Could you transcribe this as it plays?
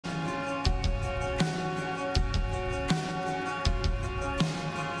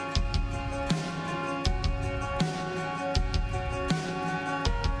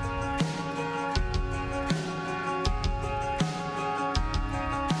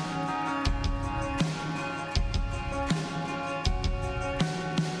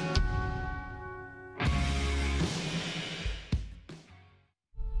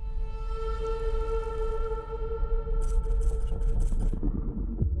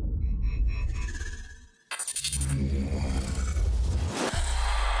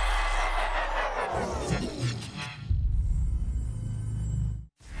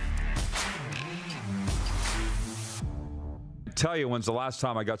tell you when's the last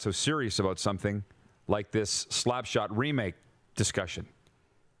time I got so serious about something like this Slapshot remake discussion.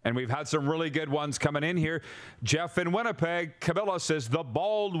 And we've had some really good ones coming in here. Jeff in Winnipeg, Camilla says the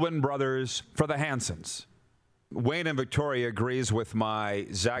Baldwin brothers for the Hansons. Wayne in Victoria agrees with my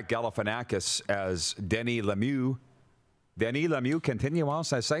Zach Galifianakis as Denis Lemieux. Denis Lemieux, continuons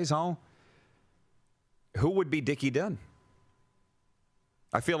sa saison. Who would be Dickie Dunn?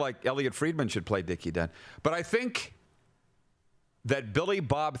 I feel like Elliot Friedman should play Dickie Dunn. But I think that Billy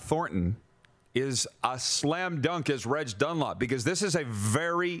Bob Thornton is a slam dunk as Reg Dunlop, because this is a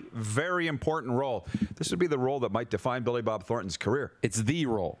very, very important role. This would be the role that might define Billy Bob Thornton's career. It's the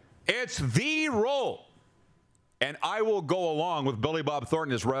role. It's the role. And I will go along with Billy Bob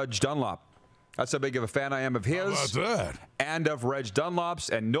Thornton as Reg Dunlop. That's how big of a fan I am of his and of Reg Dunlop's,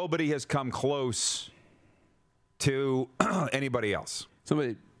 and nobody has come close to anybody else.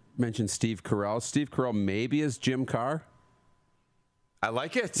 Somebody mentioned Steve Carell. Steve Carell maybe is Jim Carr. I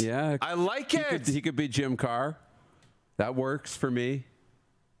like it. Yeah. I like it. He could be Jim Carr. That works for me.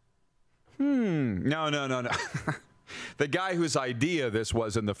 No. The guy whose idea this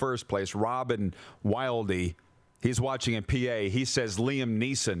was in the first place, Robin Wildy, he's watching in PA. He says Liam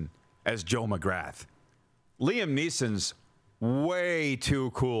Neeson as Joe McGrath. Liam Neeson's way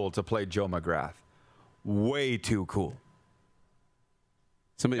too cool to play Joe McGrath. Way too cool.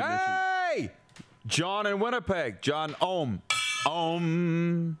 Somebody mentioned John in Winnipeg. John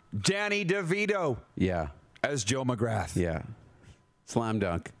Danny DeVito. Yeah. As Joe McGrath. Yeah. Slam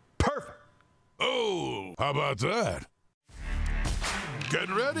dunk. Perfect. Oh, how about that? Get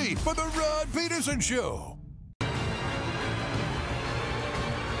ready for the Rod Pedersen Show.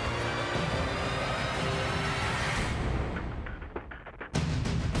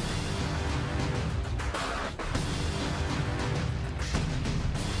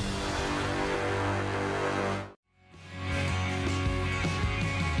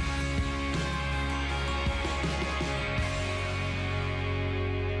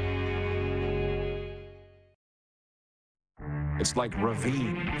 It's like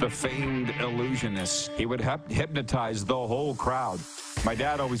Ravine, the famed illusionist. He would hypnotize the whole crowd. My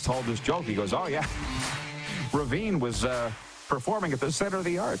dad always told this joke. He goes, oh, yeah, Ravine was performing at the Center of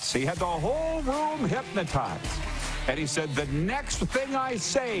the Arts. He had the whole room hypnotized. And he said, the next thing I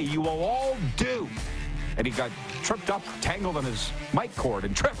say, you will all do. And he got tripped up, tangled in his mic cord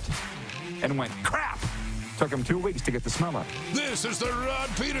and tripped and went, crap. Took him 2 weeks to get the smell out. This is the Rod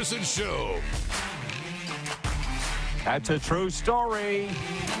Pedersen Show. That's a true story.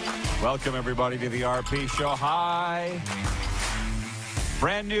 Welcome, everybody, to the RP Show. Hi.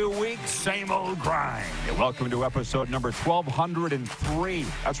 Brand new week, same old grind. And welcome to episode number 1,203.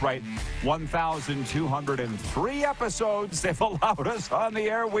 That's right, 1,203 episodes. They've allowed us on the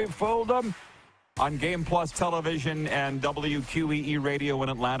air. We've fooled them on Game Plus Television and WQEE Radio in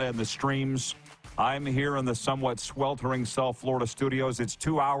Atlanta and the streams. I'm here in the somewhat sweltering South Florida studios. It's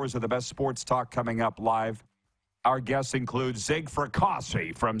 2 hours of the best sports talk coming up live. Our guests include Zig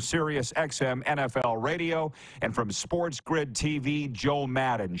Fracassi from SiriusXM NFL Radio and from SportsGridTV, Joe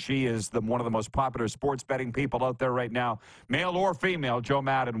Madden. She is one of the most popular sports betting people out there right now. Male or female, Joe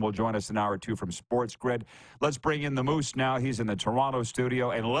Madden will join us in hour two from SportsGrid. Let's bring in the Moose now. He's in the Toronto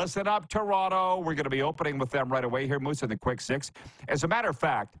studio. And listen up, Toronto. We're going to be opening with them right away here. Moose in the quick six. As a matter of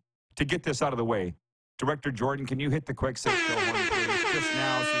fact, to get this out of the way, Director Jordan, can you hit the quick six? Just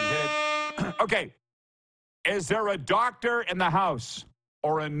now, so you hit it. Okay. Is there a doctor in the house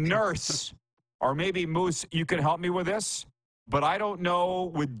or a nurse? Or maybe, Moose, you can help me with this. But I don't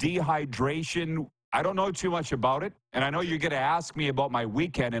know with dehydration. I don't know too much about it. And I know you're going to ask me about my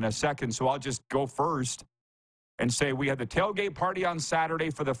weekend in a second, so I'll just go first and say we had the tailgate party on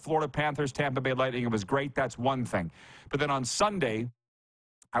Saturday for the Florida Panthers, Tampa Bay Lightning. It was great. That's one thing. But then on Sunday,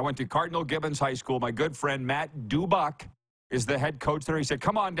 I went to Cardinal Gibbons High School. My good friend Matt Dubuck is the head coach there. He said,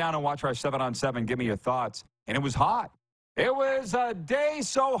 come on down and watch our 7-on-7. Give me your thoughts. And it was hot. It was a day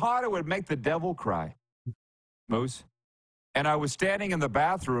so hot it would make the devil cry. Moose. And I was standing in the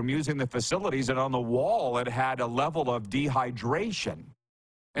bathroom using the facilities, and on the wall it had a level of dehydration.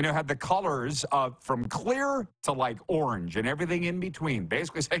 And it had the colors of from clear to like orange and everything in between.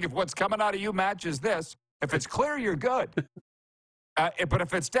 Basically saying if what's coming out of you matches this, if it's clear, you're good. But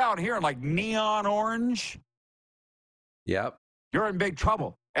if it's down here in like neon orange, yep, you're in big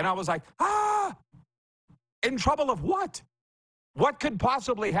trouble. And I was like, in trouble of what? What could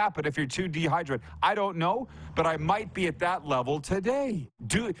possibly happen if you're too dehydrated? I don't know, but I might be at that level today.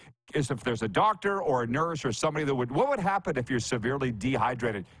 If there's a doctor or a nurse or somebody that what would happen if you're severely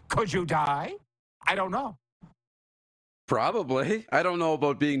dehydrated? Could you die? I don't know. Probably. I don't know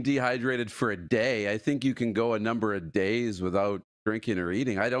about being dehydrated for a day. I think you can go a number of days without drinking or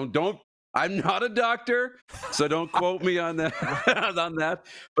eating. I'm not a doctor, so don't quote me on that.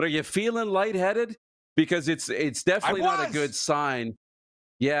 But are you feeling lightheaded? Because it's definitely not a good sign.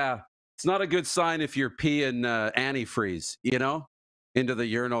 Yeah, it's not a good sign if you're peeing antifreeze, into the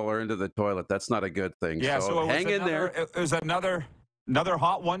urinal or into the toilet. That's not a good thing. Yeah, so hang in there. It was another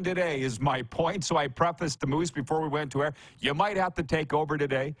hot one today is my point. So I prefaced the Moose before we went to air. You might have to take over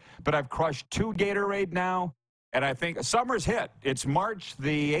today, but I've crushed 2 Gatorade now. And I think summer's hit. It's March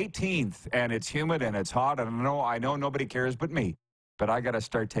the 18th, and it's humid and it's hot. And I know nobody cares but me, but I got to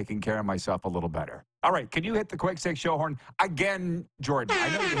start taking care of myself a little better. All right, can you hit the Quick Six show horn again, Jordan? I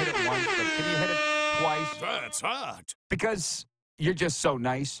know you hit it once, but can you hit it twice? That's hot. Because you're just so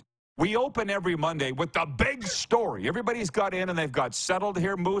nice. We open every Monday with the big story. Everybody's got in and they've got settled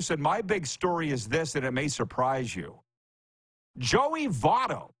here, Moose. And my big story is this, and it may surprise you. Joey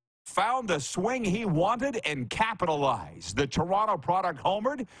Votto found the swing he wanted and capitalized. The Toronto product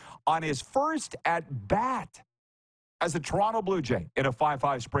homered on his first at-bat as a Toronto Blue Jay in a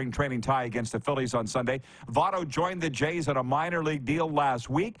 5-5 spring training tie against the Phillies on Sunday. Votto joined the Jays on a minor league deal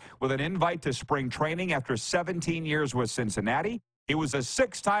last week with an invite to spring training after 17 years with Cincinnati. He was a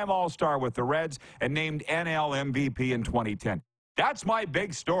 6-time All-Star with the Reds and named NL MVP in 2010. That's my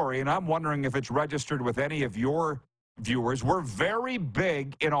big story, and I'm wondering if it's registered with any of your viewers. We're very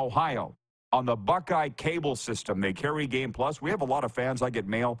big in Ohio on the Buckeye cable system. They carry Game Plus. We have a lot of fans. I get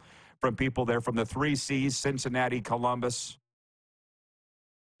mail from people there from the 3 Cs, Cincinnati, Columbus.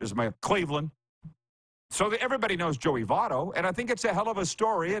 There's my Cleveland. So everybody knows Joey Votto, and I think it's a hell of a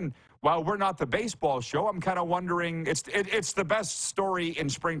story. And while we're not the baseball show, I'm kind of wondering, it's the best story in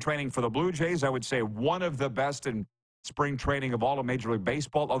spring training for the Blue Jays. I would say one of the best in spring training of all of Major League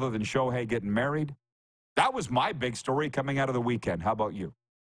Baseball, other than Shohei getting married. That was my big story coming out of the weekend. How about you?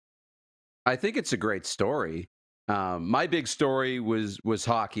 I think it's a great story. My big story was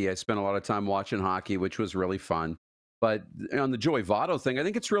hockey. I spent a lot of time watching hockey, which was really fun. But on the Joey Votto thing, I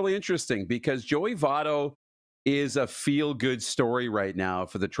think it's really interesting because Joey Votto is a feel-good story right now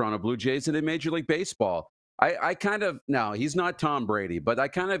for the Toronto Blue Jays and in Major League Baseball. I kind of, now, he's not Tom Brady, but I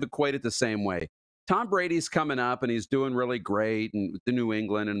kind of equate it the same way. Tom Brady's coming up, and he's doing really great and with the New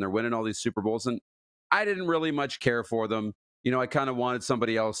England, and they're winning all these Super Bowls, and I didn't really much care for them. I kind of wanted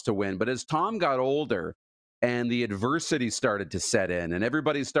somebody else to win. But as Tom got older and the adversity started to set in and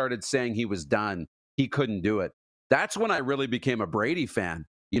everybody started saying he was done, he couldn't do it, that's when I really became a Brady fan,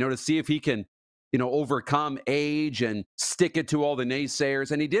 to see if he can, overcome age and stick it to all the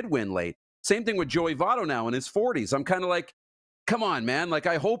naysayers. And he did win late. Same thing with Joey Votto now in his 40s. I'm kind of like, come on, man. Like,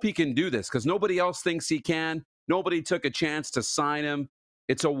 I hope he can do this because nobody else thinks he can. Nobody took a chance to sign him.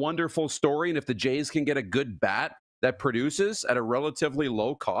 It's a wonderful story. And if the Jays can get a good bat that produces at a relatively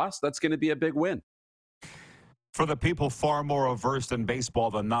low cost, that's going to be a big win. For the people far more versed in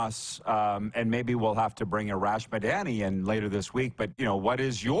baseball than us, and maybe we'll have to bring Arash Madani in later this week, but, what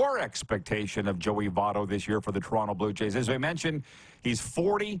is your expectation of Joey Votto this year for the Toronto Blue Jays? As I mentioned, he's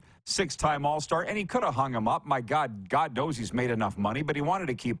 40, 6-time All-Star, and he could have hung him up. My God, God knows he's made enough money, but he wanted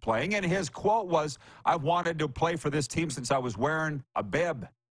to keep playing, and his quote was, "I've wanted to play for this team since I was wearing a bib."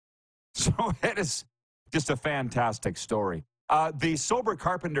 So it is just a fantastic story. The Sober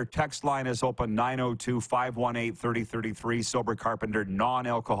Carpenter text line is open, 902-518-3033. Sober Carpenter,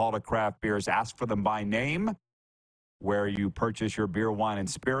 non-alcoholic craft beers. Ask for them by name where you purchase your beer, wine, and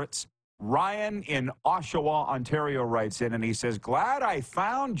spirits. Ryan in Oshawa, Ontario writes in, and he says, "Glad I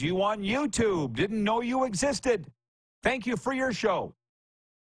found you on YouTube. Didn't know you existed. Thank you for your show."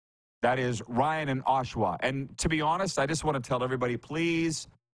 That is Ryan in Oshawa. And to be honest, I just want to tell everybody, please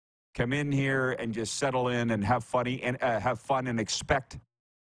come in here and just settle in and have fun and expect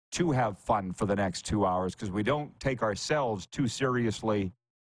to have fun for the next 2 hours because we don't take ourselves too seriously.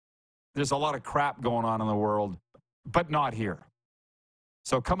 There's a lot of crap going on in the world, but not here.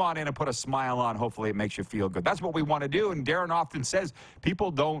 So come on in and put a smile on. Hopefully it makes you feel good. That's what we want to do. And Darren often says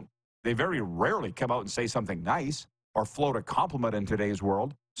they very rarely come out and say something nice or float a compliment in today's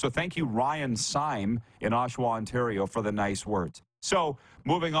world. So thank you, Ryan Syme in Oshawa, Ontario, for the nice words. So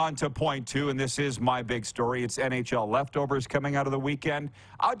moving on to point 2, and this is my big story. It's NHL leftovers coming out of the weekend.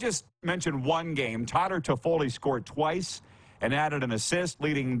 I'll just mention one game. Tyler Toffoli scored twice and added an assist,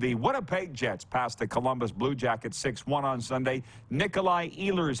 leading the Winnipeg Jets past the Columbus Blue Jackets 6-1 on Sunday. Nikolai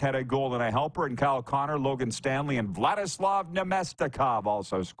Ehlers had a goal and a helper, and Kyle Connor, Logan Stanley, and Vladislav Nemestikov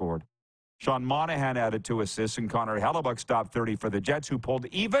also scored. Sean Monahan added 2 assists, and Connor Hellebuck stopped 30 for the Jets, who pulled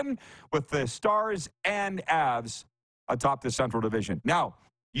even with the Stars and Avs atop the Central Division. Now,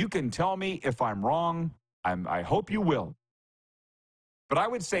 you can tell me if I'm wrong. I hope you will. But I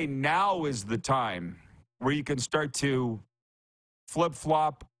would say now is the time where you can start to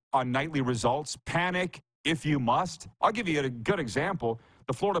flip-flop on nightly results, panic if you must. I'll give you a good example.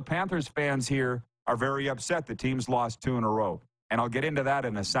 The Florida Panthers fans here are very upset the team's lost 2 in a row. And I'll get into that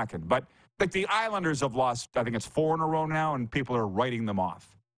in a second. But like the Islanders have lost, I think it's 4 in a row now, and people are writing them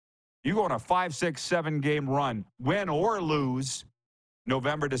off. You go on a 5, 6, 7-game run, win or lose,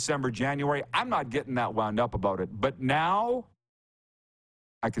 November, December, January, I'm not getting that wound up about it. But now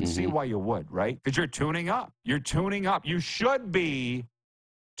I can see why you would, right? Because you're tuning up. You're tuning up. You should be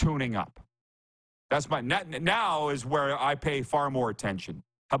tuning up. That's my now is where I pay far more attention.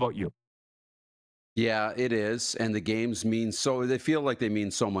 How about you? Yeah, it is. And the games they feel like they mean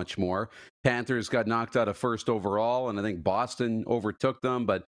so much more. Panthers got knocked out of first overall, and I think Boston overtook them.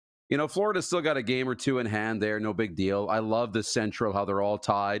 But, Florida's still got a game or two in hand there. No big deal. I love the Central, how they're all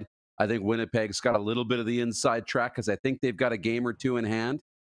tied. I think Winnipeg's got a little bit of the inside track because I think they've got a game or two in hand.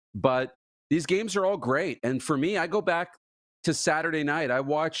 But these games are all great. And for me, I go back to Saturday night. I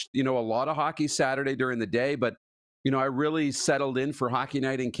watched, a lot of hockey Saturday during the day, but, I really settled in for hockey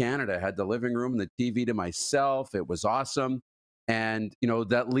night in Canada. I had the living room and the TV to myself. It was awesome. And,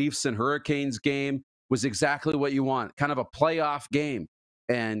 that Leafs and Hurricanes game was exactly what you want, kind of a playoff game.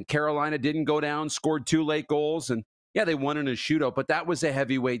 And Carolina didn't go down, scored 2 late goals. And yeah, they won in a shootout, but that was a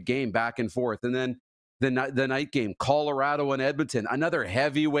heavyweight game back and forth. And then the night game, Colorado and Edmonton, another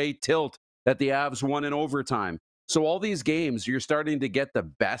heavyweight tilt that the Avs won in overtime. So all these games, you're starting to get the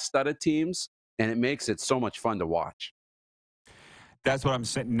best out of teams, and it makes it so much fun to watch. That's what I'm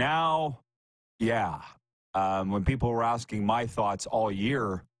saying. Now, yeah, when people were asking my thoughts all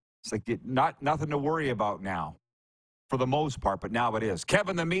year, it's like nothing to worry about now for the most part, but now it is.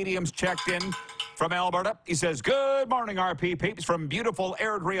 Kevin the Medium's checked in from Alberta. He says, good morning, RP peeps from beautiful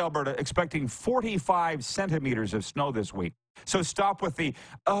Airdrie, Alberta, expecting 45 centimeters of snow this week. So stop with the,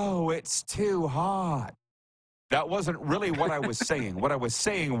 it's too hot. That wasn't really what I was saying. What I was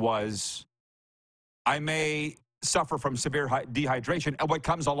saying was I may suffer from severe dehydration and what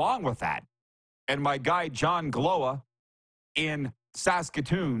comes along with that. And my guy, John Glowa, in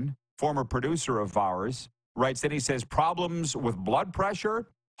Saskatoon, former producer of ours, writes that he says problems with blood pressure,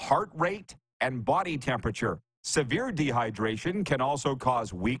 heart rate, and body temperature. Severe dehydration can also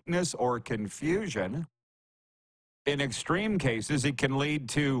cause weakness or confusion. In extreme cases, it can lead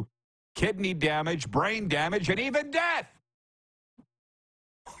to kidney damage, brain damage, and even death.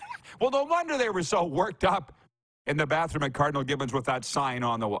 Well, no wonder they were so worked up in the bathroom at Cardinal Gibbons with that sign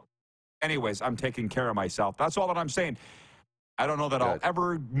on the wall. Anyways, I'm taking care of myself. That's all that I'm saying. I don't know that I'll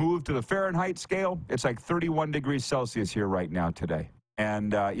ever move to the Fahrenheit scale. It's like 31 degrees Celsius here right now today.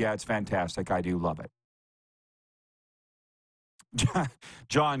 And, yeah, it's fantastic. I do love it.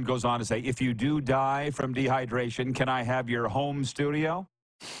 John goes on to say, if you do die from dehydration, can I have your home studio?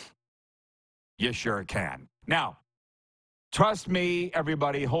 You sure can. Now, trust me,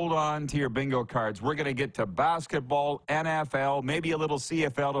 everybody, hold on to your bingo cards. We're going to get to basketball, NFL, maybe a little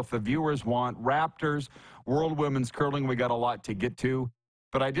CFL if the viewers want, Raptors, World Women's Curling. We got a lot to get to.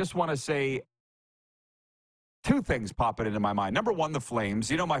 But I just want to say 2 things popping into my mind. Number one, the Flames.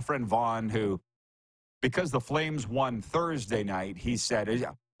 You know my friend Vaughn, who, because the Flames won Thursday night, he said,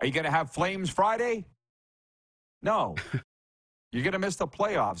 are you going to have Flames Friday? No. You're going to miss the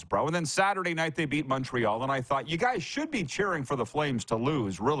playoffs, bro. And then Saturday night, they beat Montreal. And I thought, you guys should be cheering for the Flames to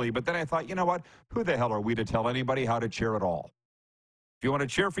lose, really. But then I thought, you know what? Who the hell are we to tell anybody how to cheer at all? If you want to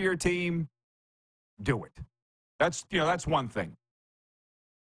cheer for your team, do it. That's one thing.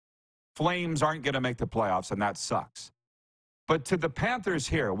 Flames aren't going to make the playoffs, and that sucks. But to the Panthers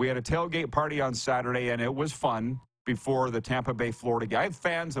here, we had a tailgate party on Saturday, and it was fun before the Tampa Bay, Florida game. I have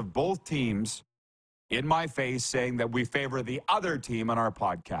fans of both teams in my face saying that we favor the other team on our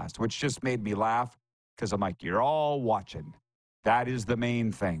podcast, which just made me laugh because I'm like, you're all watching. That is the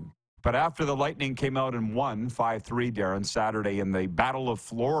main thing. But after the Lightning came out and won 5-3, Darren, Saturday in the Battle of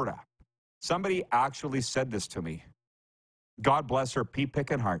Florida, somebody actually said this to me. God bless her, Pete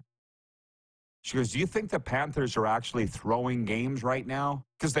Pickenhart. She goes, do you think the Panthers are actually throwing games right now?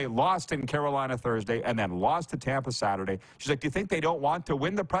 Because they lost in Carolina Thursday and then lost to Tampa Saturday. She's like, do you think they don't want to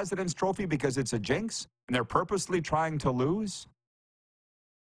win the President's Trophy because it's a jinx and they're purposely trying to lose?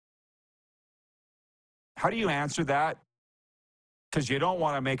 How do you answer that? Because you don't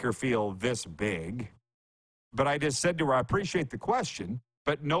want to make her feel this big. But I just said to her, I appreciate the question,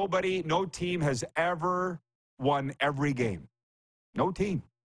 but no team has ever won every game. No team.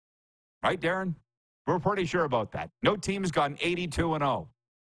 Right, Darren? We're pretty sure about that. No team's gone 82-0.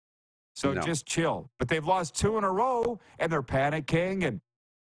 So Just chill. But they've lost 2 in a row, and they're panicking. And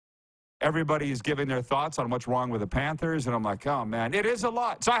everybody's giving their thoughts on what's wrong with the Panthers, and I'm like, oh, man, it is a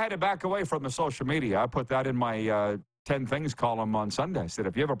lot. So I had to back away from the social media. I put that in my 10 Things column on Sunday. I said,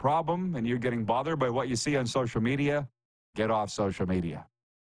 if you have a problem and you're getting bothered by what you see on social media, get off social media.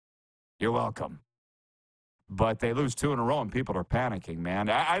 You're welcome. But they lose 2 in a row, and people are panicking, man.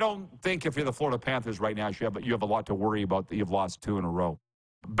 I don't think if you're the Florida Panthers right now, you have a lot to worry about that you've lost 2 in a row.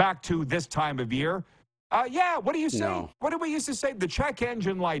 Back to this time of year. Yeah, what do you say? No. What did we used to say? The check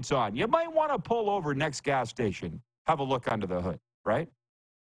engine light's on. You might want to pull over next gas station, have a look under the hood, right?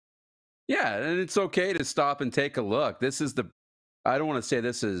 Yeah, and it's okay to stop and take a look. I don't want to say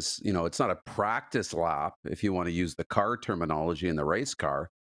this is, it's not a practice lap, if you want to use the car terminology in the race car,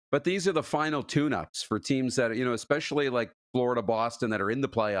 but these are the final tune-ups for teams that, especially like Florida, Boston, that are in the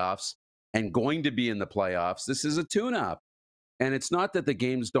playoffs and going to be in the playoffs. This is a tune-up. And it's not that the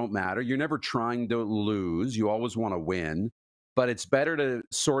games don't matter. You're never trying to lose. You always want to win. But it's better to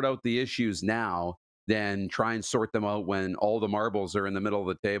sort out the issues now than try and sort them out when all the marbles are in the middle of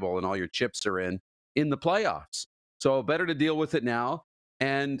the table and all your chips are in the playoffs. So better to deal with it now.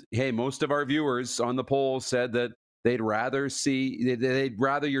 And, hey, most of our viewers on the poll said that they'd rather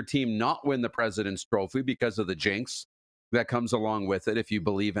your team not win the President's Trophy because of the jinx that comes along with it, if you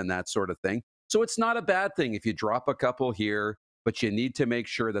believe in that sort of thing. So it's not a bad thing if you drop a couple here, but you need to make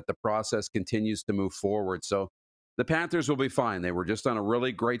sure that the process continues to move forward. So the Panthers will be fine. They were just on a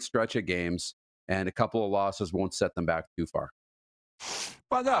really great stretch of games, and a couple of losses won't set them back too far.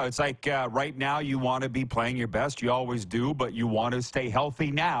 Well, no, it's like right now you want to be playing your best. You always do, but you want to stay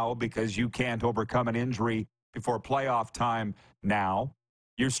healthy now because you can't overcome an injury before playoff time now.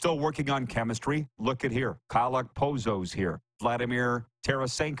 You're still working on chemistry. Look at here. Kyle Okposo's here. Vladimir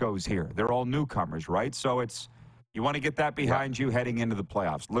Tarasenko's here. They're all newcomers, right? So you want to get that behind you heading into the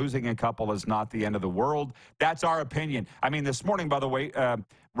playoffs. Losing a couple is not the end of the world. That's our opinion. I mean, this morning, by the way,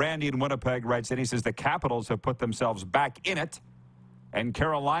 Randy in Winnipeg writes in, he says the Capitals have put themselves back in it, and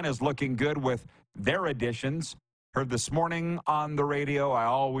Carolina's looking good with their additions. Heard this morning on the radio, I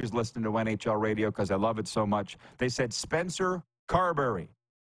always listen to NHL radio because I love it so much. They said Spencer Carberry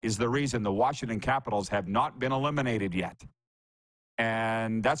is the reason the Washington Capitals have not been eliminated yet.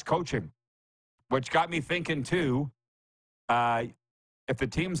 And that's coaching, which got me thinking, too, if the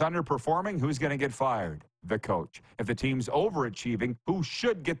team's underperforming, who's going to get fired? The coach. If the team's overachieving, who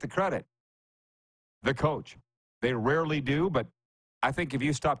should get the credit? The coach. They rarely do, but I think if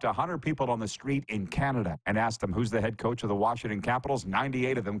you stopped 100 people on the street in Canada and asked them who's the head coach of the Washington Capitals,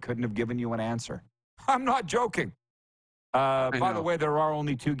 98 of them couldn't have given you an answer. I'm not joking. By the way, there are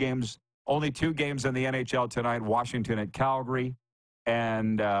only two games in the NHL tonight, Washington at Calgary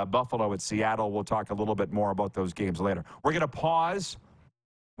and Buffalo at Seattle. We'll talk a little bit more about those games later. We're going to pause.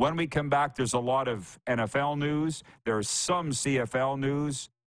 When we come back, there's a lot of NFL news. There's some CFL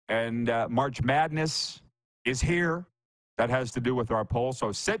news. And March Madness is here. That has to do with our poll.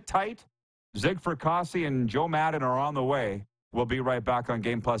 So sit tight. Zig Fracassi and Joe Madden are on the way. We'll be right back on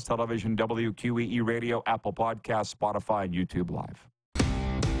Game Plus Television, WQEE Radio, Apple Podcasts, Spotify, and YouTube Live.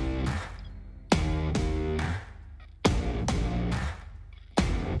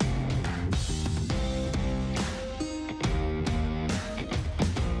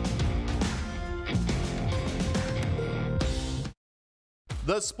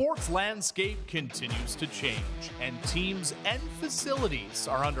 The sports landscape continues to change, and teams and facilities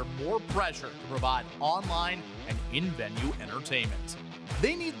are under more pressure to provide online and in-venue entertainment.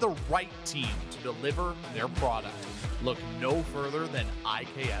 They need the right team to deliver their product. Look no further than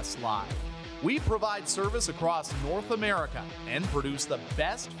IKS Live. We provide service across North America and produce the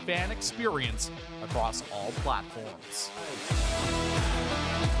best fan experience across all platforms.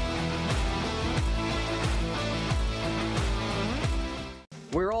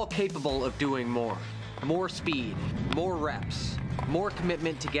 We're all capable of doing more. More speed, more reps, more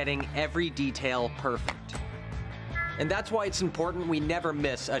commitment to getting every detail perfect. And that's why it's important we never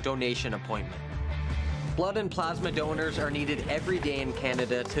miss a donation appointment. Blood and plasma donors are needed every day in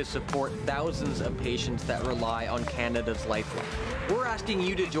Canada to support thousands of patients that rely on Canada's lifeline. We're asking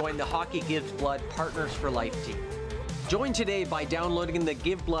you to join the Hockey Gives Blood Partners for Life team. Join today by downloading the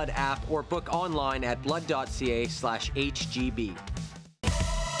Give Blood app or book online at blood.ca/HGB.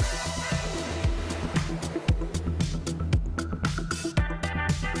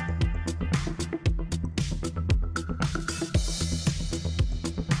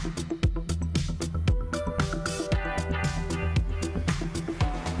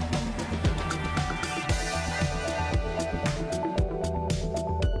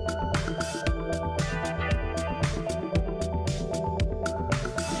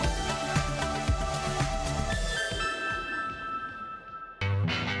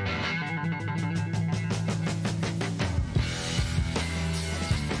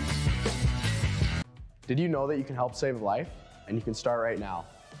 Did you know that you can help save a life? And you can start right now.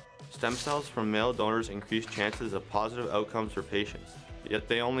 Stem cells from male donors increase chances of positive outcomes for patients, yet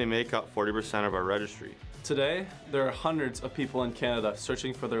they only make up 40% of our registry. Today, there are hundreds of people in Canada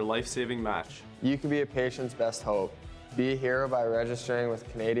searching for their life-saving match. You can be a patient's best hope. Be a hero by registering with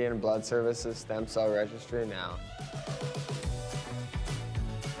Canadian Blood Services Stem Cell Registry now.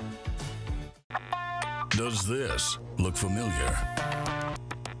 Does this look familiar?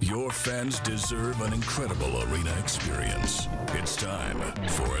 Your fans deserve an incredible arena experience. It's time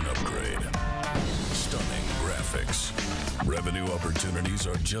for an upgrade. Stunning graphics. Revenue opportunities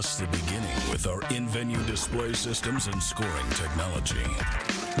are just the beginning with our in-venue display systems and scoring technology.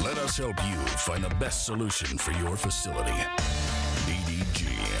 Let us help you find the best solution for your facility. DDG,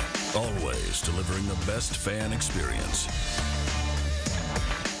 always delivering the best fan experience.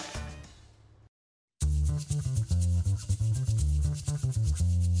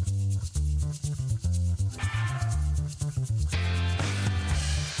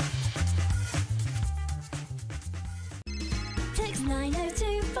 Text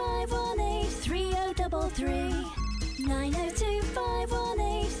 902-518-3033.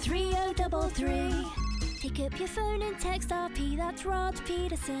 902-518-3033. Pick up your phone and text RP, that's Rod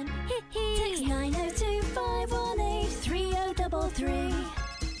Pedersen. Text 902-518-3033.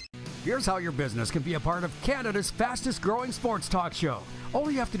 Here's how your business can be a part of Canada's fastest growing sports talk show.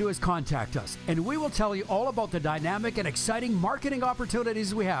 All you have to do is contact us, and we will tell you all about the dynamic and exciting marketing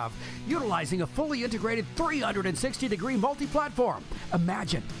opportunities we have, utilizing a fully integrated 360-degree multi-platform.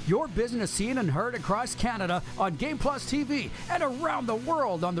 Imagine your business seen and heard across Canada on Game Plus TV and around the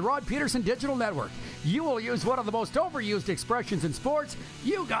world on the Rod Pedersen Digital Network. You will use one of the most overused expressions in sports.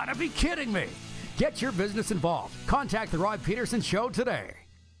 You gotta be kidding me. Get your business involved. Contact the Rod Pedersen Show today.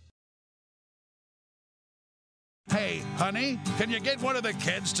 Hey, honey, can you get one of the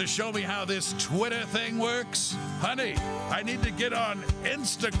kids to show me how this Twitter thing works? Honey, I need to get on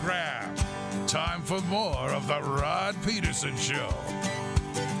Instagram. Time for more of the Rod Pedersen Show.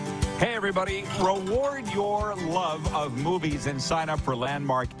 Hey, everybody, reward your love of movies and sign up for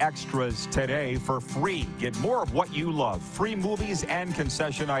Landmark Extras today for free. Get more of what you love. Free movies and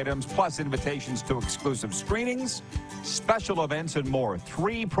concession items, plus invitations to exclusive screenings, special events, and more.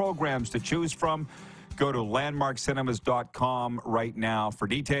 3 programs to choose from. Go to landmarkcinemas.com right now for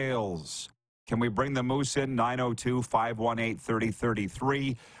details. Can we bring the Moose in?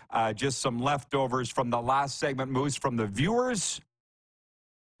 902-518-3033. Just some leftovers from the last segment, Moose, from the viewers.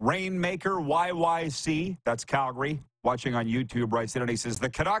 Rainmaker YYC, that's Calgary, watching on YouTube, writes in and he says, the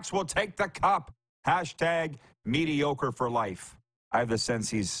Canucks will take the cup. Hashtag mediocre for life. I have the sense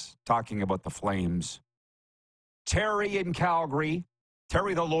he's talking about the Flames. Terry in Calgary,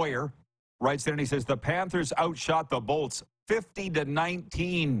 Terry the lawyer, writes in and he says, the Panthers outshot the Bolts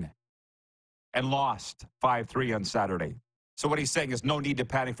 50-19 and lost 5-3 on Saturday. So what he's saying is no need to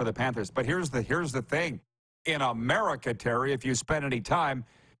panic for the Panthers. But here's the thing. In America, Terry, if you spend any time,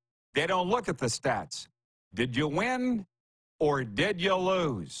 they don't look at the stats. Did you win or did you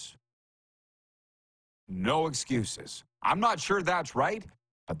lose? No excuses. I'm not sure that's right,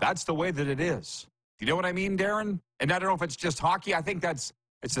 but that's the way that it is. Do you know what I mean, Darren? And I don't know if it's just hockey. I think it's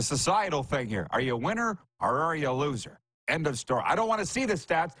a societal thing here. Are you a winner or are you a loser? End of story. I don't want to see the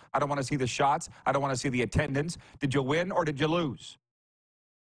stats. I don't want to see the shots. I don't want to see the attendance. Did you win or did you lose?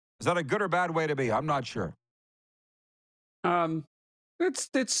 Is that a good or bad way to be? I'm not sure. It's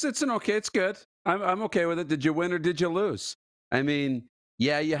an okay. It's good. I'm okay with it. Did you win or did you lose? I mean,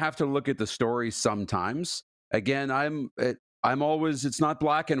 yeah, you have to look at the story sometimes. Again, I'm always, it's not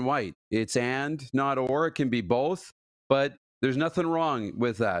black and white. It's and, not or. It can be both. But there's nothing wrong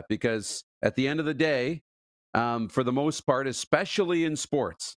with that because at the end of the day, for the most part, especially in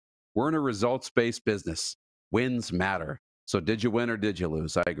sports, we're in a results-based business. Wins matter. So did you win or did you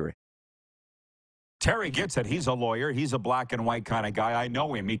lose? I agree. Terry gets it. He's a lawyer. He's a black and white kind of guy. I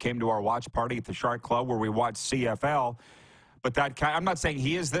know him. He came to our watch party at the Shark Club where we watched CFL. But I'm not saying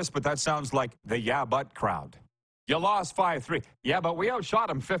he is this, but that sounds like the yeah, but crowd. You lost 5-3. Yeah, but we outshot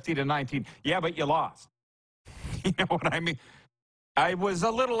them 50-19. Yeah, but you lost. You know what I mean? I was a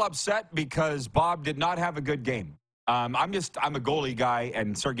little upset because Bob did not have a good game. I'm a goalie guy,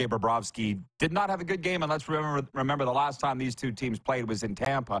 and Sergei Bobrovsky did not have a good game. And let's remember the last time these two teams played was in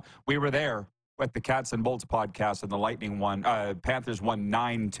Tampa. We were there with the Cats and Bolts podcast, and the Lightning won. Panthers won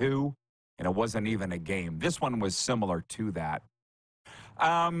 9-2, and it wasn't even a game. This one was similar to that.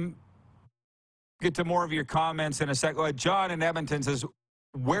 Get to more of your comments in a second. John in Edmonton says,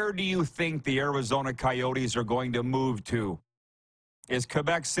 where do you think the Arizona Coyotes are going to move to? Is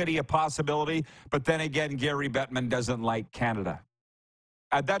Quebec City a possibility? But then again, Gary Bettman doesn't like Canada.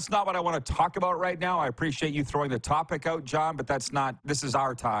 That's not what I want to talk about right now. I appreciate you throwing the topic out, John, but that's not, this is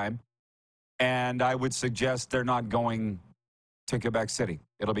our time. And I would suggest they're not going to Quebec City.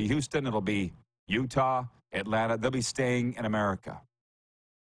 It'll be Houston. It'll be Utah, Atlanta. They'll be staying in America.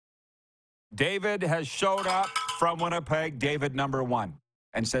 David has showed up from Winnipeg, David #1,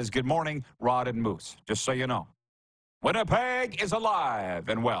 and says, good morning, Rod and Moose, just so you know. Winnipeg is alive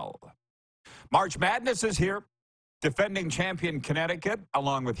and well. March Madness is here. Defending champion Connecticut,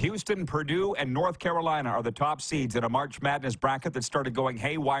 along with Houston, Purdue, and North Carolina, are the top seeds in a March Madness bracket that started going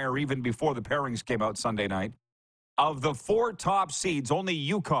haywire even before the pairings came out Sunday night. Of the 4 top seeds, only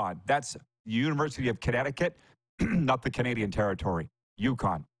UConn, that's University of Connecticut, not the Canadian territory,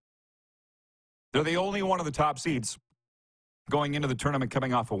 UConn. They're the only one of the top seeds going into the tournament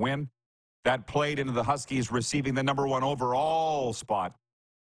coming off a win. That played into the Huskies receiving the #1 overall spot.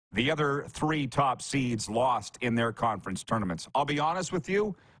 The other 3 top seeds lost in their conference tournaments. I'll be honest with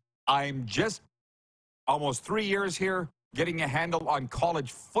you, I'm just almost 3 years here getting a handle on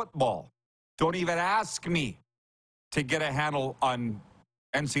college football. Don't even ask me to get a handle on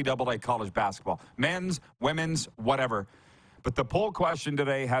NCAA college basketball. Men's, women's, whatever. But the poll question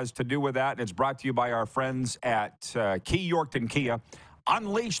today has to do with that, and it's brought to you by our friends at Key Yorkton Kia.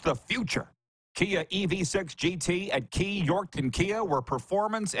 Unleash the future. Kia EV6 GT at Key Yorkton Kia, where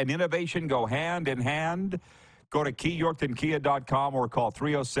performance and innovation go hand in hand. Go to KeyYorktonKia.com or call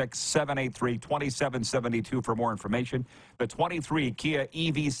 306-783-2772 for more information. The 23 Kia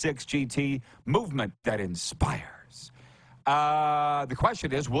EV6 GT, movement that inspires. The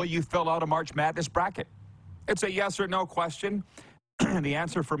question is, will you fill out a March Madness bracket? It's a yes or no question. The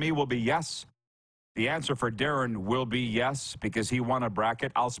answer for me will be yes. The answer for Darren will be yes, because he won a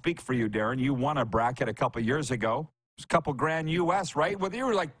bracket. I'll speak for you, Darren. You won a bracket a couple years ago. It was a couple grand U.S., right? Well,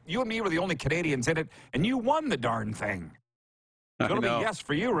 you and me were the only Canadians in it, and you won the darn thing. It'll be yes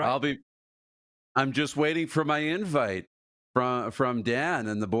for you, right? I'm just waiting for my invite from Dan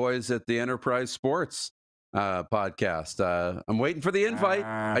and the boys at the Enterprise Sports podcast. I'm waiting for the invite.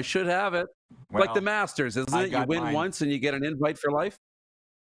 I should have it. Well, like the Masters, isn't it? You win once and you get an invite for life?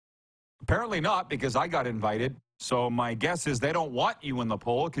 Apparently not, because I got invited. So my guess is they don't want you in the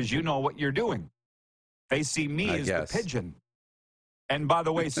poll because you know what you're doing. They see me as the pigeon. And by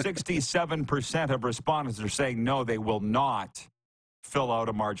the way, 67% of respondents are saying no, they will not fill out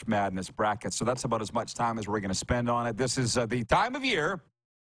a March Madness bracket. So that's about as much time as we're going to spend on it. This is the time of year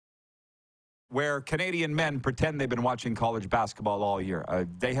where Canadian men pretend they've been watching college basketball all year.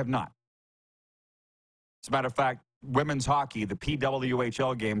 They have not. As a matter of fact, women's hockey, the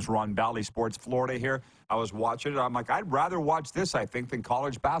PWHL games were on Valley Sports Florida here. I was watching it. I'm like, I'd rather watch this, I think, than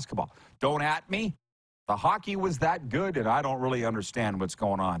college basketball. Don't at me. The hockey was that good, and I don't really understand what's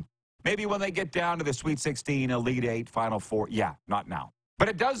going on. Maybe when they get down to the Sweet 16, Elite 8, Final 4. Yeah, not now. But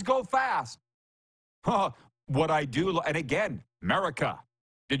it does go fast. What I do, and again, America,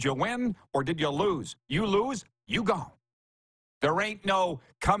 did you win or did you lose? You lose, you go. There ain't no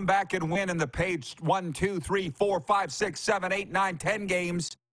come back and win in the page 1, 2, 3, 4, 5, 6, 7, 8, 9, 10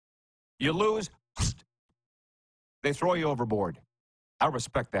 games. You lose, they throw you overboard. I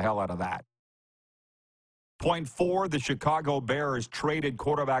respect the hell out of that. Point 4, the Chicago Bears traded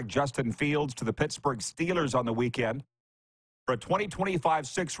quarterback Justin Fields to the Pittsburgh Steelers on the weekend for a 2025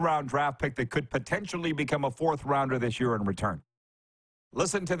 6th-round draft pick that could potentially become a 4th-rounder this year in return.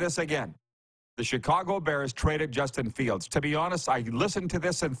 Listen to this again. The Chicago Bears traded Justin Fields. To be honest, I listened to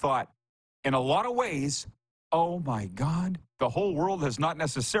this and thought, in a lot of ways, oh my God, the whole world has not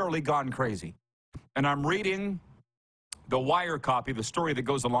necessarily gone crazy. And I'm reading the Wire copy, the story that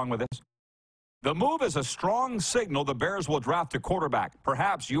goes along with this. The move is a strong signal the Bears will draft a quarterback,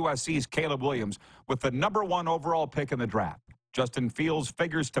 perhaps USC's Caleb Williams, with the #1 overall pick in the draft. Justin Fields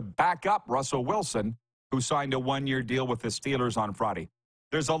figures to back up Russell Wilson, who signed a 1-year deal with the Steelers on Friday.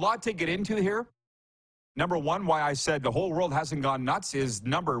 There's a lot to get into here. Number one, why I said the whole world hasn't gone nuts is,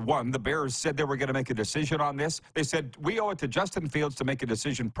 number one, the Bears said they were going to make a decision on this. They said, we owe it to Justin Fields to make a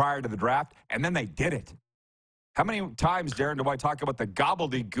decision prior to the draft, and then they did it. How many times, Darren, do I talk about the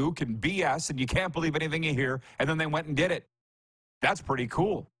gobbledygook and BS, and you can't believe anything you hear, and then they went and did it? That's pretty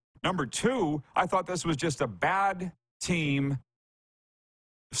cool. Number two, I thought this was just a bad team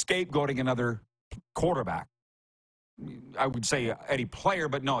scapegoating another quarterback. I would say any player,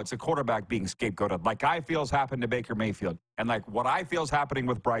 but no, it's a quarterback being scapegoated. Like I feel's happened to Baker Mayfield, and like what I feel's happening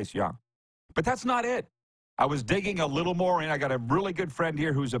with Bryce Young. But that's not it. I was digging a little more in. I got a really good friend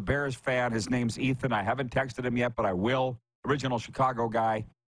here who's a Bears fan. His name's Ethan. I haven't texted him yet, but I will. Original Chicago guy.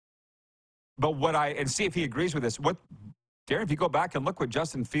 But and see if he agrees with this. Darren, if you go back and look what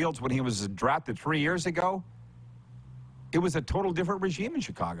Justin Fields, when he was drafted 3 years ago, it was a total different regime in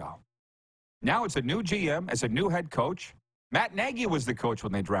Chicago. Now it's a new GM, it's a new head coach. Matt Nagy was the coach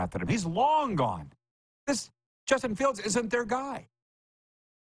when they drafted him. He's long gone. This Justin Fields isn't their guy.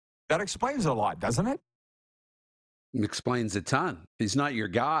 That explains a lot, doesn't it? It explains a ton. If he's not your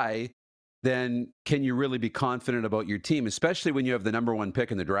guy, then can you really be confident about your team, especially when you have the number 1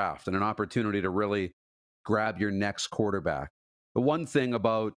 pick in the draft and an opportunity to really grab your next quarterback? The one thing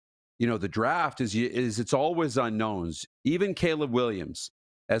about, the draft is it's always unknowns. Even Caleb Williams,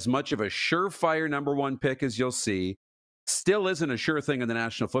 as much of a surefire number 1 pick as you'll see, still isn't a sure thing in the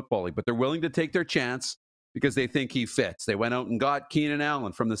National Football League, but they're willing to take their chance because they think he fits. They went out and got Keenan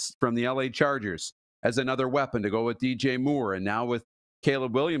Allen from the LA Chargers as another weapon to go with DJ Moore. And now with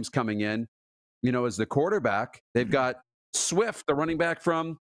Caleb Williams coming in, as the quarterback, they've got Swift, the running back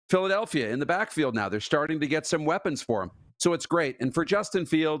from Philadelphia, in the backfield now. They're starting to get some weapons for him. So it's great. And for Justin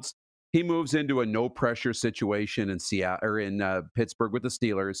Fields, he moves into a no-pressure situation in Pittsburgh with the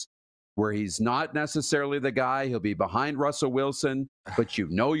Steelers, where he's not necessarily the guy. He'll be behind Russell Wilson, but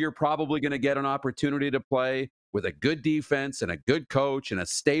you're probably going to get an opportunity to play with a good defense and a good coach and a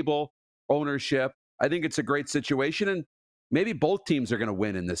stable ownership. I think it's a great situation, and maybe both teams are going to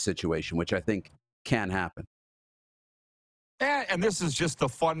win in this situation, which I think can happen. And this is just the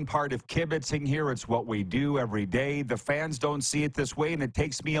fun part of kibitzing here. It's what we do every day. The fans don't see it this way, and it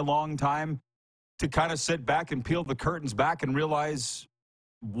takes me a long time to kind of sit back and peel the curtains back and realize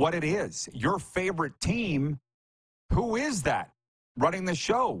what it is. Your favorite team, who is that running the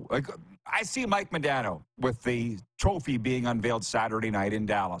show? Like, I see Mike Modano with the trophy being unveiled Saturday night in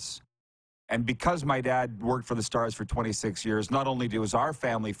Dallas. And because my dad worked for the Stars for 26 years, not only does our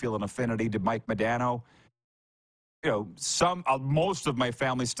family feel an affinity to Mike Modano, most of my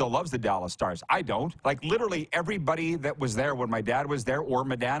family still loves the Dallas Stars. I don't. Like, literally everybody that was there when my dad was there or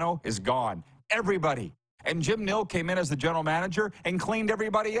Modano is gone. Everybody. And Jim Nill came in as the general manager and cleaned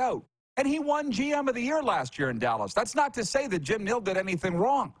everybody out. And he won GM of the year last year in Dallas. That's not to say that Jim Nill did anything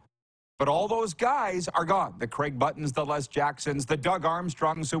wrong. But all those guys are gone. The Craig Buttons, the Les Jacksons, the Doug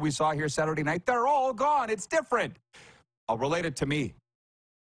Armstrongs who we saw here Saturday night, they're all gone. It's different. I'll relate it to me.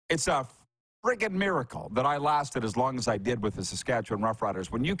 It's a friggin' miracle that I lasted as long as I did with the Saskatchewan Roughriders.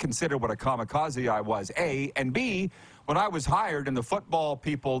 When you consider what a kamikaze I was, A, and B, when I was hired and the football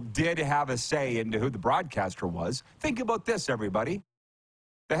people did have a say into who the broadcaster was, think about this, everybody.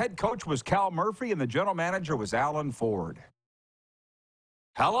 The head coach was Cal Murphy and the general manager was Alan Ford.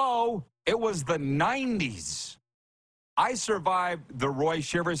 Hello, it was the 90s. I survived the Roy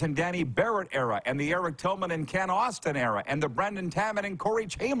Shivers and Danny Barrett era and the Eric Tillman and Ken Austin era and the Brendan Taman and Corey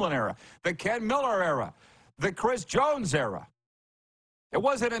Chamberlain era, the Ken Miller era, the Chris Jones era. It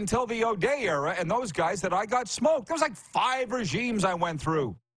wasn't until the O'Day era and those guys that I got smoked. There was like 5 regimes I went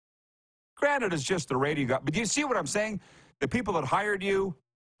through. Granted, it's just the radio guy. But do you see what I'm saying? The people that hired you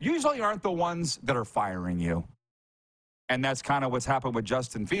usually aren't the ones that are firing you. And that's kind of what's happened with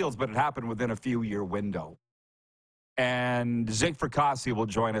Justin Fields, but it happened within a few-year window. And Zig Fracassi will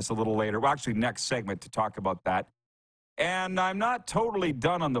join us a little later. Well, actually, next segment to talk about that. And I'm not totally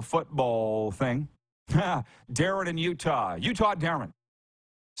done on the football thing. Darren in Utah. Utah Darren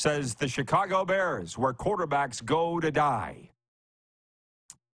says the Chicago Bears, where quarterbacks go to die.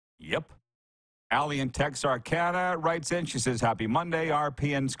 Yep. Allie in Texarkana writes in. She says, happy Monday,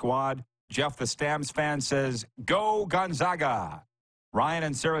 RPN squad. Jeff, the Stamps fan, says, go Gonzaga. Ryan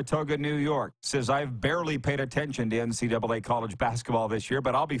in Saratoga, New York, says, I've barely paid attention to NCAA college basketball this year,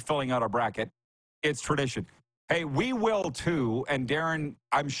 but I'll be filling out a bracket. It's tradition. Hey, we will too. And Darren,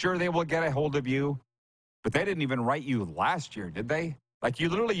 I'm sure they will get a hold of you, but they didn't even write you last year, did they? Like, you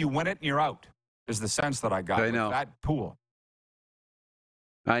win it and you're out, is the sense that I got with that pool.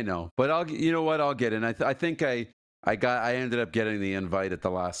 I know, but you know what? I'll get in. I think I ended up getting the invite at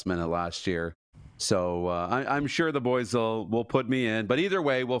the last minute last year. So I'm sure the boys will put me in. But either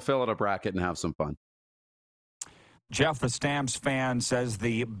way, we'll fill out a bracket and have some fun. Jeff, the Stamps fan, says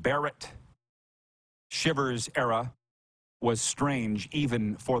the Barrett Shivers era was strange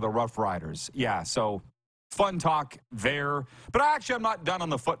even for the Rough Riders. Yeah, so fun talk there. But actually, I'm not done on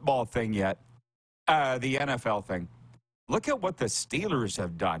the football thing yet, the NFL thing. Look at what the Steelers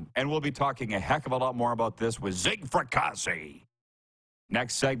have done. And we'll be talking a heck of a lot more about this with Zig Fracassi.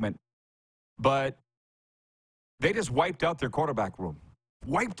 Next segment. But they just wiped out their quarterback room.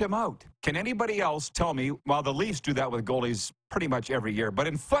 Wiped him out. Can anybody else tell me, well, the Leafs do that with goalies pretty much every year, but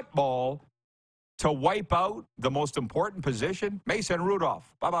in football, to wipe out the most important position, Mason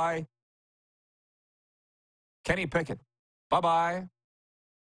Rudolph, bye-bye. Kenny Pickett, bye-bye.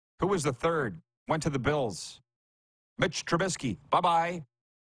 Who was the third? Went to the Bills. Mitch Trubisky, bye-bye.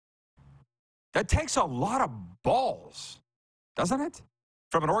 That takes a lot of balls Doesn't it?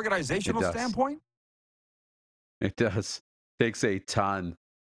 From an organizational standpoint? It does. Takes a ton.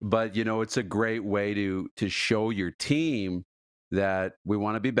 But, you know, it's a great way to show your team that we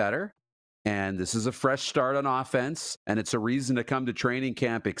want to be better. And this is a fresh start on offense. And it's a reason to come to training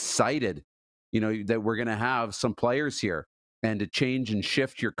camp excited, you know, that we're going to have some players here, and to change and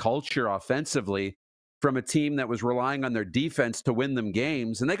shift your culture offensively from a team that was relying on their defense to win them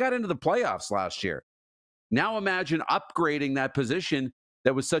games. And they got into the playoffs last year. Now imagine upgrading that position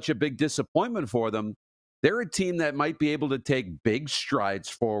that was such a big disappointment for them. They're a team that might be able to take big strides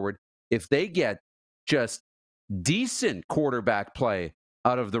forward if they get just decent quarterback play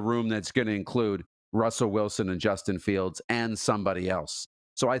out of the room that's going to include Russell Wilson and Justin Fields and somebody else.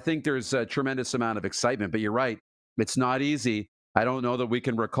 So I think there's a tremendous amount of excitement, but you're right. It's not easy. I don't know that we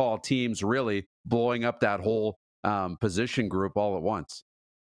can recall teams really blowing up that whole position group all at once.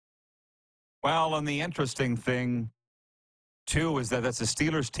 Well, and the interesting thing, too, is that that's a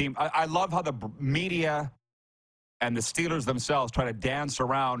Steelers team. I love how the media and the Steelers themselves try to dance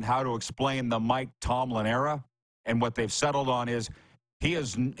around how to explain the Mike Tomlin era. And what they've settled on is he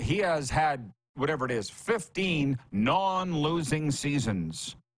has had, whatever it is, 15 non-losing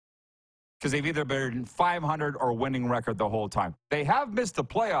seasons, because they've either been 500 or winning record the whole time. They have missed the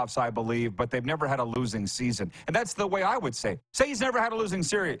playoffs, I believe, but they've never had a losing season. And that's the way I would say. Say he's never had a losing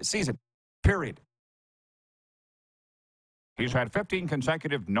season, period. He's had 15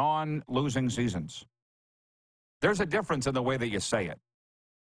 consecutive non-losing seasons. There's a difference in the way that you say it.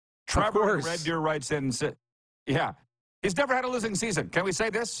 Trevor in Red Deer writes in, yeah, he's never had a losing season. Can we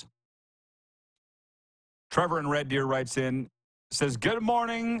say this? Trevor in Red Deer writes in, says, good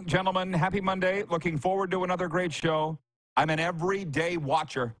morning, gentlemen. Happy Monday. Looking forward to another great show. I'm an everyday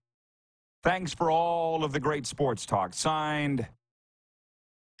watcher. Thanks for all of the great sports talk. Signed,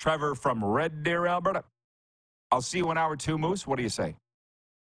 Trevor from Red Deer, Alberta. I'll see you in hour 2, Moose. What do you say?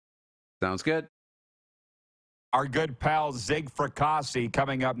 Sounds good. Our good pal Zig Fracassi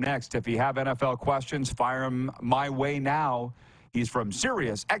coming up next. If you have NFL questions, fire him my way now. He's from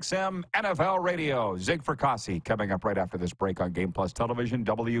SiriusXM NFL Radio. Zig Fracassi coming up right after this break on Game Plus Television,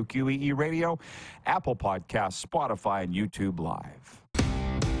 WQEE Radio, Apple Podcasts, Spotify, and YouTube Live.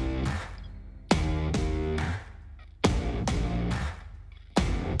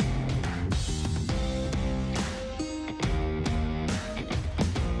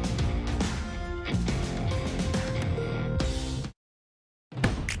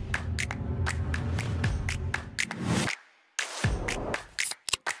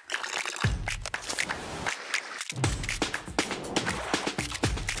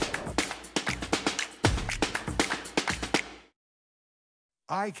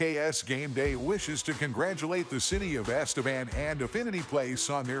 IKS Game Day wishes to congratulate the city of Estevan and Affinity Place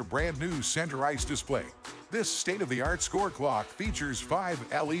on their brand new center ice display. This state-of-the-art score clock features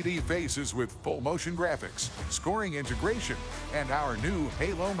 5 LED faces with full motion graphics, scoring integration, and our new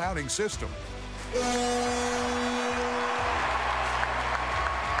Halo mounting system.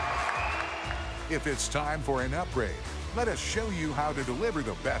 If it's time for an upgrade, let us show you how to deliver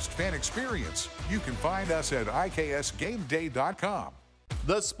the best fan experience. You can find us at IKSGameDay.com.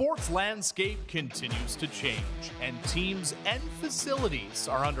 The sports landscape continues to change, and teams and facilities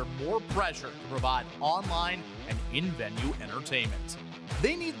are under more pressure to provide online and in-venue entertainment.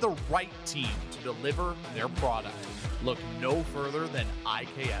 They need the right team to deliver their product. Look no further than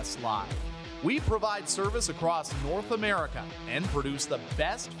IKS Live. We provide service across North America and produce the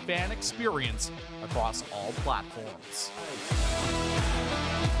best fan experience across all platforms.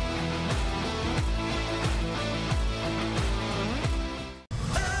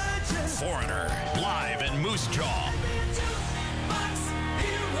 Foreigner, live in Moose Jaw.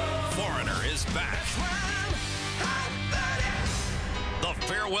 Foreigner is back. The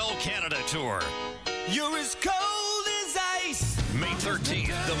Farewell Canada Tour. You're as cold as ice. May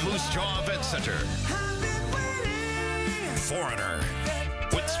 13th, the Moose Jaw Event Center. Foreigner,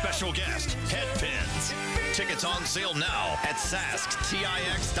 with special guest, Headpins. Tickets on sale now at sasktix.ca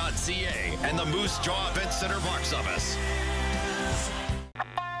and the Moose Jaw Event Center box office.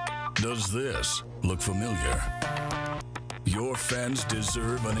 Does this look familiar? Your fans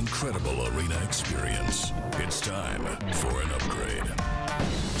deserve an incredible arena experience. It's time for an upgrade.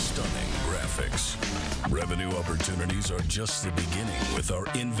 Stunning graphics. Revenue opportunities are just the beginning with our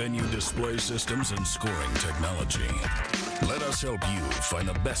in-venue display systems and scoring technology. Let us help you find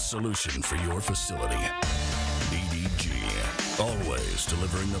the best solution for your facility. EDG, always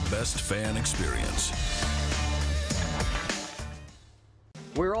delivering the best fan experience.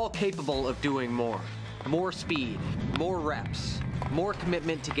 We're all capable of doing more. More speed, more reps, more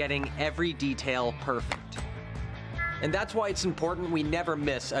commitment to getting every detail perfect. And that's why it's important we never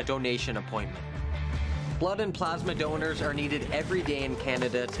miss a donation appointment. Blood and plasma donors are needed every day in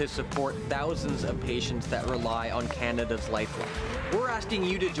Canada to support thousands of patients that rely on Canada's lifeline. We're asking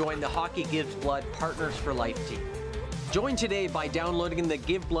you to join the Hockey Gives Blood Partners for Life team. Join today by downloading the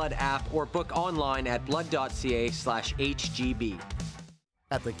Give Blood app or book online at blood.ca/HGB.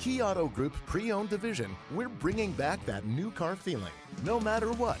 At the Key Auto Group Pre-Owned Division, we're bringing back that new car feeling. No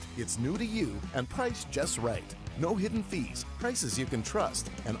matter what, it's new to you and priced just right. No hidden fees, prices you can trust,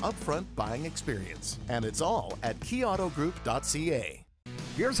 and upfront buying experience. And it's all at keyautogroup.ca.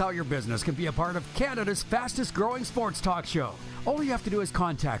 Here's how your business can be a part of Canada's fastest growing sports talk show. All you have to do is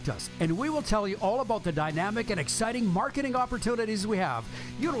contact us, and we will tell you all about the dynamic and exciting marketing opportunities we have,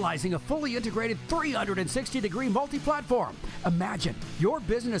 utilizing a fully integrated 360-degree multi-platform. Imagine your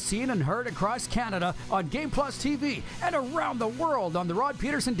business seen and heard across Canada on Game Plus TV and around the world on the Rod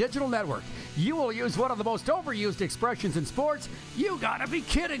Pedersen Digital Network. You will use one of the most overused expressions in sports. You gotta be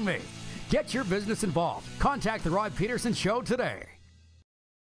kidding me. Get your business involved. Contact the Rod Pedersen Show today.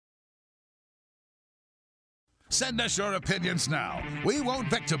 Send us your opinions now. We won't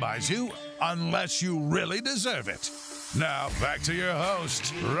victimize you unless you really deserve it. Now, back to your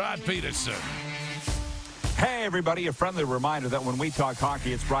host, Rod Pedersen. Hey, everybody, a friendly reminder that when we talk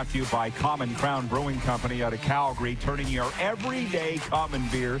hockey, it's brought to you by Common Crown Brewing Company out of Calgary, turning your everyday common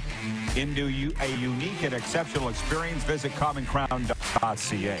beer into a unique and exceptional experience. Visit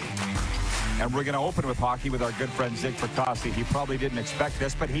commoncrown.ca. And we're going to open with hockey with our good friend Zig Fracassi. He probably didn't expect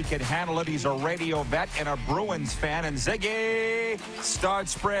this, but he can handle it. He's a radio vet and a Bruins fan. And Ziggy, start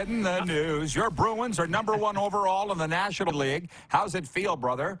spreading the news. Your Bruins are #1 overall in the National League. How's it feel,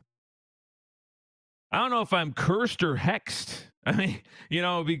 brother? I don't know if I'm cursed or hexed. I mean,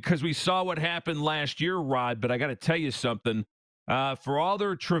 because we saw what happened last year, Rod, but I got to tell you something. For all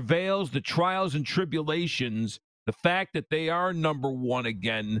their travails, the trials and tribulations, the fact that they are #1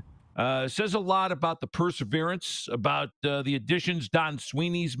 again says a lot about the perseverance, about the additions Don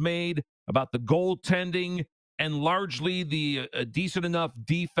Sweeney's made, about the goaltending, and largely the decent enough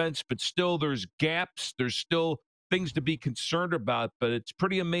defense, but still there's gaps. There's still things to be concerned about, but it's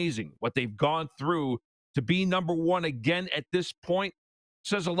pretty amazing what they've gone through to be #1 again at this point.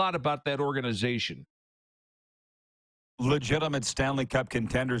 Says a lot about that organization. Legitimate Stanley Cup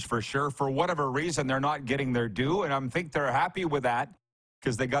contenders for sure. For whatever reason, they're not getting their due, and I think they're happy with that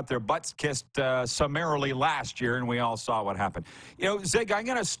because they got their butts kissed summarily last year, and we all saw what happened. Zig, I'm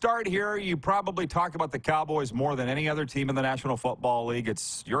going to start here. You probably talk about the Cowboys more than any other team in the National Football League.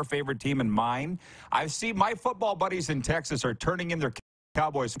 It's your favorite team and mine. I've seen my football buddies in Texas are turning in their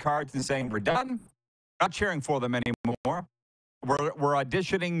Cowboys cards and saying, we're done. Not cheering for them anymore. We're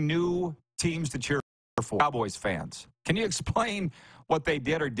auditioning new teams to cheer for. Cowboys fans. Can you explain what they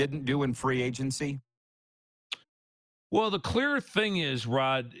did or didn't do in free agency? Well, the clear thing is,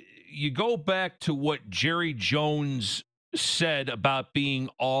 Rod, you go back to what Jerry Jones said about being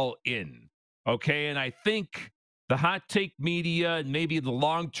all in, okay? And I think the hot take media and maybe the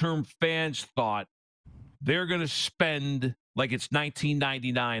long-term fans thought they're going to spend like it's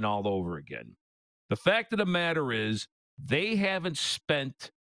 1999 all over again. The fact of the matter is they haven't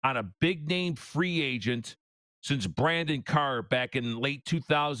spent on a big-name free agent since Brandon Carr back in late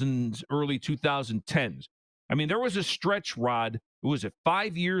 2000s, early 2010s. I mean, there was a stretch, Rod. It was at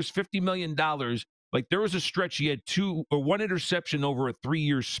 5 years, $50 million. Like, there was a stretch he had one interception over a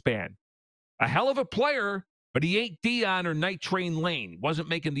 3-year span. A hell of a player, but he ain't Dion or Night Train Lane. He wasn't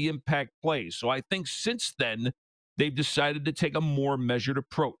making the impact plays. So I think since then, they've decided to take a more measured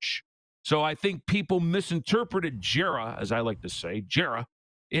approach. So I think people misinterpreted Jera, as I like to say, Jera,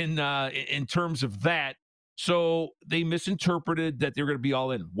 in terms of that. So they misinterpreted that they're going to be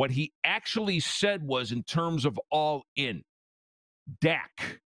all in. What he actually said was, in terms of all in,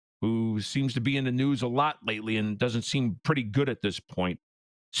 Dak, who seems to be in the news a lot lately and doesn't seem pretty good at this point,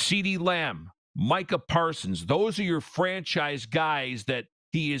 CeeDee Lamb, Micah Parsons, those are your franchise guys that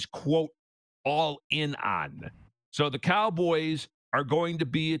he is, quote, all in on. So the Cowboys are going to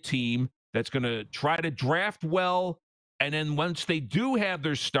be a team that's going to try to draft well, and then once they do have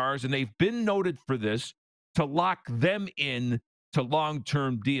their stars, and they've been noted for this, to lock them in to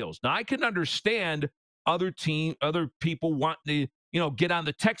long-term deals. Now, I can understand other people want to, get on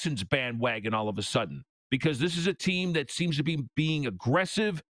the Texans bandwagon all of a sudden, because this is a team that seems to be being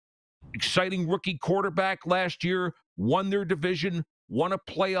aggressive, exciting rookie quarterback last year, won their division, won a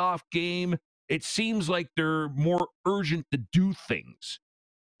playoff game. It seems like they're more urgent to do things.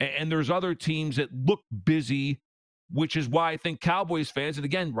 And there's other teams that look busy, which is why I think Cowboys fans, and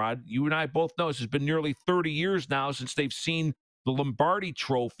again, Rod, you and I both know this has been nearly 30 years now since they've seen the Lombardi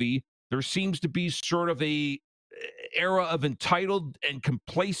Trophy. There seems to be sort of a era of entitled and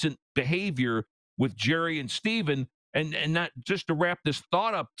complacent behavior with Jerry and Steven. And not just to wrap this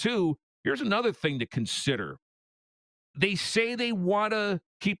thought up, too, here's another thing to consider. They say they want to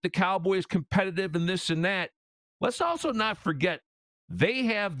keep the Cowboys competitive and this and that. Let's also not forget they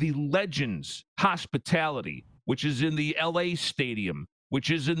have the Legends hospitality, which is in the LA Stadium,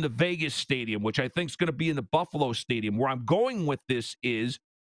 which is in the Vegas Stadium, which I think is going to be in the Buffalo Stadium. Where I'm going with this is,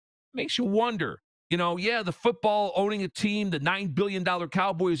 makes you wonder, yeah, the football owning a team, the $9 billion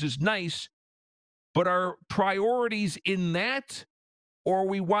Cowboys is nice, but are priorities in that, or are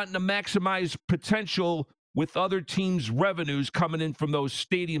we wanting to maximize potential with other teams' revenues coming in from those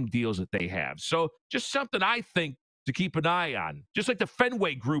stadium deals that they have? So just something I think to keep an eye on. Just like the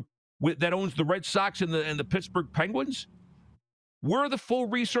Fenway Group that owns the Red Sox and the Pittsburgh Penguins. Where are the full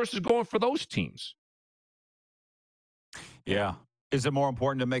resources going for those teams? Yeah. Is it more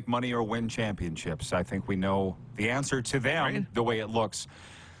important to make money or win championships? I think we know the answer to them, the way it looks.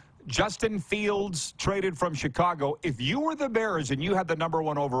 Justin Fields traded from Chicago. If you were the Bears and you had the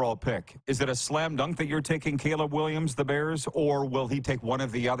 #1 overall pick, is it a slam dunk that you're taking Caleb Williams, the Bears, or will he take one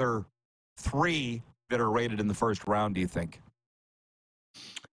of the other 3 that are rated in the first round, do you think?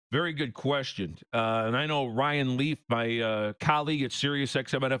 Very good question. And I know Ryan Leaf, my colleague at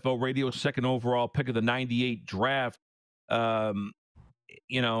SiriusXM NFL Radio, second overall pick of the 98 draft, and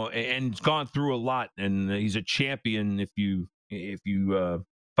gone through a lot. And he's a champion if you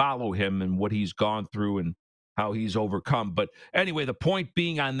follow him and what he's gone through and how he's overcome. But anyway, the point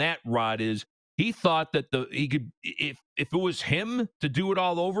being on that, Rod, is he thought that he could, if it was him to do it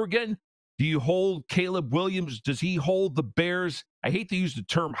all over again, do you hold Caleb Williams? Does he hold the Bears? I hate to use the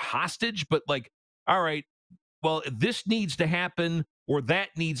term hostage, but all right, well, this needs to happen or that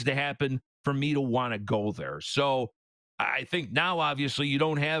needs to happen for me to want to go there. So I think now, obviously, you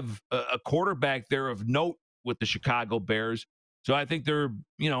don't have a quarterback there of note with the Chicago Bears. So I think they're,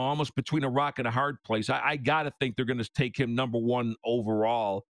 almost between a rock and a hard place. I got to think they're going to take him #1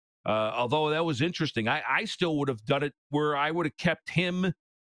 overall. Although that was interesting. I still would have done it where I would have kept him,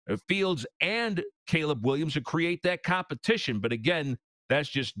 Fields, and Caleb Williams to create that competition. But again, that's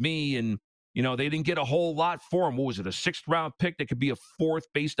just me. And, they didn't get a whole lot for him. What was it, a 6th-round pick that could be a 4th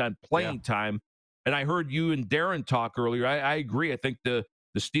based on playing time? And I heard you and Darren talk earlier. I agree. I think the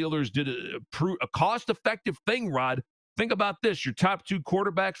Steelers did a cost-effective thing, Rod. Think about this. Your top 2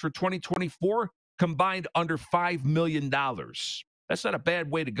 quarterbacks for 2024 combined under $5 million. That's not a bad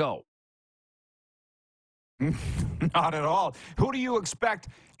way to go. Not at all. Who do you expect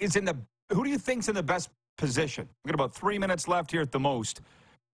who do you think's in the best position? We've got about 3 minutes left here at the most.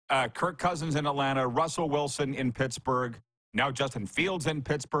 Kirk Cousins in Atlanta, Russell Wilson in Pittsburgh, now Justin Fields in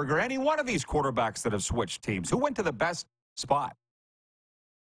Pittsburgh, or any one of these quarterbacks that have switched teams. Who went to the best spot?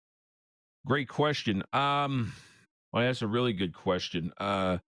 Great question. Well, that's a really good question.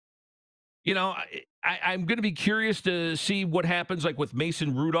 I'm going to be curious to see what happens with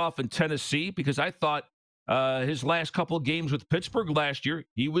Mason Rudolph in Tennessee, because I thought his last couple of games with Pittsburgh last year,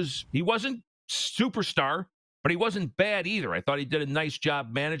 he wasn't superstar, but he wasn't bad either. I thought he did a nice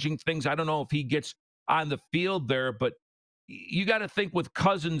job managing things. I don't know if he gets on the field there, but you got to think with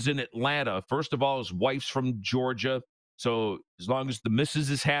Cousins in Atlanta. First of all, his wife's from Georgia. So as long as the missus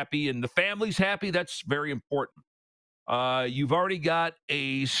is happy and the family's happy, that's very important. You've already got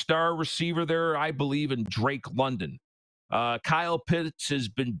a star receiver there, I believe, in Drake London. Kyle Pitts has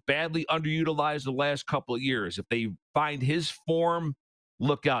been badly underutilized the last couple of years. If they find his form,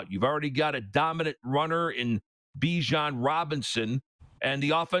 look out. You've already got a dominant runner in Bijan Robinson, and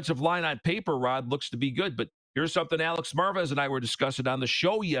the offensive line on paper, Rod, looks to be good. But here's something Alex Marvez and I were discussing on the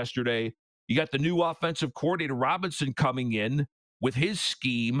show yesterday. You got the new offensive coordinator, Robinson, coming in with his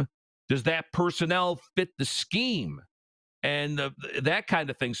scheme. Does that personnel fit the scheme? And that kind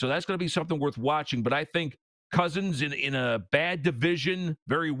of thing. So that's going to be something worth watching. But I think Cousins in a bad division,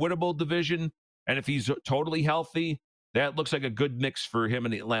 very winnable division, and if he's totally healthy, that looks like a good mix for him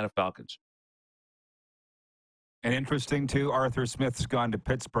and the Atlanta Falcons. And interesting, too, Arthur Smith's gone to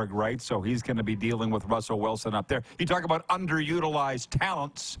Pittsburgh, right? So he's going to be dealing with Russell Wilson up there. You talk about underutilized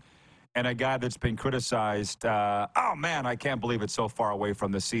talents and a guy that's been criticized. Oh, man, I can't believe it's so far away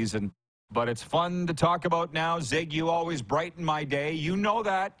from the season. But it's fun to talk about now. Zig, you always brighten my day. You know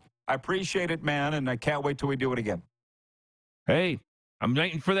that. I appreciate it, man, and I can't wait till we do it again. Hey, I'm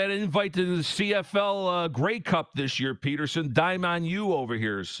waiting for that invite to the CFL Grey Cup this year, Pedersen. Dime on you over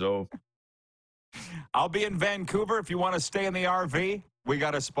here, so. I'll be in Vancouver. If you want to stay in the RV, we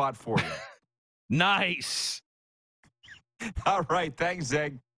got a spot for you. Nice. All right. Thanks,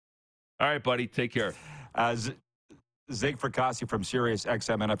 Zig. All right, buddy. Take care. Zig Fracassi from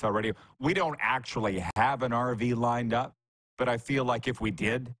SiriusXM NFL Radio. We don't actually have an RV lined up, but I feel like if we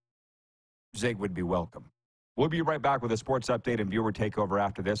did, Zig would be welcome. We'll be right back with a sports update and viewer takeover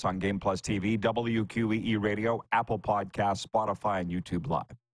after this on Game Plus TV, WQEE Radio, Apple Podcasts, Spotify, and YouTube Live.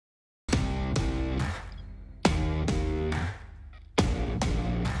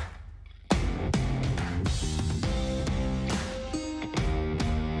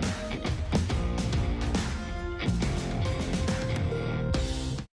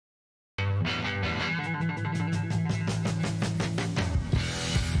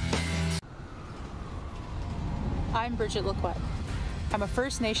 I'm Bridget Lacquette. I'm a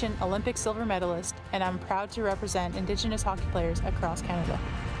First Nation Olympic silver medalist, and I'm proud to represent Indigenous hockey players across Canada.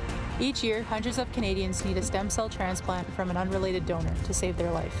 Each year, hundreds of Canadians need a stem cell transplant from an unrelated donor to save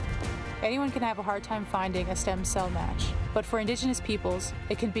their life. Anyone can have a hard time finding a stem cell match, but for Indigenous peoples,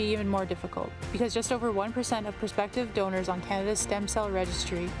 it can be even more difficult because just over 1% of prospective donors on Canada's stem cell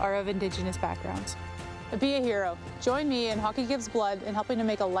registry are of Indigenous backgrounds. Be a hero. Join me in Hockey Gives Blood in helping to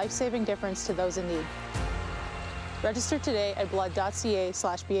make a life-saving difference to those in need. Register today at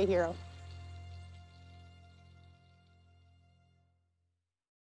blood.ca/beahero.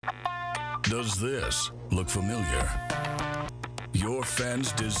 Does this look familiar? Your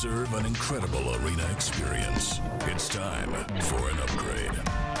fans deserve an incredible arena experience. It's time for an upgrade.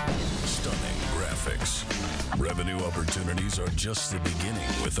 Stunning graphics. Revenue opportunities are just the beginning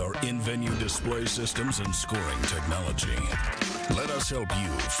with our in-venue display systems and scoring technology. Let us help you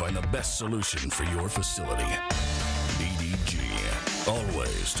find the best solution for your facility. EDG,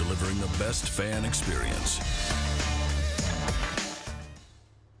 always delivering the best fan experience.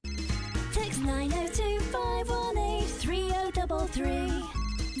 Text 902-518-3033.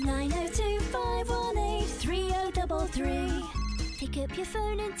 902-518-3033. Pick up your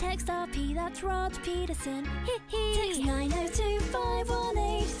phone and text RP, that's Rod Pedersen. Text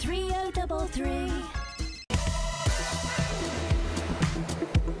 902-518-3033.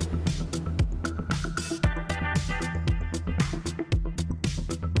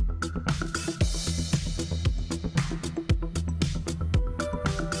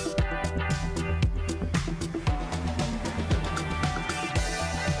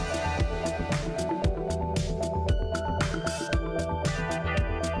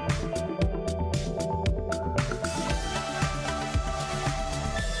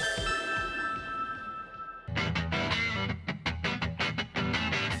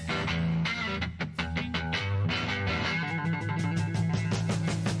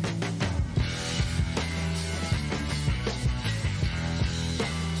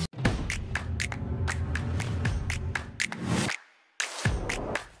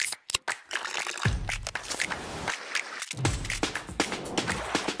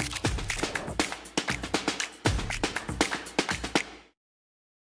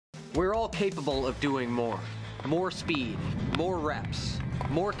 We're all capable of doing more. More speed, more reps,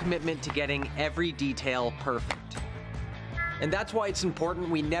 more commitment to getting every detail perfect. And that's why it's important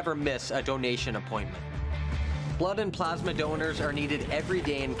we never miss a donation appointment. Blood and plasma donors are needed every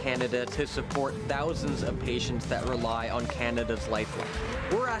day in Canada to support thousands of patients that rely on Canada's lifeline.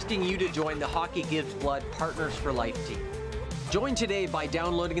 We're asking you to join the Hockey Gives Blood Partners for Life team. Join today by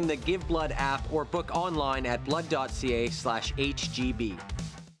downloading the Give Blood app or book online at blood.ca/HGB.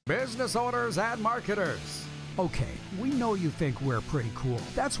 Business owners and marketers. Okay, we know you think we're pretty cool.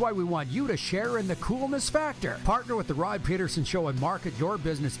 That's why we want you to share in the coolness factor. Partner with the Rod Pedersen Show and market your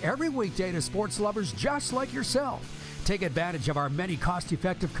business every weekday to sports lovers just like yourself. Take advantage of our many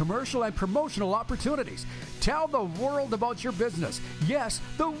cost-effective commercial and promotional opportunities. Tell the world about your business. Yes,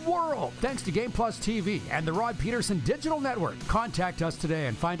 the world. Thanks to Game Plus TV and the Rod Pedersen Digital Network. Contact us today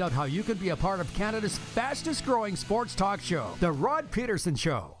and find out how you can be a part of Canada's fastest-growing sports talk show, The Rod Pedersen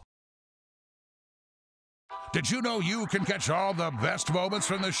Show. Did you know you can catch all the best moments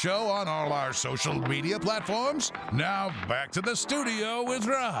from the show on all our social media platforms? Now, back to the studio with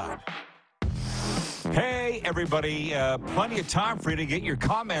Rod. Hey, everybody. Plenty of time for you to get your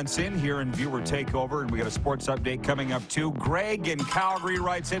comments in here in Viewer Takeover, and we got a sports update coming up, too. Greg in Calgary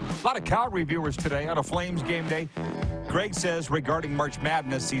writes in. A lot of Calgary viewers today on a Flames game day. Greg says, regarding March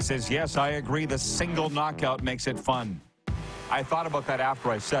Madness, he says, yes, I agree. The single knockout makes it fun. I thought about that after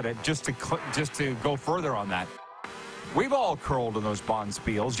I said it, just to go further on that. We've all curled in those bond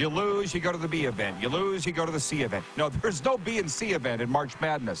spiels. You lose, you go to the B event. You lose, you go to the C event. No, there's no B and C event in March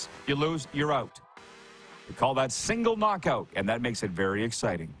Madness. You lose, you're out. We call that single knockout, and that makes it very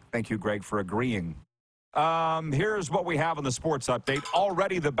exciting. Thank you, Greg, for agreeing. Here's what we have in the sports update.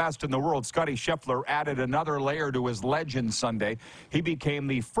 Already the best in the world, Scottie Scheffler added another layer to his legend Sunday. He became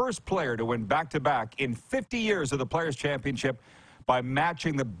the first player to win back-to-back in 50 years of the Players' Championship by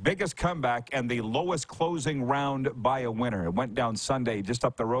matching the biggest comeback and the lowest closing round by a winner. It went down Sunday just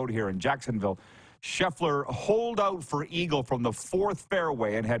up the road here in Jacksonville. Scheffler holed out for eagle from the fourth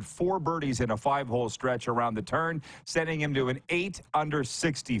fairway and had 4 birdies in a 5-hole stretch around the turn, sending him to an 8 under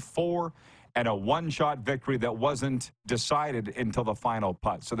 64 and a one-shot victory that wasn't decided until the final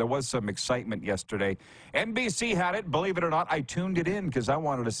putt. So there was some excitement yesterday. NBC had it. Believe it or not, I tuned it in because I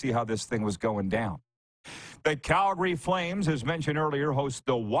wanted to see how this thing was going down. The Calgary Flames, as mentioned earlier, host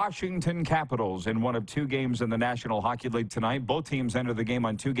the Washington Capitals in one of 2 games in the National Hockey League tonight. Both teams enter the game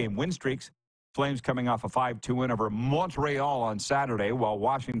on 2-game win streaks. Flames coming off a 5-2 win over Montreal on Saturday, while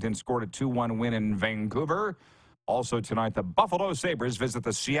Washington scored a 2-1 win in Vancouver. Also tonight, the Buffalo Sabres visit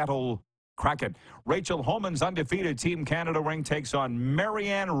the Seattle Kraken. Rachel Homan's undefeated Team Canada ring takes on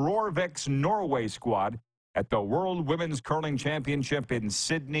Marianne Rorvik's Norway squad at the World Women's Curling Championship in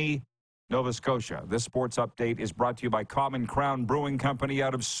Sydney, Nova Scotia. This sports update is brought to you by Common Crown Brewing Company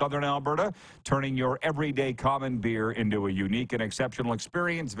out of Southern Alberta, turning your everyday common beer into a unique and exceptional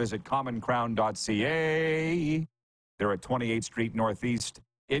experience. Visit commoncrown.ca. They're at 28th Street Northeast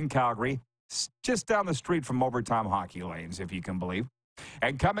in Calgary, just down the street from Overtime Hockey Lanes, if you can believe.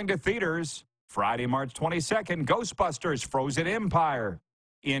 And coming to theaters, Friday, March 22nd, Ghostbusters Frozen Empire.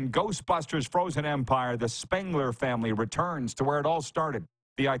 In Ghostbusters Frozen Empire, the Spengler family returns to where it all started,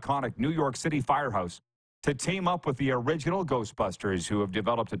 the iconic New York City firehouse, to team up with the original Ghostbusters, who have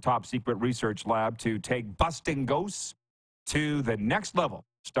developed a top-secret research lab to take busting ghosts to the next level,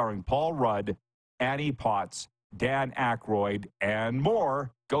 starring Paul Rudd, Annie Potts, Dan Aykroyd, and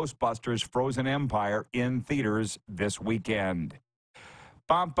more. Ghostbusters Frozen Empire in theaters this weekend.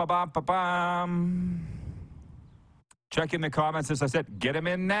 Bum, ba, bum, ba, bum. Check in the comments. As I said, get them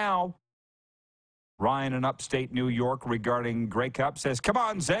in now. Ryan in upstate New York regarding Grey Cup says, come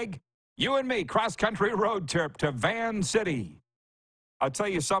on, Zeg, you and me, cross-country road trip to Van City. I'll tell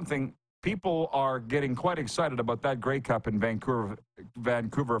you something. People are getting quite excited about that Grey Cup in Vancouver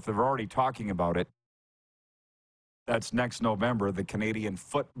if they're already talking about it. That's next November, the Canadian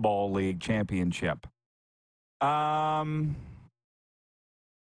Football League Championship.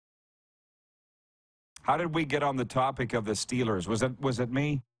 How did we get on the topic of the Steelers? Was it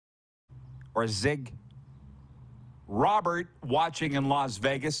me? Or Zig? Robert, watching in Las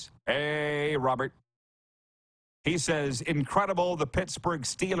Vegas. Hey, Robert. He says, incredible, the Pittsburgh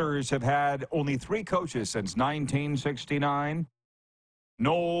Steelers have had only 3 coaches since 1969.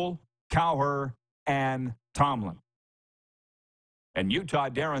 Noel, Cowher, and Tomlin. And Utah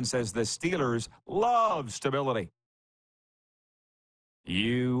Darren says the Steelers love stability.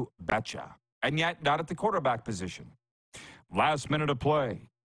 You betcha. And yet, not at the quarterback position. Last minute of play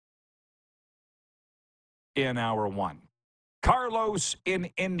in hour 1. Carlos in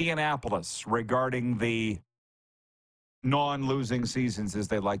Indianapolis regarding the non-losing seasons, as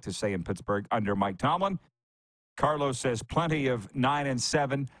they like to say in Pittsburgh, under Mike Tomlin. Carlos says plenty of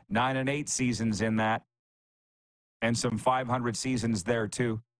 9-7, 9-8 seasons in that, and some 500 seasons there,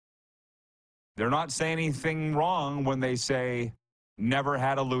 too. They're not saying anything wrong when they say never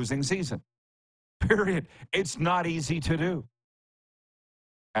had a losing season. Period. It's not easy to do.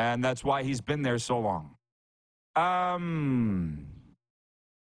 And that's why he's been there so long.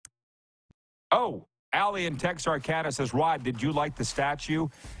 Oh, Allie in Texarkana says, Rod, did you like the statue?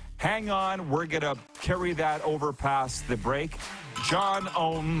 Hang on, we're going to carry that over past the break. John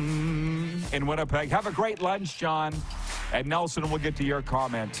in Winnipeg. Have a great lunch, John. And Nelson, we'll get to your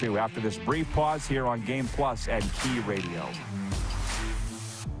comment, too, after this brief pause here on Game Plus and Key Radio.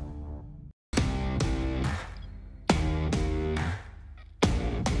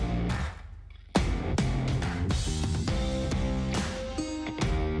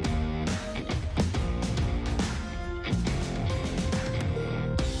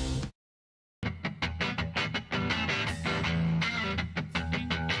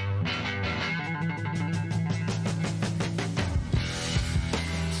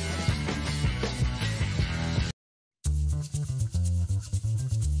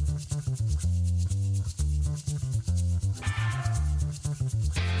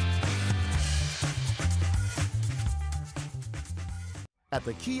 At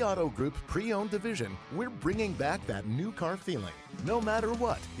the Key Auto Group Pre-Owned Division, we're bringing back that new car feeling. No matter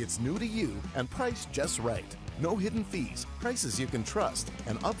what, it's new to you and priced just right. No hidden fees, prices you can trust,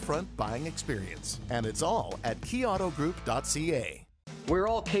 an upfront buying experience. And it's all at keyautogroup.ca. We're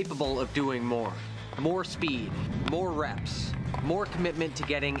all capable of doing more. More speed, more reps, more commitment to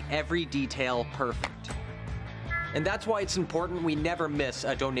getting every detail perfect. And that's why it's important we never miss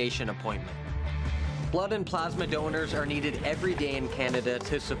a donation appointment. Blood and plasma donors are needed every day in Canada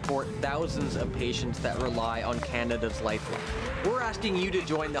to support thousands of patients that rely on Canada's lifeline. We're asking you to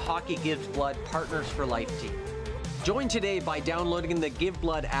join the Hockey Gives Blood Partners for Life team. Join today by downloading the Give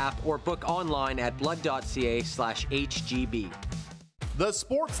Blood app or book online at blood.ca/HGB. The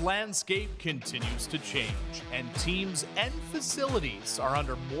sports landscape continues to change, and teams and facilities are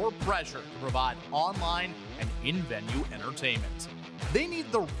under more pressure to provide online and in-venue entertainment. They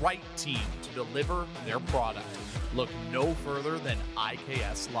need the right team to deliver their product. Look no further than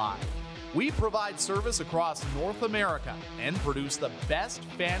IKS Live. We provide service across North America and produce the best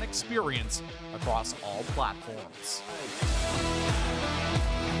fan experience across all platforms.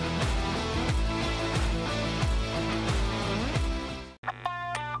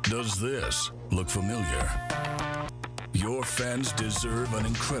 Does this look familiar? Your fans deserve an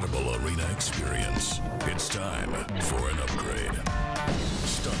incredible arena experience. It's time for an upgrade.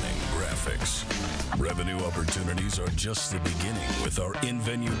 Stunning graphics. Revenue opportunities are just the beginning with our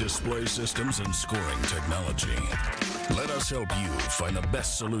in-venue display systems and scoring technology. Let us help you find the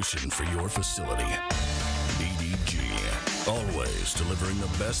best solution for your facility. EDG, always delivering the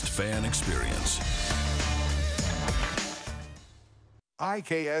best fan experience.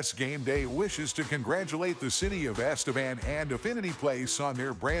 IKS Game Day wishes to congratulate the city of Estevan and Affinity Place on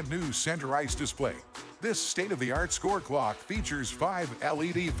their brand new center ice display. This state-of-the-art score clock features 5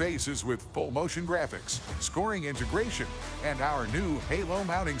 LED faces with full motion graphics, scoring integration, and our new Halo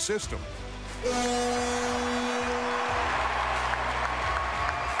mounting system.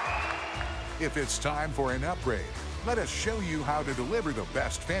 If it's time for an upgrade, let us show you how to deliver the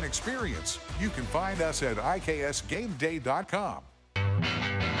best fan experience. You can find us at IKSGameDay.com.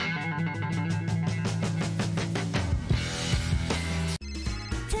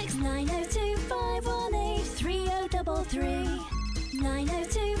 Text 902-518-3033.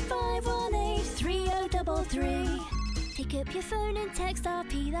 902-518-3033. Pick up your phone and text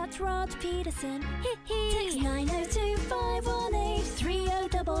RP, that's Rod Pedersen. Text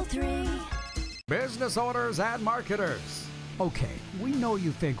 902-518-3033. Business owners and marketers. Okay, we know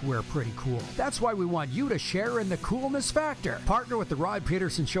you think we're pretty cool. That's why we want you to share in the coolness factor. Partner with the Rod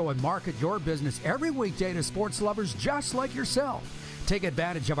Pedersen Show and market your business every weekday to sports lovers just like yourself. Take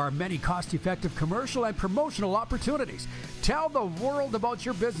advantage of our many cost-effective commercial and promotional opportunities. Tell the world about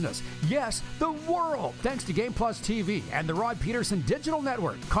your business. Yes, the world. Thanks to Game Plus TV and the Rod Pedersen Digital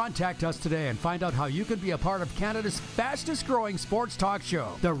Network. Contact us today and find out how you can be a part of Canada's fastest-growing sports talk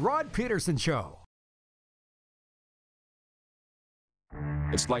show, The Rod Pedersen Show.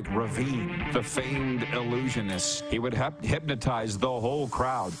 It's like Ravine, the famed illusionist. He would hypnotize the whole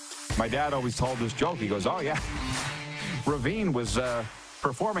crowd. My dad always told this joke. He goes, oh, yeah. Ravine was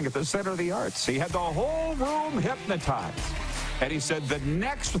performing at the Center of the Arts. He had the whole room hypnotized. And he said, the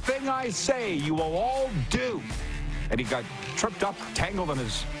next thing I say, you will all do. And he got tripped up, tangled on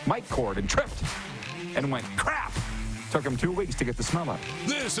his mic cord and tripped and went, crap. Took him 2 weeks to get the smell out.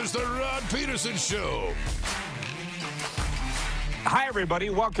 This is the Rod Pedersen Show. Hi,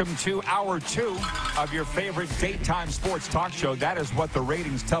 everybody. Welcome to Hour 2 of your favorite daytime sports talk show. That is what the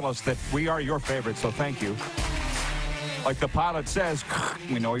ratings tell us, that we are your favorite, so thank you. Like the pilot says,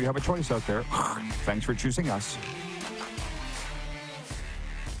 we know you have a choice out there. Thanks for choosing us.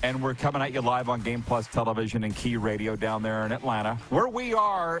 And we're coming at you live on Game Plus Television and Key Radio down there in Atlanta, where we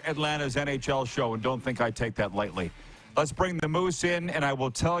are Atlanta's NHL show, and don't think I take that lightly. Let's bring the Moose in, and I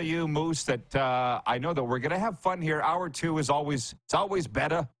will tell you, Moose, that I know that we're going to have fun here. Hour 2 is always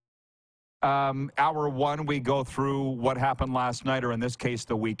better. Hour 1, we go through what happened last night, or in this case,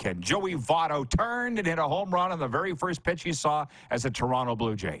 the weekend. Joey Votto turned and hit a home run on the very first pitch he saw as a Toronto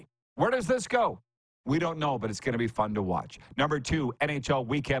Blue Jay. Where does this go? We don't know, but it's going to be fun to watch. Number 2, NHL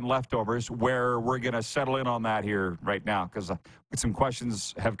weekend leftovers, where we're going to settle in on that here right now, because some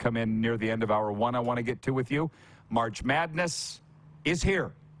questions have come in near the end of Hour 1 I want to get to with you. March Madness is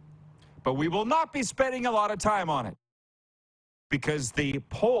here, but we will not be spending a lot of time on it because the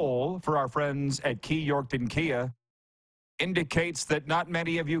poll for our friends at Key Yorkton Kia indicates that not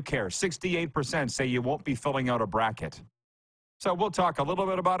many of you care. 68% say you won't be filling out a bracket. So we'll talk a little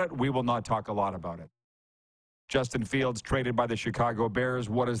bit about it. We will not talk a lot about it. Justin Fields traded by the Chicago Bears.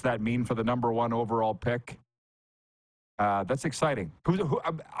 What does that mean for the #1 overall pick? That's exciting.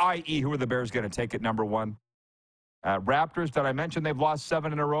 I.e., who are the Bears going to take at #1? Raptors, did I mention they've lost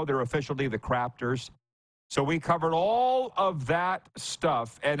 7 in a row? They're officially the Craptors. So we covered all of that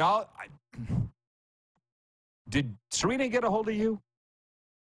stuff. And did Serena get a hold of you?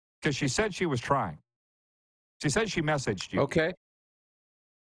 Because she said she was trying. She said she messaged you. Okay.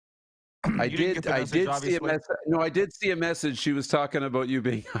 I You didn't did. get the I message, did see a obviously? message. No, I did see a message. She was talking about you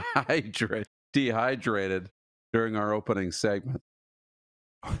being dehydrated during our opening segment.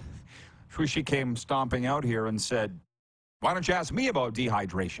 She came stomping out here and said, "Why don't you ask me about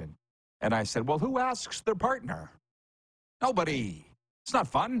dehydration?" And I said, "Well, who asks their partner? Nobody. It's not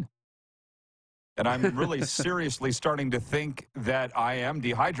fun." And I'm really seriously starting to think that I am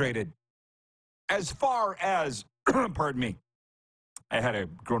dehydrated. As far as, pardon me, I had a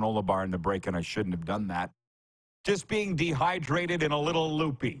granola bar in the break and I shouldn't have done that. Just being dehydrated and a little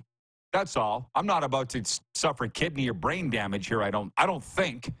loopy. That's all. I'm not about to suffer kidney or brain damage here. I don't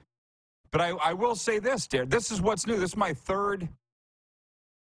think. But I will say this, dear. This is what's new. This is my 3rd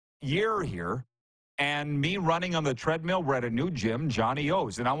year here. And me running on the treadmill, we're at a new gym, Johnny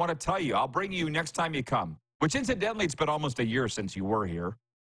O's. And I want to tell you, I'll bring you next time you come, which incidentally, it's been almost a year since you were here.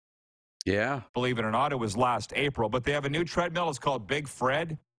 Yeah. Believe it or not, it was last April. But they have a new treadmill. It's called Big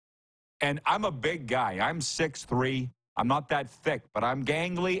Fred. And I'm a big guy. I'm 6'3". I'm not that thick, but I'm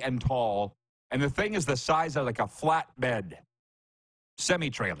gangly and tall. And the thing is the size of like a flatbed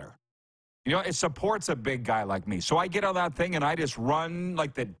semi-trailer. You know, it supports a big guy like me. So I get on that thing and I just run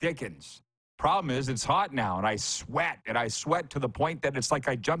like the dickens. Problem is, it's hot now, and I sweat to the point that it's like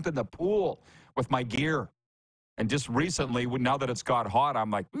I jumped in the pool with my gear. And just recently, now that it's got hot,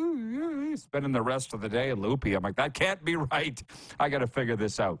 I'm like, spending the rest of the day loopy. I'm like, that can't be right. I got to figure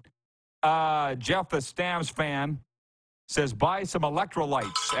this out. Jeff, the Stamps fan, says, buy some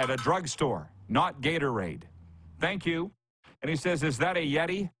electrolytes at a drugstore, not Gatorade. Thank you. And he says, is that a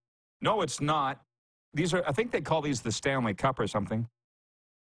Yeti? No, it's not. These are, I think they call these the Stanley Cup or something.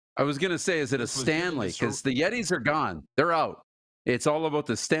 I was going to say, is it a Stanley? Because the Yetis are gone. They're out. It's all about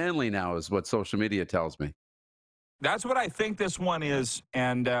the Stanley now is what social media tells me. That's what I think this one is.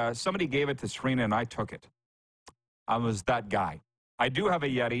 And somebody gave it to Serena, and I took it. I was that guy. I do have a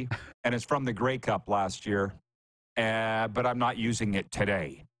Yeti, and it's from the Grey Cup last year, but I'm not using it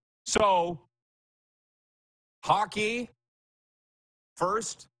today. So, hockey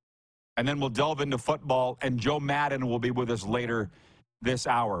first, and then we'll delve into football, and Joe Madden will be with us later this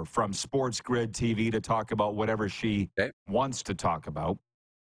hour from SportsGridTV to talk about whatever she wants to talk about.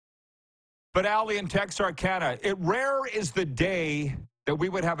 But Allie in Texarkana, rare is the day that we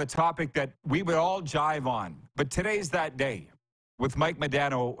would have a topic that we would all jive on. But today's that day, with Mike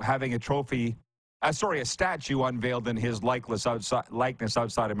Modano having a statue unveiled in his likeness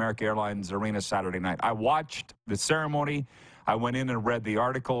outside American Airlines Arena Saturday night. I watched the ceremony. I went in and read the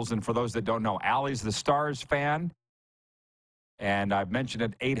articles. And for those that don't know, Allie's the Stars fan. And I've mentioned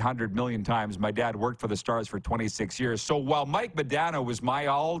it 800 million times. My dad worked for the Stars for 26 years. So while Mike Modano was my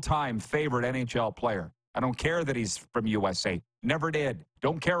all-time favorite NHL player, I don't care that he's from USA. Never did.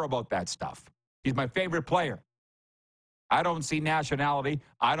 Don't care about that stuff. He's my favorite player. I don't see nationality.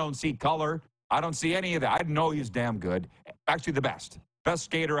 I don't see color. I don't see any of that. I know he's damn good. Actually, the best. Best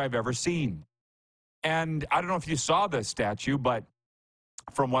skater I've ever seen. And I don't know if you saw this statue, but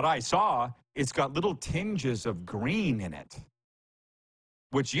from what I saw, it's got little tinges of green in it,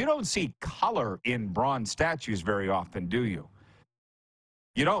 which you don't see color in bronze statues very often, do you?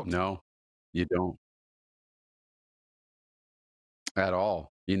 You don't. No, you don't. At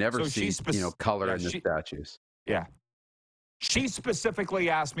all. You never see, color in the statues. Yeah. She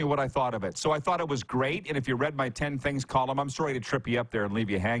specifically asked me what I thought of it. So I thought it was great. And if you read my 10 Things column, I'm sorry to trip you up there and leave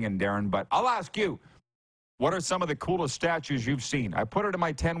you hanging, Darren, but I'll ask you, what are some of the coolest statues you've seen? I put it in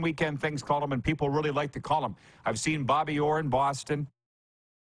my 10 Weekend Things column, and people really like to call them. I've seen Bobby Orr in Boston,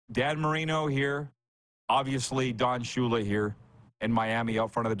 Dan Marino here, obviously Don Shula here in Miami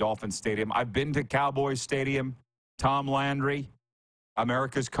out front of the Dolphins Stadium. I've been to Cowboys Stadium. Tom Landry,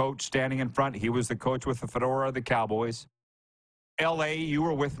 America's coach, standing in front. He was the coach with the fedora of the Cowboys. L.A., you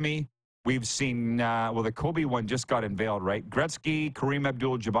were with me. We've seen, the Kobe one just got unveiled, right? Gretzky, Kareem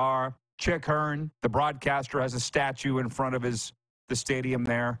Abdul-Jabbar, Chick Hearn, the broadcaster, has a statue in front of the stadium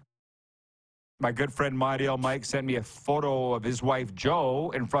there. My good friend Mike sent me a photo of his wife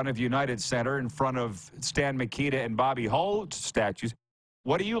Jo in front of United Center, in front of Stan Mikita and Bobby Hull statues.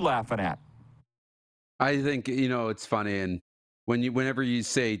 What are you laughing at? I think, it's funny, and whenever you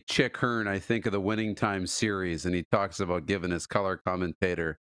say Chick Hearn, I think of the Winning Time series, and he talks about giving his color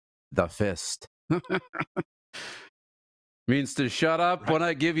commentator the fist. Means to shut up when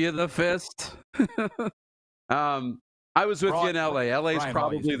I give you the fist. I was with you in L.A. L.A.'s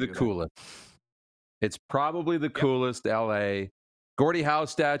probably the coolest. It's probably the coolest, L.A. Gordie Howe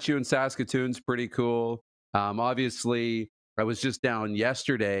statue in Saskatoon's pretty cool. Obviously, I was just down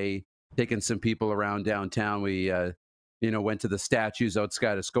yesterday taking some people around downtown. We went to the statues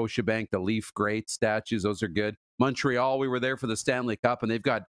outside of Scotiabank, the Leaf Great statues. Those are good. Montreal, we were there for the Stanley Cup, and they've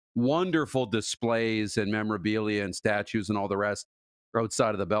got wonderful displays and memorabilia and statues and all the rest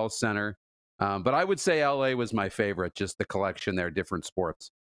outside of the Bell Center. But I would say LA was my favorite, just the collection there, different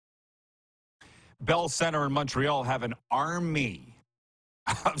sports. Bell Center in Montreal have an army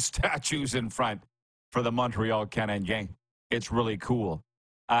of statues in front for the Montreal Canadiens. It's really cool.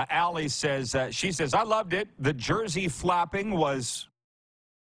 Allie says, she says, I loved it. The jersey flapping was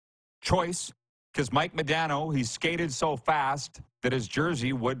choice because Mike Modano, he skated so fast that his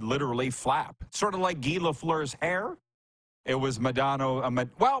jersey would literally flap. Sort of like Guy Lafleur's hair. It was Modano.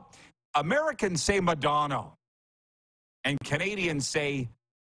 Well, Americans say Modano, and Canadians say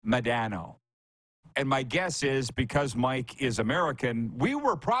Modano. And my guess is because Mike is American, we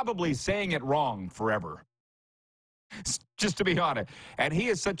were probably saying it wrong forever. Just to be honest. And he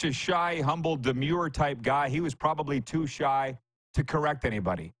is such a shy, humble, demure type guy. He was probably too shy to correct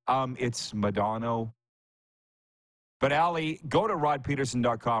anybody. It's Modano. But, Allie, go to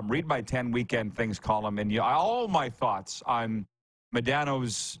rodpedersen.com, read my 10 Weekend Things column, and all my thoughts on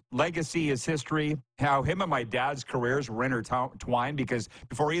Modano's legacy, his history, how him and my dad's careers were intertwined because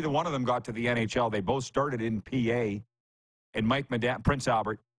before either one of them got to the NHL, they both started in PA. And Mike Modano, Prince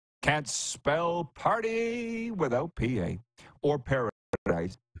Albert, can't spell party without PA or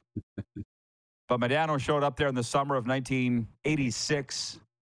paradise. But Modano showed up there in the summer of 1986,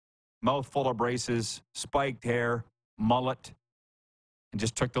 mouth full of braces, spiked hair, mullet, and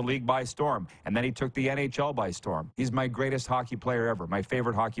just took the league by storm. And then he took the NHL by storm. He's my greatest hockey player ever, my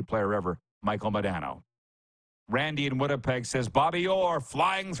favorite hockey player ever, Michael Modano. Randy in Winnipeg says, Bobby Orr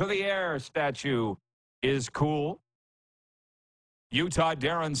flying through the air statue is cool. Utah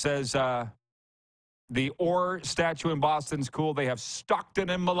Darren says, the Orr statue in Boston's cool. They have Stockton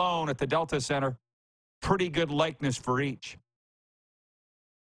and Malone at the Delta Center. Pretty good likeness for each.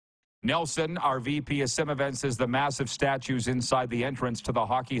 Nelson, our VP of Sim Events, says the massive statues inside the entrance to the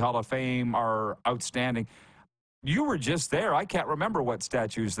Hockey Hall of Fame are outstanding. You were just there. I can't remember what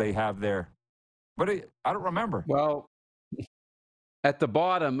statues they have there. But I don't remember. Well, at the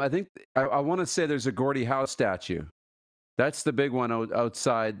bottom, I think, I want to say there's a Gordie Howe statue. That's the big one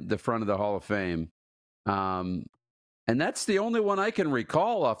outside the front of the Hall of Fame. And that's the only one I can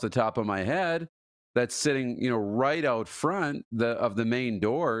recall off the top of my head that's sitting, right out front of the main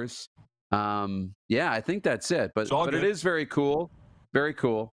doors. Yeah, I think that's it. But it is very cool. Very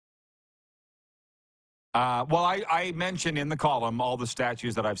cool. Well, I mentioned in the column all the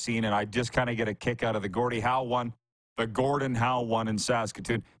statues that I've seen, and I just kind of get a kick out of the Gordie Howe one, the Gordon Howe one in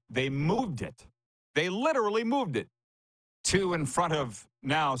Saskatoon. They moved it. They literally moved it to in front of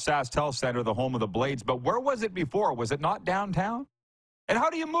now SaskTel Center, the home of the Blades. But where was it before? Was it not downtown? And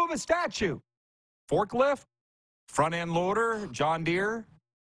how do you move a statue? Forklift? Front end loader? John Deere?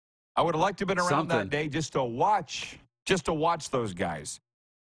 I would have liked to have been around that day just to watch those guys.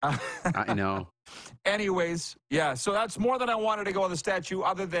 I know. Anyways, yeah, so that's more than I wanted to go on the statue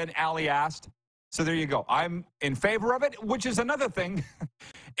other than Allie asked. So there you go. I'm in favor of it, which is another thing.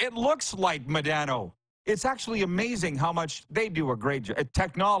 It looks like Modano. It's actually amazing how much they do a great job.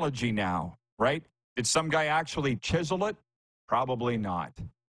 Technology now, right? Did some guy actually chisel it? Probably not.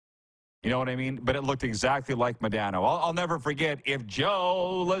 You know what I mean? But it looked exactly like Modano. I'll never forget, if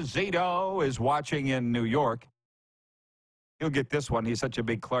Joe Lazito is watching in New York, he'll get this one. He's such a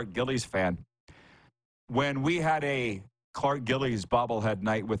big Clark Gillies fan. When we had a Clark Gillies bobblehead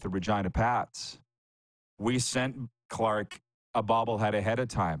night with the Regina Pats, we sent Clark a bobblehead ahead of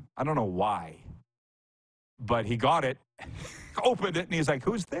time. I don't know why. But he got it, opened it, and he's like,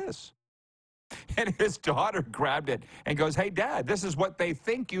 who's this? And his daughter grabbed it and goes, hey, Dad, this is what they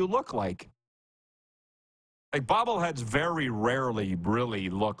think you look like. Like, bobbleheads very rarely really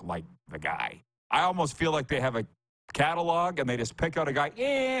look like the guy. I almost feel like they have a catalog and they just pick out a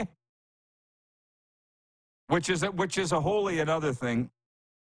guy, which is a wholly another thing.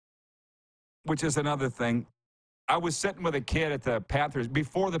 Which is another thing. I was sitting with a kid at the Panthers,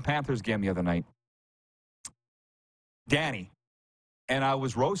 before the Panthers game the other night, Danny, and I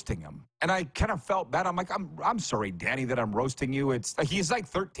was roasting him. And I kind of felt bad. I'm like, I'm sorry, Danny, that I'm roasting you. He's like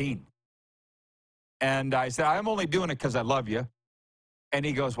 13. And I said, I'm only doing it because I love you. And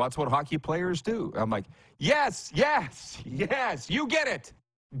he goes, well, that's what hockey players do. I'm like, yes, you get it.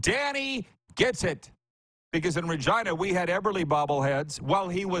 Danny gets it. Because in Regina, we had Eberle bobbleheads while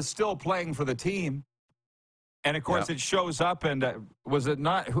he was still playing for the team. And, of course, it shows up, and was it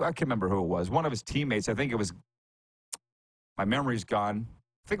not, I can't remember who it was, one of his teammates, I think it was, my memory's gone,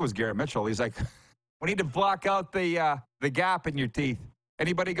 I think it was Garrett Mitchell. He's like, we need to block out the gap in your teeth.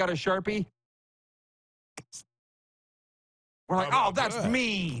 Anybody got a Sharpie? We're like, oh, that's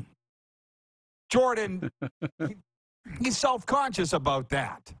mean. Jordan, he's self-conscious about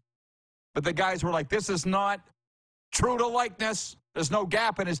that. But the guys were like, this is not true to likeness. There's no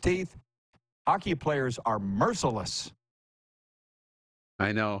gap in his teeth. Hockey players are merciless.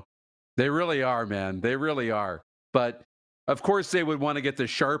 I know. They really are, man. They really are. But, of course, they would want to get the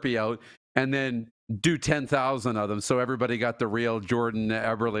Sharpie out and then do 10,000 of them so everybody got the real Jordan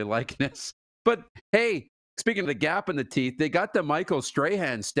Eberle likeness. But, hey, speaking of the gap in the teeth, they got the Michael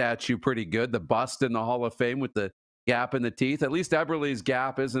Strahan statue pretty good, the bust in the Hall of Fame with the gap in the teeth. At least Eberle's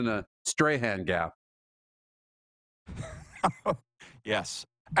gap isn't a Strahan gap. Yes.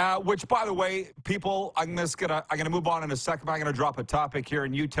 Which, by the way, people, I'm gonna move on in a second. I'm gonna drop a topic here,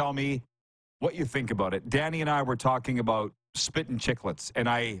 and you tell me what you think about it. Danny and I were talking about spitting chiclets, and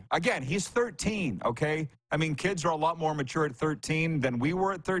again, he's 13. Okay, I mean, kids are a lot more mature at 13 than we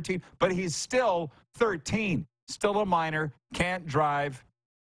were at 13, but he's still 13, still a minor, can't drive,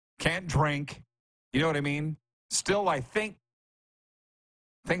 can't drink. You know what I mean? Still, I think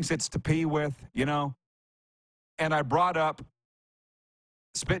thinks it's to pee with, you know. And I brought up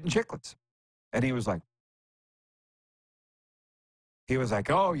spitting chiclets. And he was like,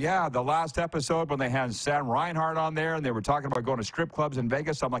 oh, yeah, the last episode when they had Sam Reinhart on there and they were talking about going to strip clubs in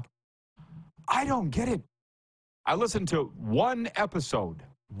Vegas. I'm like, I don't get it. I listened to one episode,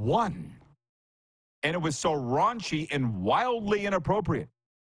 and it was so raunchy and wildly inappropriate.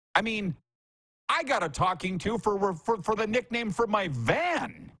 I mean, I got a talking to for the nickname for my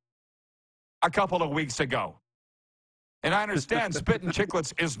van a couple of weeks ago. And I understand Spittin'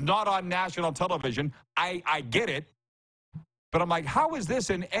 Chicklets is not on national television. I get it. But I'm like, how is this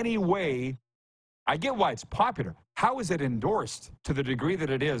in any way, I get why it's popular. How is it endorsed to the degree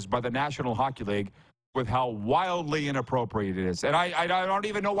that it is by the National Hockey League with how wildly inappropriate it is? And I don't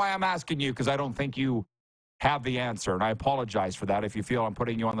even know why I'm asking you, because I don't think you have the answer. And I apologize for that if you feel I'm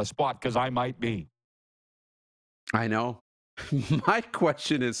putting you on the spot, because I might be. I know. My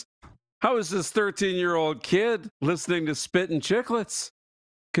question is, how is this 13-year-old kid listening to Spittin' Chicklets?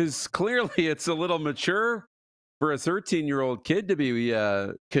 Because clearly it's a little mature for a 13-year-old kid to be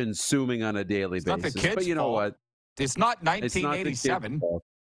consuming on a daily basis. Not the kid's but you know fault. what? It's not 1987. It's not the kid's fault.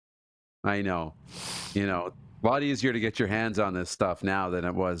 I know. You know, a lot easier to get your hands on this stuff now than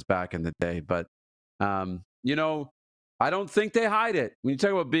it was back in the day. But, you know, I don't think they hide it. When you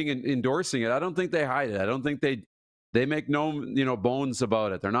talk about endorsing it, I don't think they hide it. I don't think they make no, bones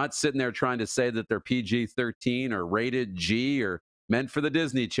about it. They're not sitting there trying to say that they're PG-13 or rated G or meant for the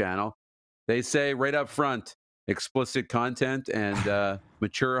Disney Channel. They say right up front, explicit content and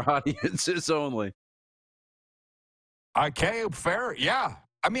mature audiences only. Okay, fair. Yeah.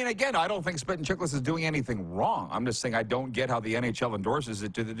 I mean, again, I don't think Spittin' Chicklets is doing anything wrong. I'm just saying I don't get how the NHL endorses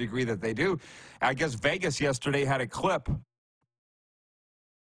it to the degree that they do. I guess Vegas yesterday had a clip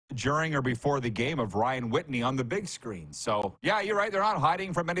during or before the game of Ryan Whitney on the big screen. So, yeah, you're right. They're not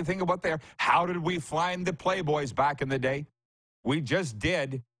hiding from anything about there. How did we find the Playboys back in the day? We just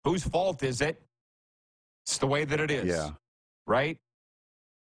did. Whose fault is it? It's the way that it is. Yeah. Right?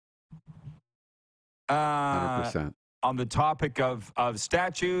 100%. On the topic of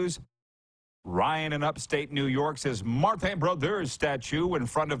statues, Ryan in upstate New York says Martin Brodeurs statue in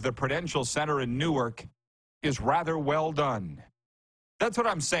front of the Prudential Center in Newark is rather well done. That's what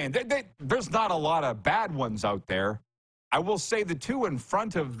I'm saying. There's not a lot of bad ones out there. I will say the two in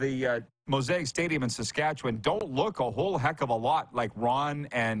front of the Mosaic Stadium in Saskatchewan don't look a whole heck of a lot like Ron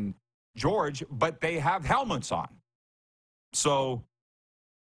and George, but they have helmets on. So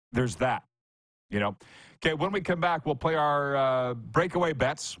there's that, Okay, when we come back, we'll play our breakaway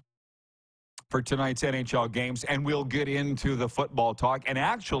bets for tonight's NHL games, and we'll get into the football talk and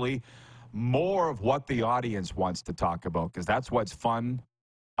actually more of what the audience wants to talk about, because that's what's fun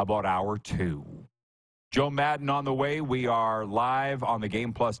about hour two. Joe Madden on the way. We are live on the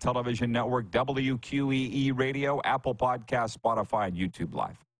Game Plus Television Network, WQEE Radio, Apple Podcasts, Spotify, and YouTube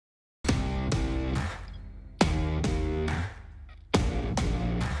Live.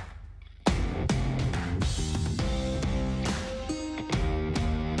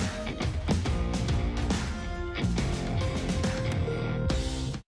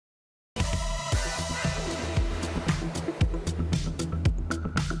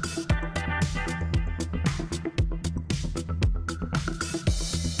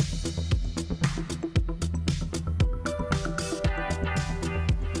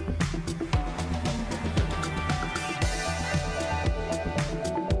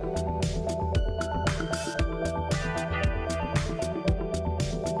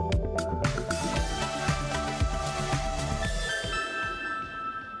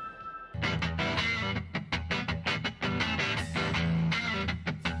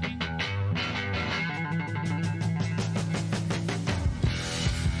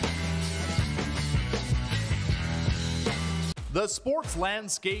 The sports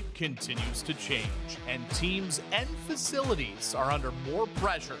landscape continues to change, and teams and facilities are under more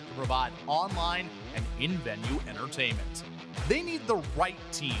pressure to provide online and in-venue entertainment. They need the right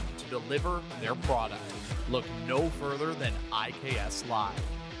team to deliver their product. Look no further than IKS Live.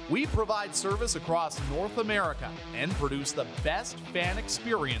 We provide service across North America and produce the best fan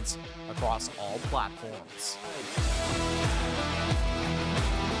experience across all platforms.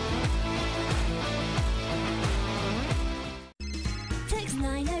 Text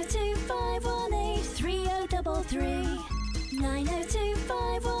 902-518-3033.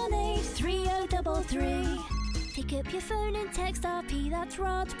 902-518-3033. Pick up your phone and text RP, that's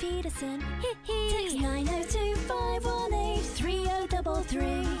Rod Pedersen. Text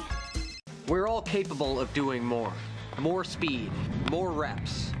 902-518-3033. We're all capable of doing more. More speed, more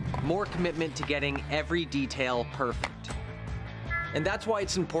reps, more commitment to getting every detail perfect. And that's why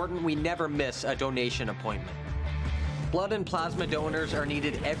it's important we never miss a donation appointment. Blood and plasma donors are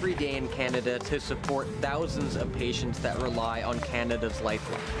needed every day in Canada to support thousands of patients that rely on Canada's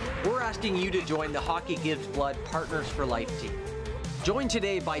lifeline. We're asking you to join the Hockey Gives Blood Partners for Life team. Join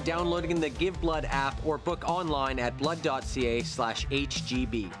today by downloading the Give Blood app or book online at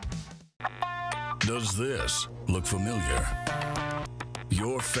blood.ca/HGB. Does this look familiar?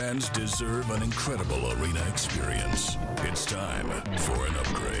 Your fans deserve an incredible arena experience. It's time for an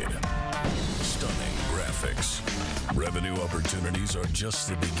upgrade. Stunning graphics. Revenue opportunities are just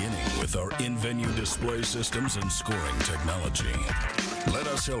the beginning with our in-venue display systems and scoring technology. Let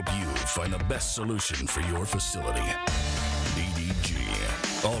us help you find the best solution for your facility. DDG,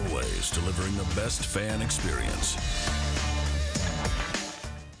 always delivering the best fan experience.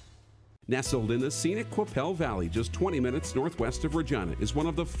 Nestled in the scenic Qu'Appelle Valley, just 20 minutes northwest of Regina, is one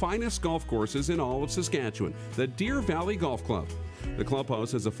of the finest golf courses in all of Saskatchewan, the Deer Valley Golf Club. The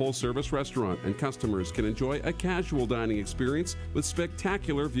clubhouse has a full-service restaurant, and customers can enjoy a casual dining experience with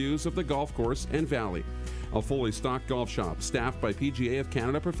spectacular views of the golf course and valley. A fully stocked golf shop, staffed by PGA of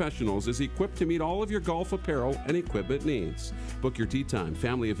Canada professionals, is equipped to meet all of your golf apparel and equipment needs. Book your tee time,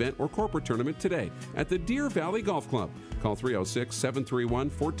 family event, or corporate tournament today at the Deer Valley Golf Club. Call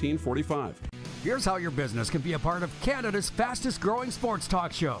 306-731-1445. Here's how your business can be a part of Canada's fastest growing sports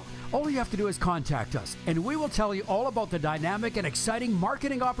talk show. All you have to do is contact us, and we will tell you all about the dynamic and exciting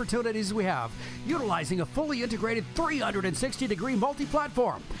marketing opportunities we have, utilizing a fully integrated 360-degree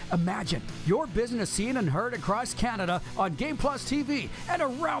multi-platform. Imagine your business seen and heard across Canada on Game Plus TV and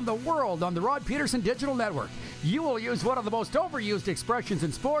around the world on the Rod Pedersen Digital Network. You will use one of the most overused expressions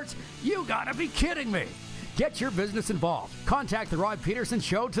in sports. You gotta be kidding me. Get your business involved. Contact the Rod Pedersen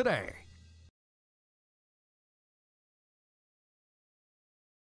Show today.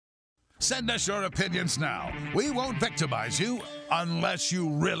 Send us your opinions now. We won't victimize you unless you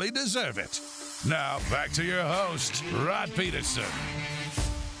really deserve it. Now, back to your host, Rod Pedersen.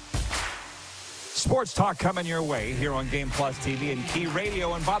 Sports talk coming your way here on Game Plus TV and Key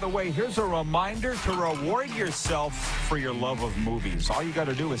Radio. And by the way, here's a reminder to reward yourself for your love of movies. All you got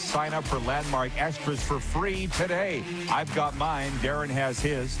to do is sign up for Landmark Extras for free today. I've got mine. Darren has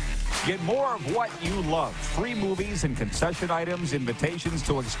his. Get more of what you love. Free movies and concession items, invitations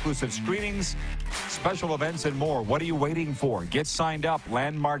to exclusive screenings, special events, and more. What are you waiting for? Get signed up.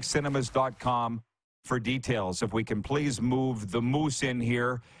 LandmarkCinemas.com for details. If we can please move the moose in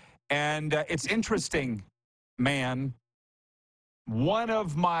here. And it's interesting, man. One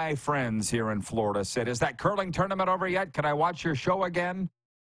of my friends here in Florida said, is that curling tournament over yet? Can I watch your show again?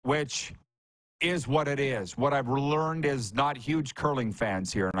 Which is what it is. What I've learned is not huge curling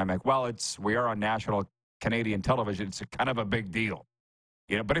fans here. And I'm like, well, we are on national Canadian television. It's kind of a big deal.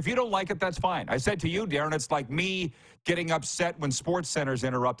 You know, but if you don't like it, that's fine. I said to you, Darren, it's like me getting upset when Sports Center's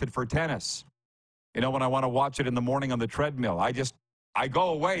interrupted for tennis. You know, when I want to watch it in the morning on the treadmill, I go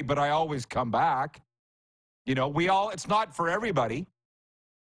away, but I always come back. You know, it's not for everybody.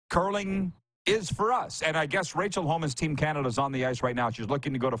 Curling is for us. And I guess Rachel Homan's Team Canada is on the ice right now. She's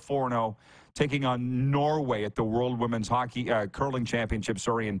looking to go to 4-0, taking on Norway at the World Women's Hockey Curling Championship,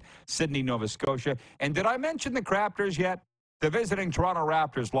 in Sydney, Nova Scotia. And did I mention the Raptors yet? The visiting Toronto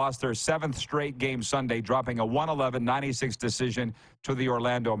Raptors lost their 7th straight game Sunday, dropping a 111-96 decision to the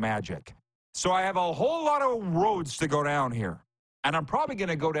Orlando Magic. So I have a whole lot of roads to go down here. And I'm probably going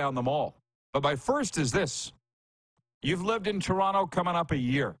to go down them all. But my first is this. You've lived in Toronto coming up a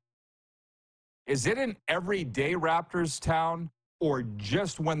year. Is it an everyday Raptors town or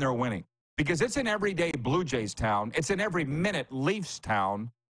just when they're winning? Because it's an everyday Blue Jays town. It's an every minute Leafs town.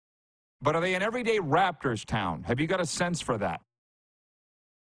 But are they an everyday Raptors town? Have you got a sense for that?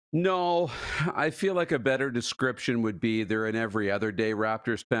 No, I feel like a better description would be they're an every other day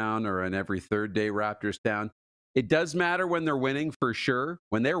Raptors town or an every third day Raptors town. It does matter when they're winning, for sure.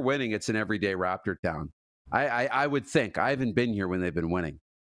 When they're winning, it's an everyday Raptor town. I would think. I haven't been here when they've been winning.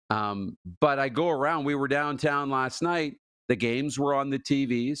 But I go around. We were downtown last night. The games were on the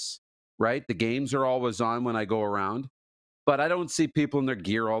TVs, right? The games are always on when I go around. But I don't see people in their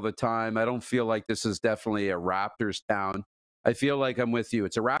gear all the time. I don't feel like this is definitely a Raptors town. I feel like I'm with you.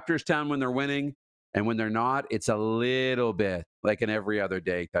 It's a Raptors town when they're winning, and when they're not, it's a little bit like an every other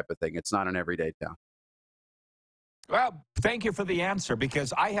day type of thing. It's not an everyday town. Well, thank you for the answer,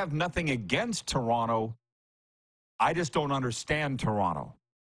 because I have nothing against Toronto. I just don't understand Toronto.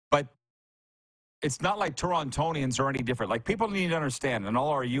 But it's not like Torontonians are any different. Like, people need to understand, and all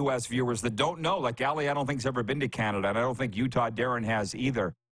our U.S. viewers that don't know, like Ali, I don't think has ever been to Canada, and I don't think Utah Darren has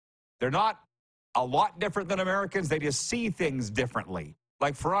either. They're not a lot different than Americans. They just see things differently.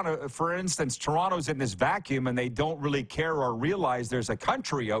 Like, for instance, Toronto's in this vacuum, and they don't really care or realize there's a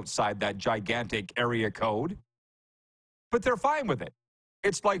country outside that gigantic area code. But they're fine with it.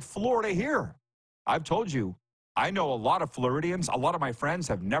 It's like Florida here. I've told you, I know a lot of Floridians. A lot of my friends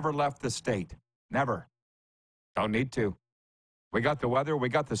have never left the state. Never. Don't need to. We got the weather. We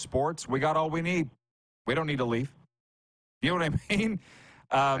got the sports. We got all we need. We don't need to leave. You know what I mean?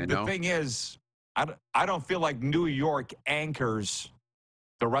 The thing is, I don't feel like New York anchors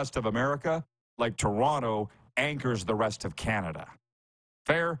the rest of America like Toronto anchors the rest of Canada.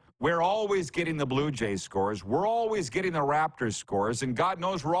 Fair? We're always getting the Blue Jays scores. We're always getting the Raptors scores. And God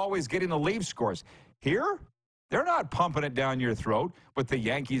knows we're always getting the Leafs scores. Here, they're not pumping it down your throat what the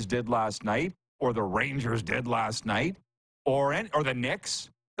Yankees did last night or the Rangers did last night or the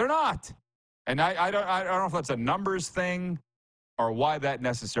Knicks. They're not. And I don't know if that's a numbers thing or why that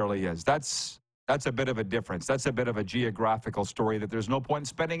necessarily is. That's a bit of a difference. That's a bit of a geographical story that there's no point in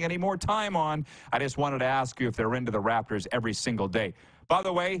spending any more time on. I just wanted to ask you if they're into the Raptors every single day. By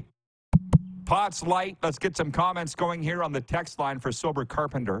the way, Pot's light. Let's get some comments going here on the text line for Sober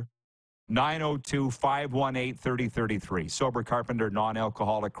Carpenter. 902-518-3033. Sober Carpenter,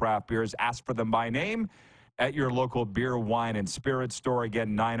 non-alcoholic craft beers. Ask for them by name at your local beer, wine, and spirit store.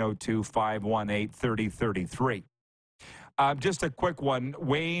 Again, 902-518-3033. Just a quick one.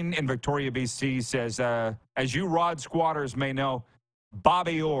 Wayne in Victoria, BC says, as you Rod squatters may know,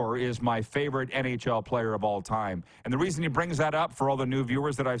 Bobby Orr is my favorite NHL player of all time. And the reason he brings that up for all the new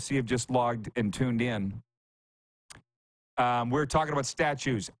viewers that I see have just logged and tuned in, we're talking about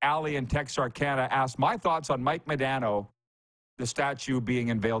statues. Ali in Texarkana asked my thoughts on Mike Modano, the statue being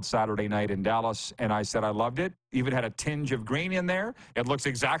unveiled Saturday night in Dallas, and I said I loved it. Even had a tinge of green in there. It looks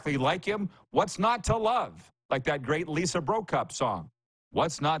exactly like him. What's not to love? Like that great Lisa Brocup song.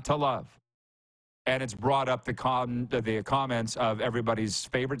 What's not to love? And it's brought up the comments of everybody's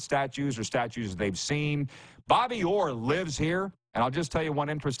favorite statues or statues they've seen. Bobby Orr lives here, and I'll just tell you one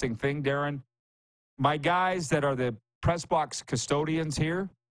interesting thing, Darren. My guys that are the press box custodians here,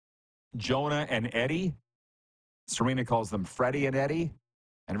 Jonah and Eddie. Serena calls them Freddie and Eddie,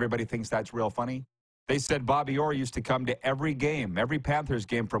 and everybody thinks that's real funny. They said Bobby Orr used to come to every game, every Panthers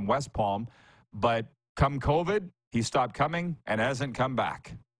game from West Palm, but come COVID, he stopped coming and hasn't come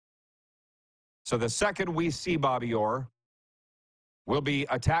back. So the second we see Bobby Orr, we'll be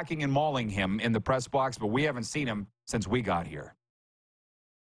attacking and mauling him in the press box, but we haven't seen him since we got here.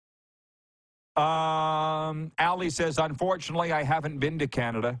 Ali says, unfortunately, I haven't been to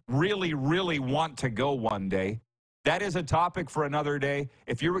Canada. Really, really want to go one day. That is a topic for another day.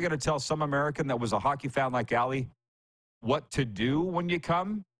 If you were going to tell some American that was a hockey fan like Ali what to do when you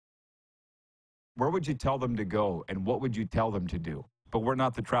come, where would you tell them to go, and what would you tell them to do? But we're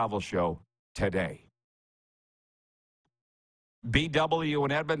not the travel show today. BW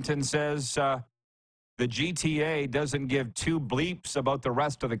in Edmonton says, the GTA doesn't give two bleeps about the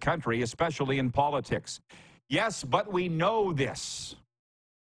rest of the country, especially in politics. Yes, but we know this.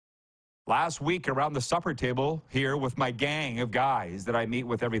 Last week around the supper table here with my gang of guys that I meet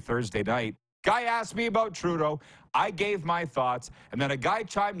with every Thursday night, guy asked me about Trudeau. I gave my thoughts, and then a guy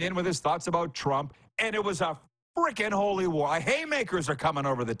chimed in with his thoughts about Trump, and it was a freaking holy war. Haymakers are coming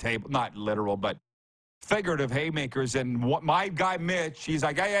over the table. Not literal, but figurative haymakers. And what my guy Mitch, he's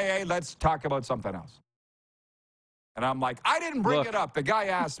like, hey, let's talk about something else. And I'm like, I didn't bring it up. The guy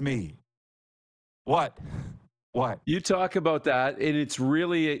asked me. What? You talk about that, and it's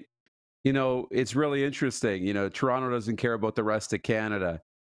really, it's really interesting. Toronto doesn't care about the rest of Canada.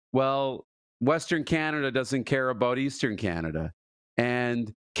 Well, Western Canada doesn't care about Eastern Canada.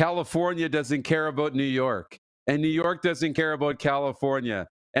 And California doesn't care about New York. And New York doesn't care about California.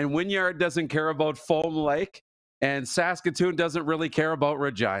 And Wynyard doesn't care about Foam Lake. And Saskatoon doesn't really care about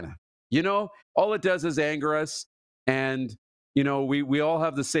Regina. All it does is anger us. And, we all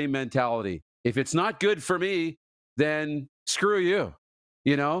have the same mentality. If it's not good for me, then screw you,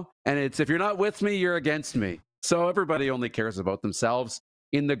 you know? And it's, if you're not with me, you're against me. So everybody only cares about themselves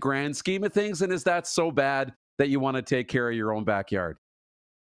in the grand scheme of things. And is that so bad that you want to take care of your own backyard?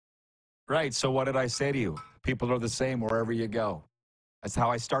 Right. So what did I say to you? People are the same wherever you go. That's how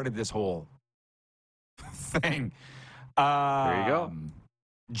I started this whole thing. There you go.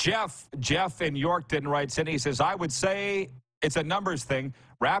 Jeff in Yorkton writes in, he says, I would say it's a numbers thing.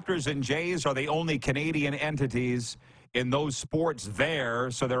 Raptors and Jays are the only Canadian entities in those sports there,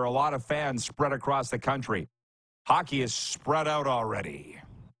 so there are a lot of fans spread across the country. Hockey is spread out already.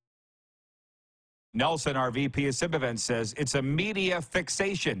 Nelson, our VP of Sim Events, says, it's a media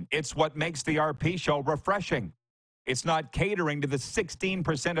fixation. It's what makes the RP show refreshing. It's not catering to the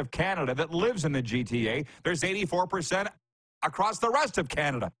 16% of Canada that lives in the GTA. There's 84% across the rest of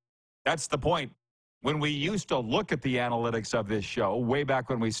Canada. That's the point. When we used to look at the analytics of this show, way back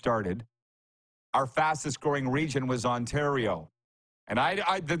when we started, our fastest growing region was Ontario. And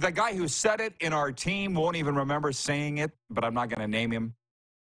the guy who said it in our team won't even remember saying it, but I'm not going to name him.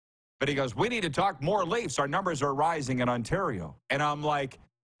 But he goes, we need to talk more Leafs. Our numbers are rising in Ontario. And I'm like,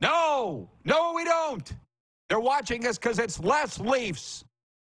 no, we don't. They're watching us because it's less Leafs.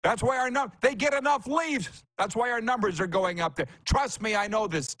 That's why they get enough Leafs. That's why our numbers are going up there. Trust me, I know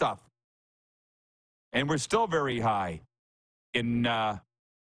this stuff. And we're still very high in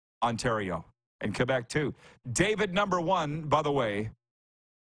Ontario and Quebec too. David, number one, by the way,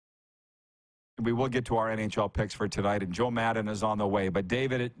 we will get to our NHL picks for tonight, and Joe Madden is on the way. But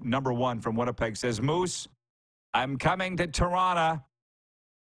David, at number one from Winnipeg, says, Moose, I'm coming to Toronto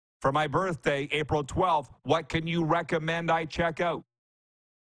for my birthday, April 12th. What can you recommend I check out?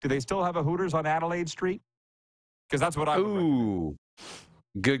 Do they still have a Hooters on Adelaide Street? Because that's what I would recommend.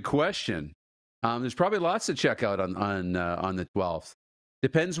 Good question. There's probably lots to check out on the 12th.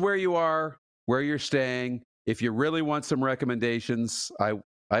 Depends where you are, where you're staying. If you really want some recommendations,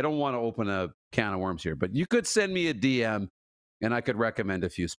 I don't want to open a can of worms here, but you could send me a DM and I could recommend a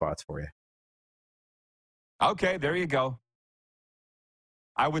few spots for you. Okay, there you go.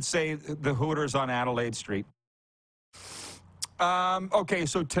 I would say the Hooters on Adelaide Street. Okay,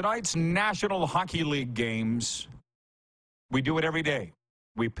 so tonight's National Hockey League games, we do it every day.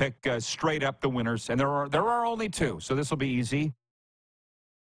 We pick straight up the winners, and there are only two, so this will be easy.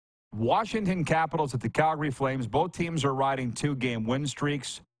 Washington Capitals at the Calgary Flames. Both teams are riding 2-game win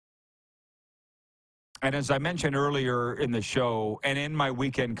streaks. And as I mentioned earlier in the show and in my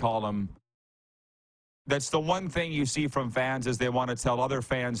weekend column, that's the one thing you see from fans is they want to tell other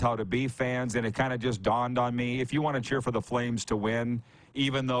fans how to be fans, and it kind of just dawned on me. If you want to cheer for the Flames to win,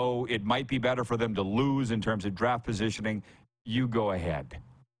 even though it might be better for them to lose in terms of draft positioning, you go ahead.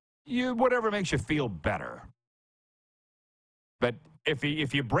 Whatever makes you feel better. But if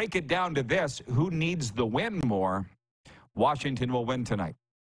you break it down to this, who needs the win more? Washington will win tonight.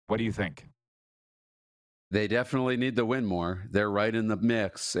 What do you think? They definitely need the win more. They're right in the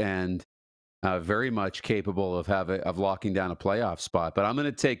mix and very much capable of locking down a playoff spot. But I'm going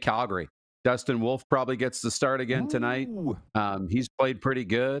to take Calgary. Dustin Wolf probably gets the start again tonight. He's played pretty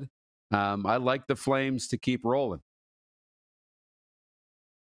good. I like the Flames to keep rolling.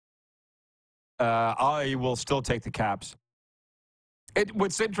 I will still take the Caps.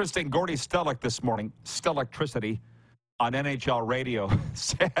 What's interesting, Gordy Stellick this morning, Stellelectricity, on NHL radio,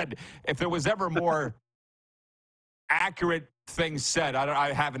 said if there was ever more accurate things said,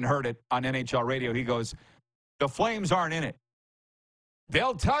 I haven't heard it on NHL radio, he goes, the Flames aren't in it.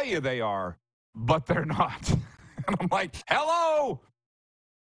 They'll tell you they are, but they're not. And I'm like, hello!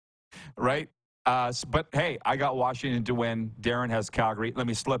 Right? But, hey, I got Washington to win. Darren has Calgary. Let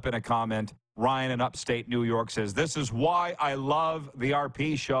me slip in a comment. Ryan in upstate New York says, this is why I love the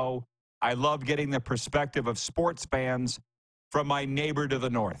RP show. I love getting the perspective of sports fans from my neighbor to the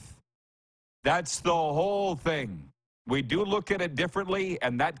north. That's the whole thing. We do look at it differently,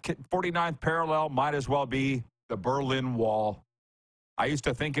 and that 49th parallel might as well be the Berlin Wall. I used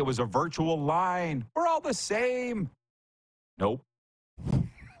to think it was a virtual line. We're all the same. Nope.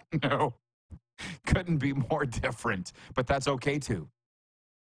 No. Couldn't be more different, but that's okay too.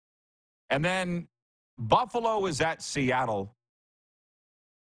 And then Buffalo is at Seattle.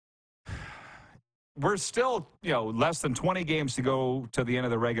 We're still, less than 20 games to go to the end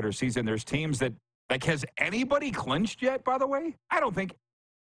of the regular season. There's teams that, has anybody clinched yet, by the way? I don't think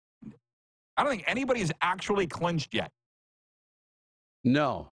anybody's actually clinched yet.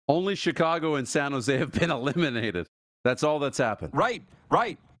 No, only Chicago and San Jose have been eliminated. That's all that's happened. Right.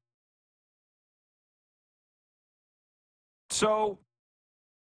 So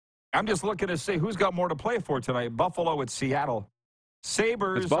I'm just looking to see who's got more to play for tonight. Buffalo at Seattle.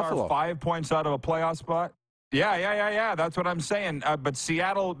 Sabres are 5 points out of a playoff spot. Yeah. That's what I'm saying. But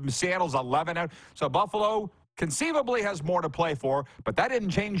Seattle's 11 out. So Buffalo conceivably has more to play for, but that didn't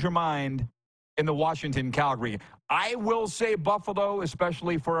change your mind in the Washington-Calgary. I will say Buffalo,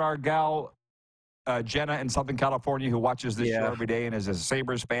 especially for our gal Jenna in Southern California who watches this show every day and is a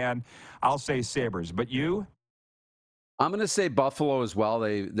Sabres fan. I'll say Sabres. But you? I'm going to say Buffalo as well.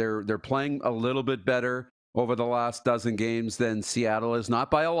 They're playing a little bit better over the last dozen games than Seattle is, not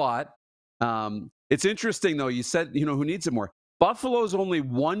by a lot. It's interesting, though. You said, who needs it more? Buffalo's only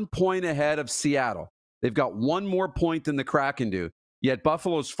 1 point ahead of Seattle. They've got one more point than the Kraken do. Yet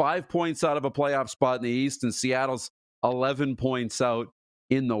Buffalo's 5 points out of a playoff spot in the East, and Seattle's 11 points out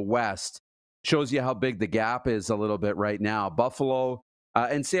in the West. Shows you how big the gap is a little bit right now. Buffalo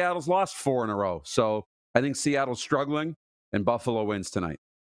and Seattle's lost 4 in a row. So I think Seattle's struggling, and Buffalo wins tonight.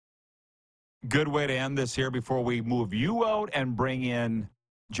 Good way to end this here before we move you out and bring in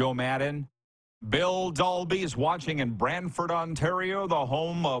Joe Madden. Bill Dalby is watching in Brantford, Ontario, the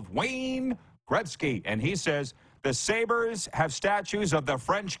home of Wayne Gretzky. And he says the Sabres have statues of the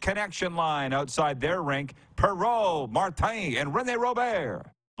French Connection line outside their rink. Perrault, Martin, and René Robert.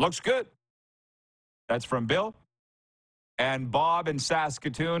 Looks good. That's from Bill. And Bob in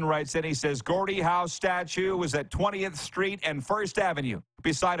Saskatoon writes in, he says, Gordie Howe's statue was at 20th Street and 1st Avenue,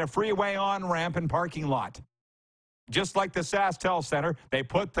 beside a freeway on-ramp and parking lot. Just like the SaskTel Center, they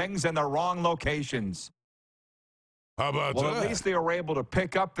put things in the wrong locations. How about that? Well, at least they were able to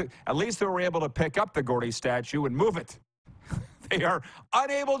pick up the Gordie statue and move it. They are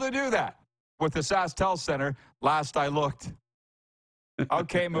unable to do that with the SaskTel Center, last I looked.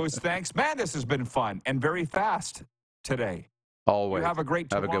 Okay, Moose, thanks. Man, this has been fun and very fast today. Always. You have a great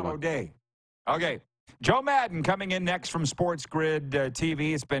tomorrow day. Okay. Joe Madden coming in next from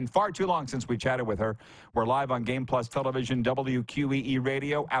SportsGridTV. It's been far too long since we chatted with her. We're live on Game Plus Television, WQEE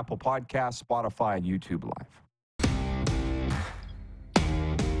Radio, Apple Podcasts, Spotify, and YouTube Live.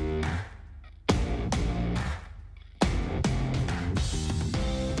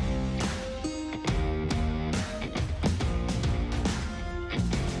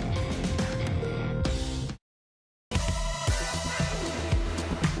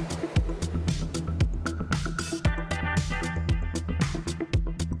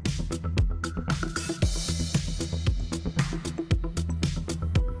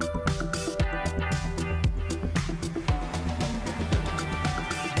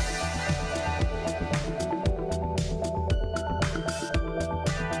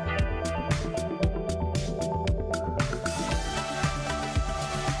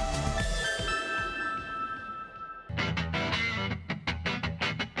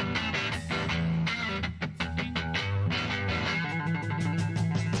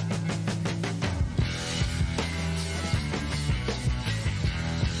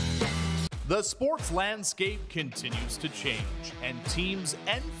 The sports landscape continues to change, and teams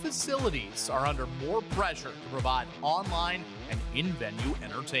and facilities are under more pressure to provide online and in-venue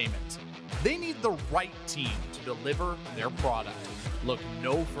entertainment. They need the right team to deliver their product. Look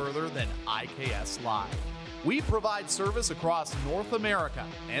no further than IKS Live. We provide service across North America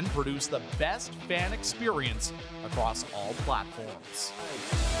and produce the best fan experience across all platforms.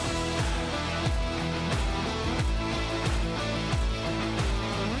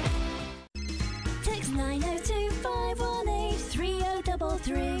 Text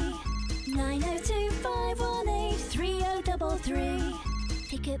 902-518-3033. 902-518-3033.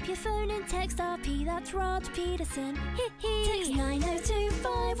 Pick up your phone and text RP, that's Rod Pedersen. Text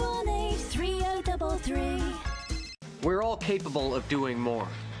 902-518-3033. We're all capable of doing more.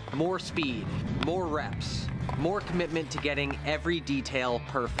 More speed, more reps, more commitment to getting every detail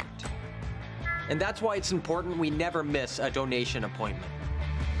perfect. And that's why it's important we never miss a donation appointment.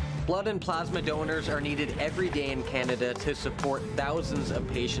 Blood and plasma donors are needed every day in Canada to support thousands of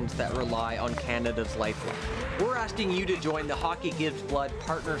patients that rely on Canada's lifeline. We're asking you to join the Hockey Gives Blood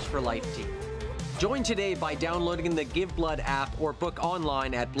Partners for Life team. Join today by downloading the Give Blood app or book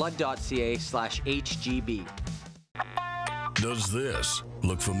online at blood.ca/HGB. Does this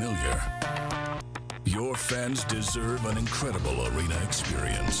look familiar? Your fans deserve an incredible arena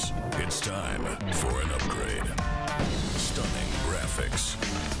experience. It's time for an upgrade. Stunning graphics.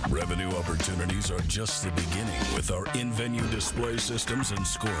 Revenue opportunities are just the beginning with our in-venue display systems and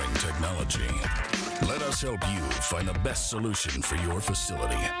scoring technology. Let us help you find the best solution for your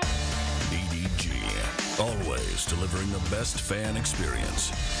facility. DDG, always delivering the best fan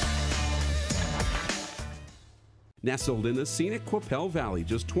experience. Nestled in the scenic Qu'Appelle Valley,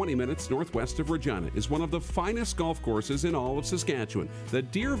 just 20 minutes northwest of Regina, is one of the finest golf courses in all of Saskatchewan, the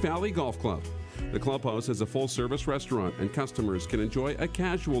Deer Valley Golf Club. The clubhouse has a full-service restaurant, and customers can enjoy a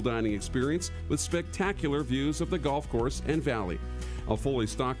casual dining experience with spectacular views of the golf course and valley. A fully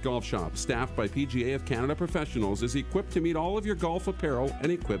stocked golf shop, staffed by PGA of Canada professionals, is equipped to meet all of your golf apparel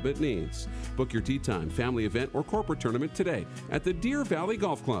and equipment needs. Book your tee time, family event, or corporate tournament today at the Deer Valley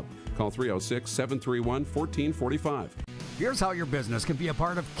Golf Club. Call 306-731-1445. Here's how your business can be a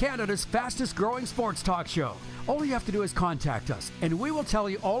part of Canada's fastest growing sports talk show. All you have to do is contact us, and we will tell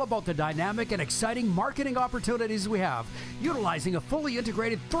you all about the dynamic and exciting marketing opportunities we have, utilizing a fully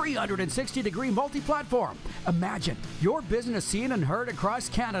integrated 360-degree multi-platform. Imagine your business seen and heard across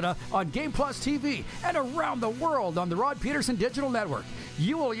Canada on Game Plus TV and around the world on the Rod Pedersen Digital Network.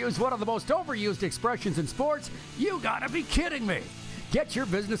 You will use one of the most overused expressions in sports. You gotta be kidding me. Get your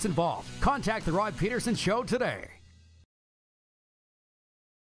business involved. Contact the Rod Pedersen Show today.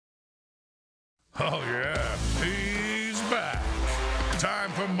 Oh, yeah, he's back. Time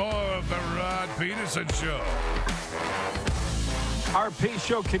for more of the Rod Pedersen Show. Our P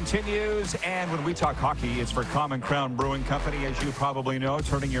Show continues, and when we talk hockey, it's for Common Crown Brewing Company. As you probably know,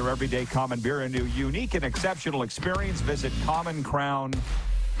 turning your everyday common beer into unique and exceptional experience. Visit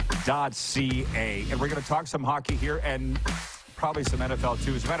commonCrown.ca. And we're going to talk some hockey here and probably some NFL,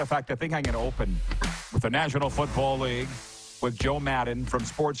 too. As a matter of fact, I think I'm going to open with the National Football League with Joe Madden from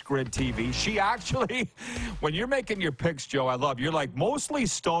SportsGridTV. She actually, when you're making your picks, Joe, I love, you're like mostly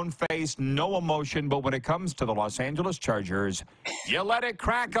stone-faced, no emotion, but when it comes to the Los Angeles Chargers, you let it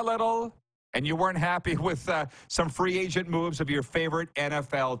crack a little, and you weren't happy with some free agent moves of your favorite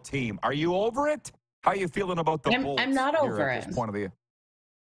NFL team. Are you over it? How are you feeling about the Bolts? I'm not over at it. this point of the year?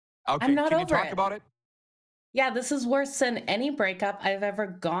 Okay, I'm not can you over talk it. about it? Yeah, this is worse than any breakup I've ever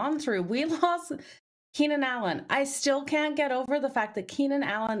gone through. We lost Keenan Allen. I still can't get over the fact that Keenan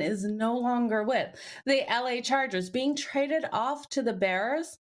Allen is no longer with the LA Chargers. Being traded off to the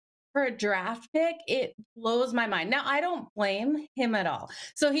Bears for a draft pick, it blows my mind. Now, I don't blame him at all.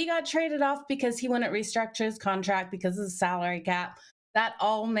 So he got traded off because he wouldn't restructure his contract because of the salary cap. That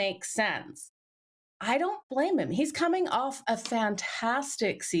all makes sense. I don't blame him. He's coming off a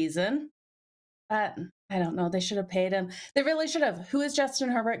fantastic season. But I don't know. They should have paid him. They really should have. Who is Justin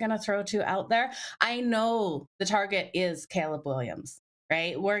Herbert going to throw to out there? I know the target is Caleb Williams,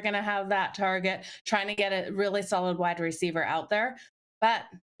 right? We're going to have that target, trying to get a really solid wide receiver out there. But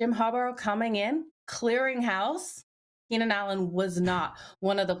Jim Harbaugh coming in, clearing house. Keenan Allen was not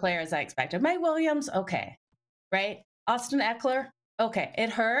one of the players I expected. Mike Williams, okay, right? Austin Eckler, okay. It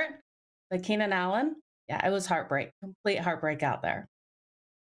hurt. But Keenan Allen, yeah, it was heartbreak, complete heartbreak out there.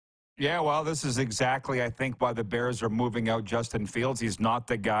 Yeah, well, this is exactly, I think, why the Bears are moving out Justin Fields. He's not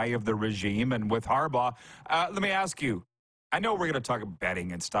the guy of the regime. And with Harbaugh, let me ask you, I know we're going to talk about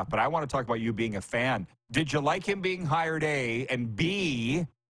betting and stuff, but I want to talk about you being a fan. Did you like him being hired, A? And B,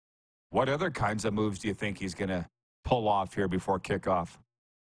 what other kinds of moves do you think he's going to pull off here before kickoff?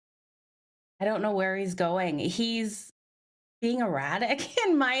 I don't know where he's going. He's being erratic,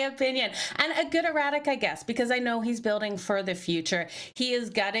 in my opinion, and a good erratic, I guess, because I know he's building for the future. He is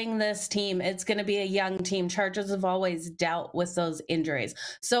gutting this team. It's going to be a young team. Chargers have always dealt with those injuries.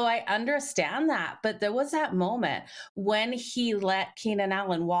 So I understand that. But there was that moment when he let Keenan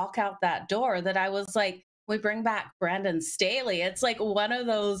Allen walk out that door that I was like, we bring back Brandon Staley. It's like one of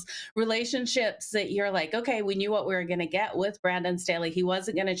those relationships that you're like, okay, we knew what we were going to get with Brandon Staley. He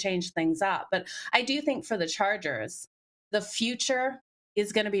wasn't going to change things up. But I do think for the Chargers, the future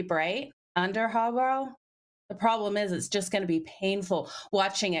is going to be bright under Harbaugh. The problem is it's just going to be painful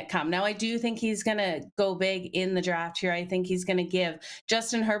watching it come. Now, I do think he's going to go big in the draft here. I think he's going to give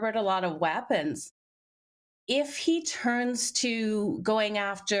Justin Herbert a lot of weapons. If he turns to going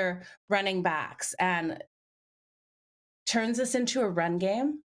after running backs and turns this into a run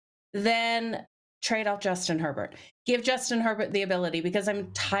game, then trade off Justin Herbert. Give Justin Herbert the ability, because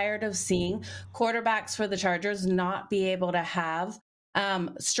I'm tired of seeing quarterbacks for the Chargers not be able to have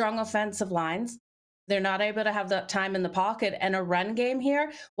strong offensive lines. They're not able to have that time in the pocket and a run game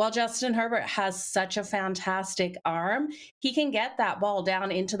here. While Justin Herbert has such a fantastic arm, he can get that ball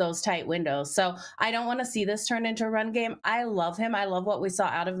down into those tight windows. So I don't want to see this turn into a run game. I love him. I love what we saw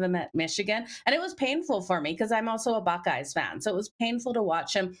out of him at Michigan. And it was painful for me because I'm also a Buckeyes fan. So it was painful to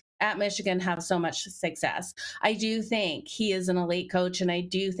watch him at Michigan have so much success. I do think he is an elite coach, and I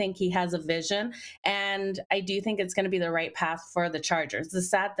do think he has a vision, and I do think it's going to be the right path for the Chargers. The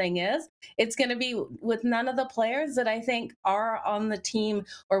sad thing is it's going to be with none of the players that I think are on the team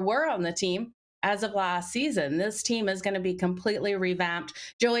or were on the team as of last season. This team is going to be completely revamped.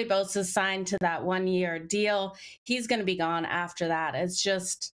 Joey Bosa's signed to that 1-year deal. He's going to be gone after that. It's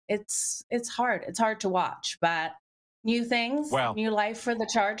just, it's hard. It's hard to watch, but new things, new life for the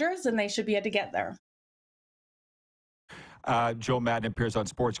Chargers, and they should be able to get there. Joe Madden appears on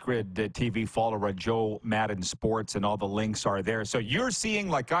SportsGridTV. Follow Joe Madden Sports, and all the links are there. So you're seeing,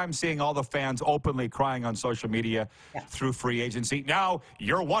 like I'm seeing, all the fans openly crying on social media through free agency. Now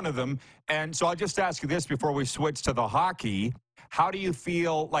you're one of them. And so I'll just ask you this before we switch to the hockey. How do you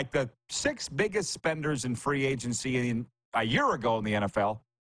feel like the 6 biggest spenders in free agency a year ago in the NFL,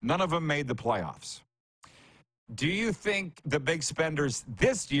 none of them made the playoffs? Do you think the big spenders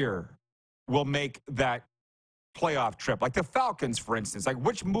this year will make that playoff trip? Like the Falcons, for instance. Like,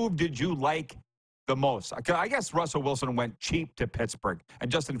 which move did you like the most? I guess Russell Wilson went cheap to Pittsburgh, and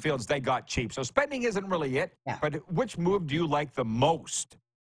Justin Fields, they got cheap. So spending isn't really it. But which move do you like the most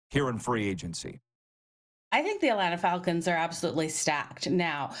here in free agency? I think the Atlanta Falcons are absolutely stacked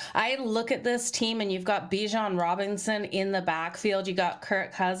now. I look at this team, and you've got Bijan Robinson in the backfield. You got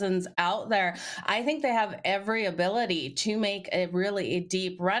Kirk Cousins out there. I think they have every ability to make a really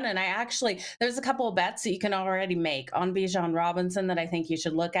deep run. And there's a couple of bets that you can already make on Bijan Robinson that I think you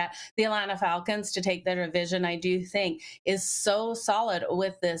should look at. The Atlanta Falcons to take their division, I do think, is so solid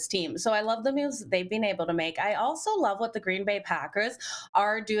with this team. So I love the moves that they've been able to make. I also love what the Green Bay Packers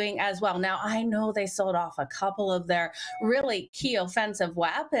are doing as well. Now, I know they sold off a couple of their really key offensive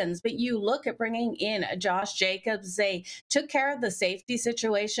weapons, but you look at bringing in Josh Jacobs. They took care of the safety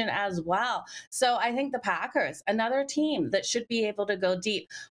situation as well. So I think the Packers, another team that should be able to go deep.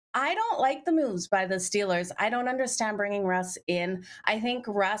 I don't like the moves by the Steelers. I don't understand bringing Russ in. I think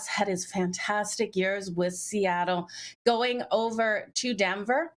Russ had his fantastic years with Seattle. Going over to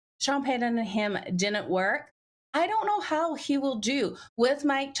Denver, Sean Payton and him didn't work. I don't know how he will do with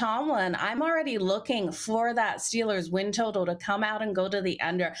Mike Tomlin. I'm already looking for that Steelers win total to come out and go to the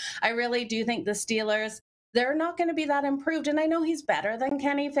under. I really do think the Steelers, they're not going to be that improved. And I know he's better than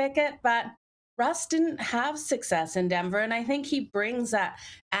Kenny Pickett, but Russ didn't have success in Denver. And I think he brings that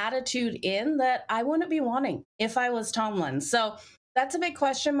attitude in that I wouldn't be wanting if I was Tomlin. So that's a big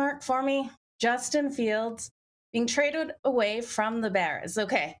question mark for me. Justin Fields being traded away from the Bears.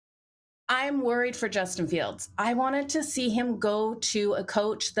 Okay. I'm worried for Justin Fields. I wanted to see him go to a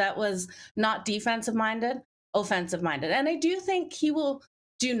coach that was not defensive minded, offensive minded. And I do think he will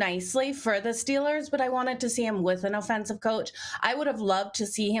do nicely for the Steelers, but I wanted to see him with an offensive coach. I would have loved to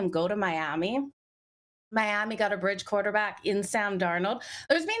see him go to Miami. Miami got a bridge quarterback in Sam Darnold.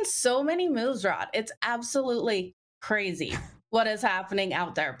 There's been so many moves, Rod. It's absolutely crazy what is happening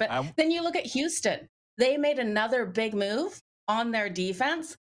out there. But then you look at Houston. They made another big move on their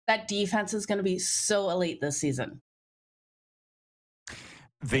defense. That defense is going to be so elite this season.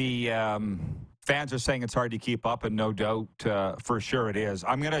 The fans are saying it's hard to keep up, and no doubt for sure it is.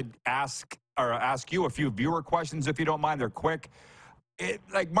 I'm going to ask you a few viewer questions, if you don't mind. They're quick.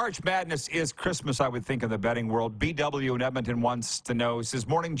 Like March Madness is Christmas, I would think, in the betting world. BW in Edmonton wants to know, says,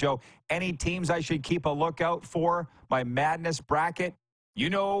 Morning, Joe, any teams I should keep a lookout for? My Madness bracket.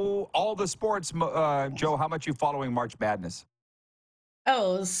 You know all the sports, Joe. How much you following March Madness?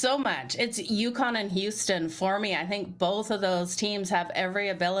 Oh, so much. It's UConn and Houston for me. I think both of those teams have every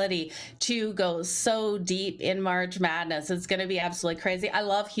ability to go so deep in March Madness. It's going to be absolutely crazy. I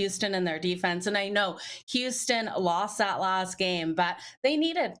love Houston and their defense. And I know Houston lost that last game, but they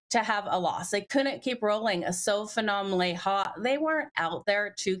needed to have a loss. They couldn't keep rolling so phenomenally hot. They weren't out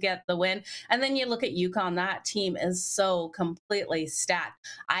there to get the win. And then you look at UConn, that team is so completely stacked.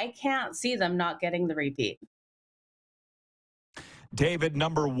 I can't see them not getting the repeat. David,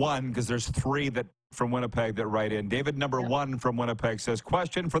 number 1, because there's 3 that from Winnipeg that write in. David, number 1 from Winnipeg says,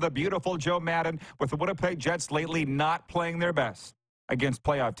 question for the beautiful Joe Madden. With the Winnipeg Jets lately not playing their best against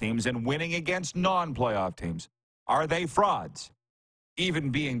playoff teams and winning against non-playoff teams, are they frauds, even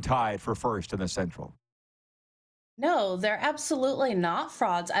being tied for first in the Central? No, they're absolutely not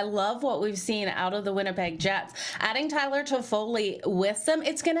frauds. I love what we've seen out of the Winnipeg Jets. Adding Tyler Toffoli with them,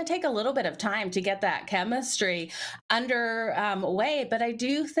 it's going to take a little bit of time to get that chemistry underway. But I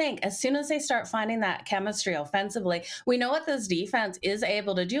do think as soon as they start finding that chemistry offensively, we know what this defense is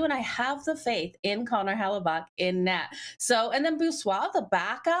able to do. And I have the faith in Connor Hellebuck in net. So, and then Boussoit, the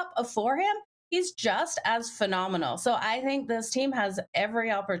backup for him, he's just as phenomenal. So I think this team has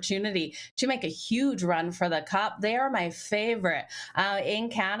every opportunity to make a huge run for the Cup. They are my favorite in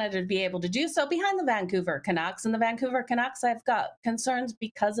Canada to be able to do so behind the Vancouver Canucks. And the Vancouver Canucks, I've got concerns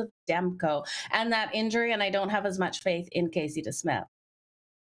because of Demko and that injury, and I don't have as much faith in Casey DeSmith.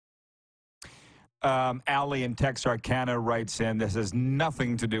 Allie in Texarkana writes in, this has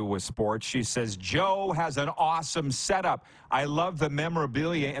nothing to do with sports. She says, Joe has an awesome setup. I love the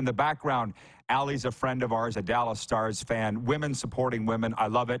memorabilia in the background. Allie's a friend of ours, a Dallas Stars fan. Women supporting women. I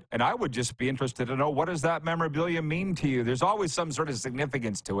love it. And I would just be interested to know, what does that memorabilia mean to you? There's always some sort of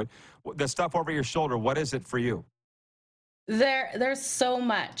significance to it. The stuff over your shoulder, what is it for you? There's so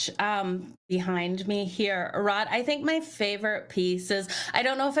much behind me here, Rod. I think my favorite piece is, I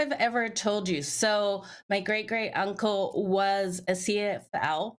don't know if I've ever told you, so my great-great-uncle was a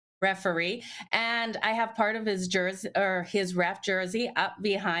CFL referee, and I have part of his jersey, or his ref jersey, up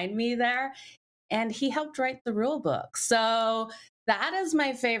behind me there, and he helped write the rule book. So that is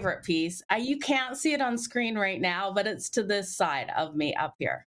my favorite piece. You can't see it on screen right now, but it's to this side of me up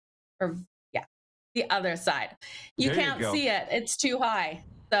here, or the other side. You can't see it. It's too high.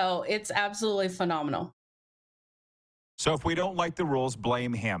 So it's absolutely phenomenal. So if we don't like the rules,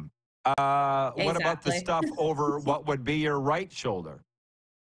 blame him. What about the stuff over what would be your right shoulder?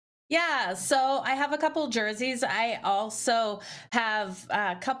 Yeah, so I have a couple jerseys. I also have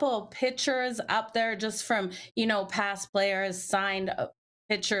a couple pictures up there just from, past players, signed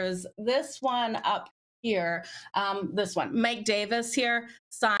pictures. This one up here, this one, Mike Davis here,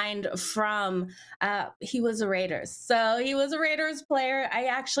 signed from, he was a Raiders. So he was a Raiders player. I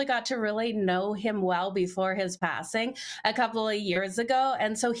actually got to really know him well before his passing a couple of years ago.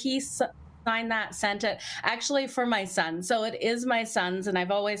 And so he signed that, sent it actually for my son. So it is my son's, and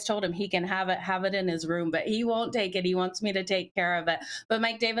I've always told him he can have it in his room, but he won't take it. He wants me to take care of it. But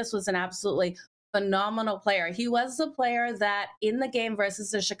Mike Davis was an absolutely phenomenal player. He was the player that in the game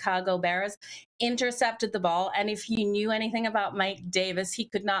versus the Chicago Bears intercepted the ball. And if you knew anything about Mike Davis, he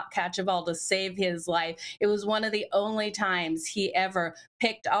could not catch a ball to save his life. It was one of the only times he ever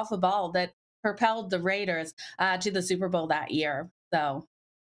picked off a ball that propelled the Raiders to the Super Bowl that year. So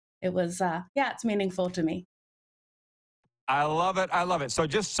it was, it's meaningful to me. I love it. I love it. So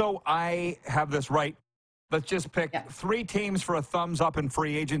just so I have this right, let's just pick 3 teams for a thumbs up in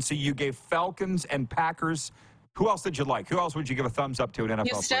free agency. You gave Falcons and Packers. Who else did you like? Who else would you give a thumbs up to in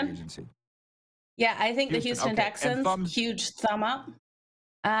NFL free agency? Yeah, I think the Houston Texans, huge thumb up.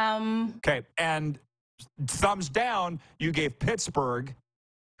 Okay, and thumbs down, you gave Pittsburgh.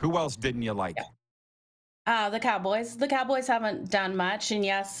 Who else didn't you like? The Cowboys. The Cowboys haven't done much, and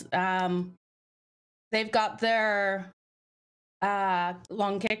yes, they've got their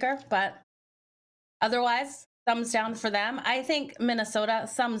long kicker, but otherwise, thumbs down for them. I think Minnesota,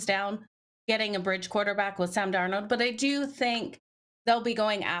 thumbs down, getting a bridge quarterback with Sam Darnold, but I do think they'll be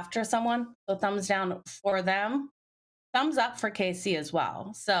going after someone, so thumbs down for them. Thumbs up for KC as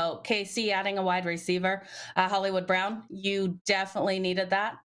well. So KC adding a wide receiver, Hollywood Brown, you definitely needed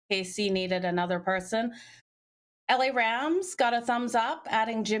that. KC needed another person. LA Rams got a thumbs up,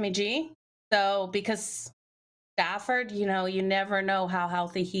 adding Jimmy G. So because Stafford, you never know how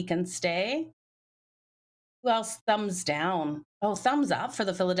healthy he can stay. Who else? Thumbs down. Oh, thumbs up for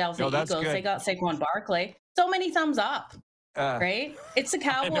the Philadelphia Eagles. Good. They got Saquon Barkley. So many thumbs up. Right? It's the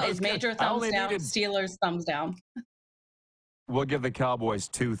Cowboys. Major thumbs down. Steelers, thumbs down. We'll give the Cowboys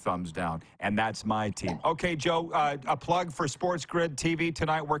 2 thumbs down, and that's my team. Okay, Joe, a plug for SportsGridTV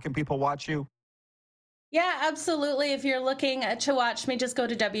tonight. Where can people watch you? Yeah, absolutely. If you're looking to watch me, just go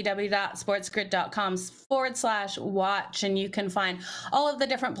to www.sportsgrid.com/watch, and you can find all of the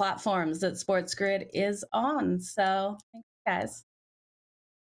different platforms that SportsGrid is on. So thanks, guys.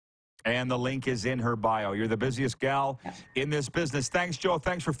 And the link is in her bio. You're the busiest gal in this business. Thanks, Joe.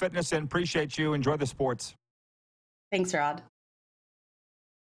 Thanks for fitness, and appreciate you. Enjoy the sports. Thanks, Rod.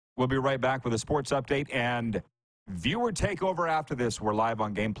 We'll be right back with a sports update and viewer takeover after this. We're live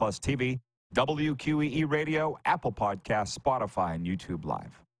on Game Plus TV, WQEE Radio, Apple Podcasts, Spotify, and YouTube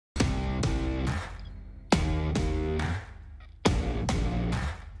Live.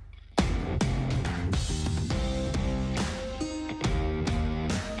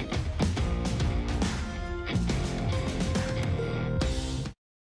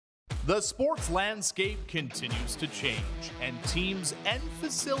 The sports landscape continues to change, and teams and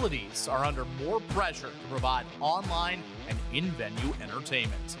facilities are under more pressure to provide online and in-venue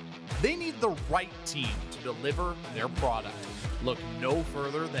entertainment. They need the right team to deliver their product. Look no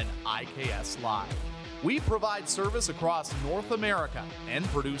further than IKS Live. We provide service across North America and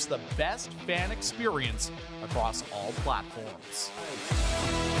produce the best fan experience across all platforms.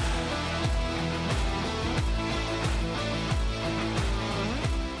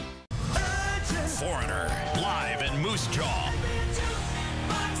 Foreigner, live in Moose Jaw.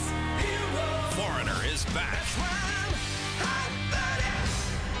 Foreigner is back.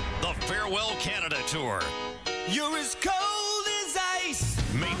 The Farewell Canada Tour. You're as cold as ice.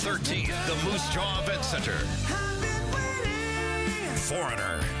 May 13th, the Moose Jaw Event Center.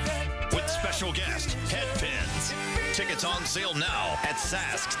 Foreigner with special guest Headpins. Tickets on sale now at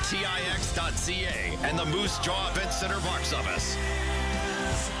sasktix.ca and the Moose Jaw Event Center box office.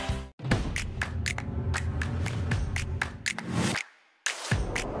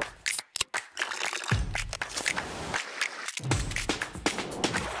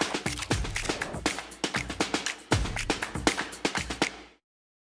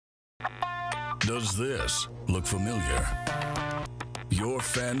 Does this look familiar? Your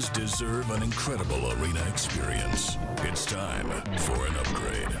fans deserve an incredible arena experience. It's time for an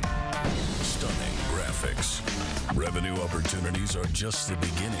upgrade. Stunning graphics. Revenue opportunities are just the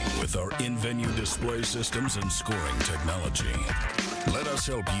beginning with our in-venue display systems and scoring technology. Let us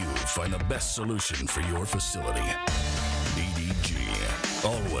help you find the best solution for your facility. DDG,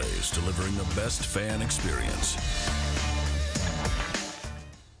 always delivering the best fan experience.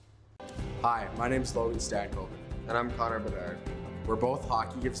 Hi, my name is Logan Stankoven. And I'm Connor Bedard. We're both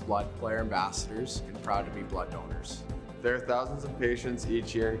Hockey Gives Blood player ambassadors and proud to be blood donors. There are thousands of patients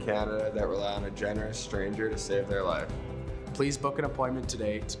each year in Canada that rely on a generous stranger to save their life. Please book an appointment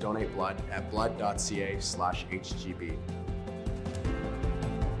today to donate blood at blood.ca/HGB.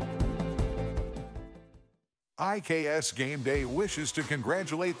 IKS Game Day wishes to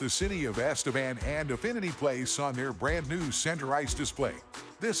congratulate the city of Estevan and Affinity Place on their brand new center ice display.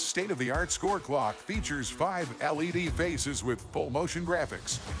 This state-of-the-art score clock features 5 LED faces with full motion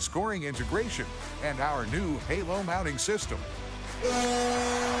graphics, scoring integration, and our new Halo mounting system.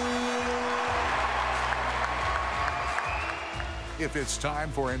 If it's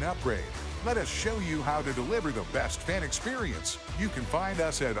time for an upgrade, let us show you how to deliver the best fan experience. You can find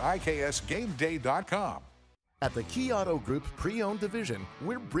us at IKSGameDay.com. At the Key Auto Group Pre-Owned Division,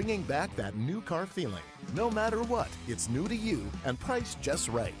 we're bringing back that new car feeling. No matter what, it's new to you and priced just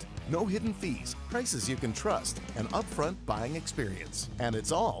right. No hidden fees, prices you can trust, an upfront buying experience. And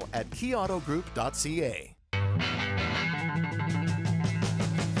it's all at keyautogroup.ca.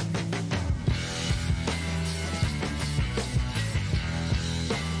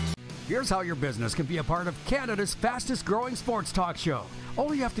 Here's how your business can be a part of Canada's fastest growing sports talk show.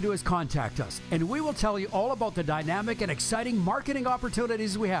 All you have to do is contact us, and we will tell you all about the dynamic and exciting marketing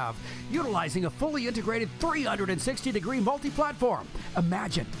opportunities we have, utilizing a fully integrated 360-degree multi-platform.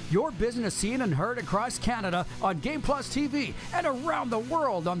 Imagine your business seen and heard across Canada on Game Plus TV and around the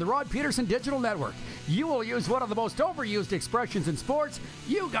world on the Rod Pedersen Digital Network. You will use one of the most overused expressions in sports.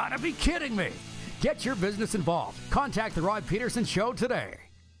 You gotta be kidding me. Get your business involved. Contact the Rod Pedersen Show today.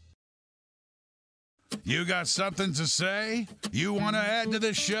 You got something to say? You want to add to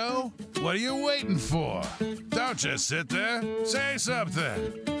the show? What are you waiting for? Don't just sit there. Say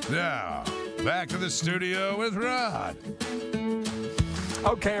something. Now, back to the studio with Rod.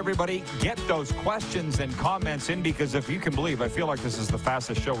 Okay, everybody, get those questions and comments in, because if you can believe, I feel like this is the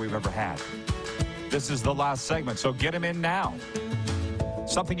fastest show we've ever had. This is the last segment, so get them in now.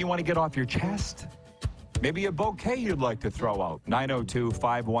 Something you want to get off your chest? Maybe a bouquet you'd like to throw out.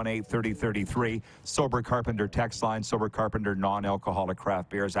 902-518-3033. Sober Carpenter text line. Sober Carpenter non-alcoholic craft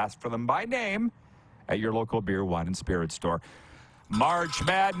beers. Ask for them by name at your local beer, wine, and spirit store. March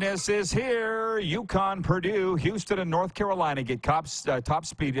Madness is here. UConn, Purdue, Houston, and North Carolina get top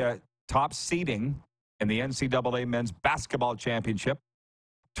seeding in the NCAA Men's Basketball Championship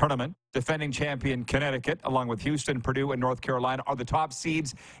tournament. Defending champion Connecticut, along with Houston, Purdue, and North Carolina, are the top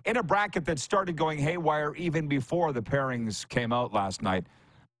seeds in a bracket that started going haywire even before the pairings came out last night.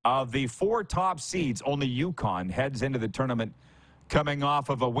 Of the 4 top seeds, only UConn heads into the tournament coming off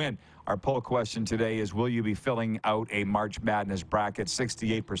of a win. Our poll question today is, will you be filling out a March Madness bracket?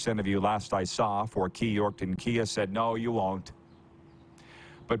 68% of you, last I saw, for Key Yorkton Kia, said no, you won't.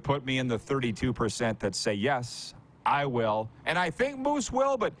 But put me in the 32% that say yes, I will. And I think Moose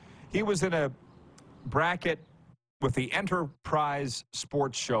will, but he was in a bracket with the Enterprise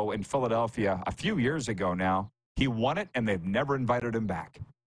Sports Show in Philadelphia a few years ago now. He won it, and they've never invited him back.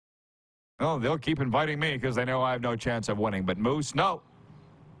 Oh, they'll keep inviting me because they know I have no chance of winning. But Moose, no.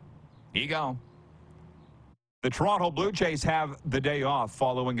 Here you go. The Toronto Blue Jays have the day off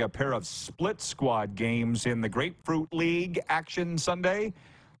following a pair of split squad games in the Grapefruit League action Sunday.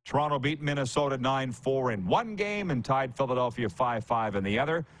 Toronto beat Minnesota 9-4 in one game and tied Philadelphia 5-5 in the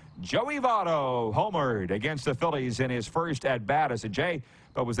other. Joey Votto homered against the Phillies in his first at-bat as a Jay,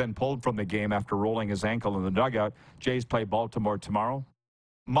 but was then pulled from the game after rolling his ankle in the dugout. Jays play Baltimore tomorrow.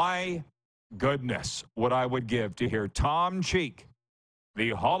 My goodness, what I would give to hear Tom Cheek, the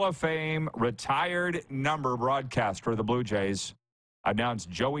Hall of Fame retired number broadcaster of the Blue Jays, announce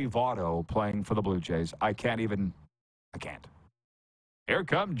Joey Votto playing for the Blue Jays. I can't. Here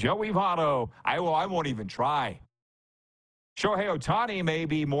comes Joey Votto. I won't even try. Shohei Ohtani may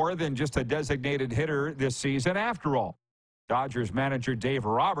be more than just a designated hitter this season after all. Dodgers manager Dave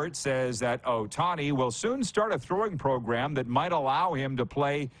Roberts says that Ohtani will soon start a throwing program that might allow him to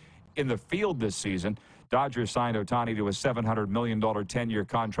play in the field this season. Dodgers signed Ohtani to a $700 million 10-year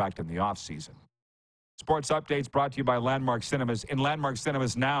contract in the offseason. Sports updates brought to you by Landmark Cinemas. In Landmark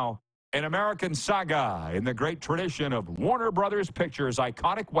Cinemas now, an American saga in the great tradition of Warner Brothers Pictures'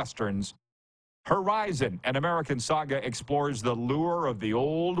 iconic westerns. Horizon, an American saga, explores the lure of the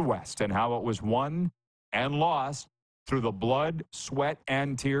Old West and how it was won and lost through the blood, sweat,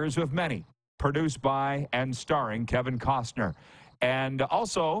 and tears of many. Produced by and starring Kevin Costner. And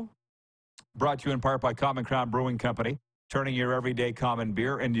also brought to you in part by Common Crown Brewing Company, turning your everyday common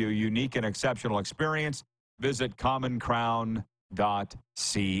beer into a unique and exceptional experience. Visit commoncrown.ca.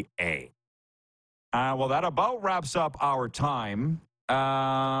 Well, that about wraps up our time.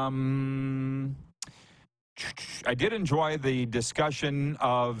 I did enjoy the discussion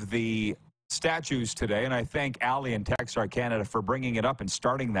of the statues today, and I thank Allie and Texar Canada for bringing it up and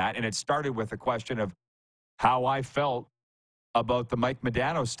starting that. And it started with a question of how I felt about the Mike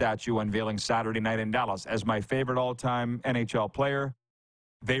Modano statue unveiling Saturday night in Dallas. As my favorite all-time NHL player,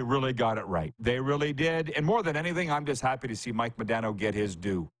 they really got it right. They really did. And more than anything, I'm just happy to see Mike Modano get his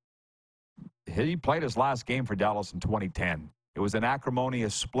due. He played his last game for Dallas in 2010. It was an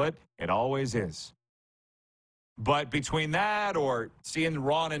acrimonious split. It always is. But between that or seeing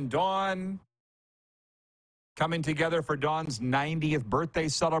Ron and Dawn coming together for Dawn's 90th birthday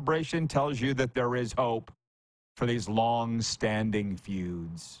celebration tells you that there is hope for these long-standing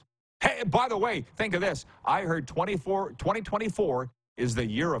feuds. Hey, by the way, think of this. I heard 2024 is the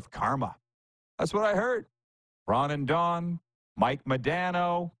year of karma. That's what I heard. Ron and Dawn, Mike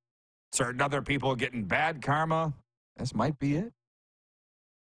Modano, certain other people getting bad karma. This might be it.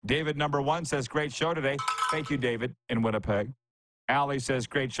 David number 1 says, great show today. Thank you, David, in Winnipeg. Allie says,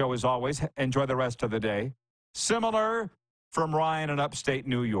 great show as always. Enjoy the rest of the day. Similar from Ryan in upstate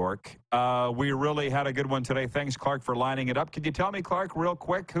New York. We really had a good one today. Thanks, Clark, for lining it up. Could you tell me, Clark, real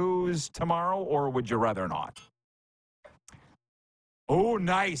quick, who's tomorrow, or would you rather not? Oh,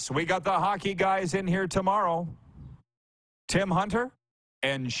 nice. We got the hockey guys in here tomorrow. Tim Hunter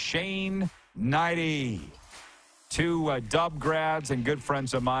and Shane Knighty. 2 Dub grads and good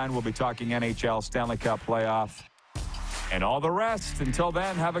friends of mine. We'll be talking NHL, Stanley Cup playoff, and all the rest. Until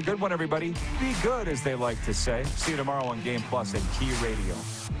then, have a good one, everybody. Be good, as they like to say. See you tomorrow on Game Plus and Key Radio.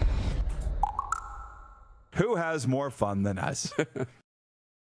 Who has more fun than us?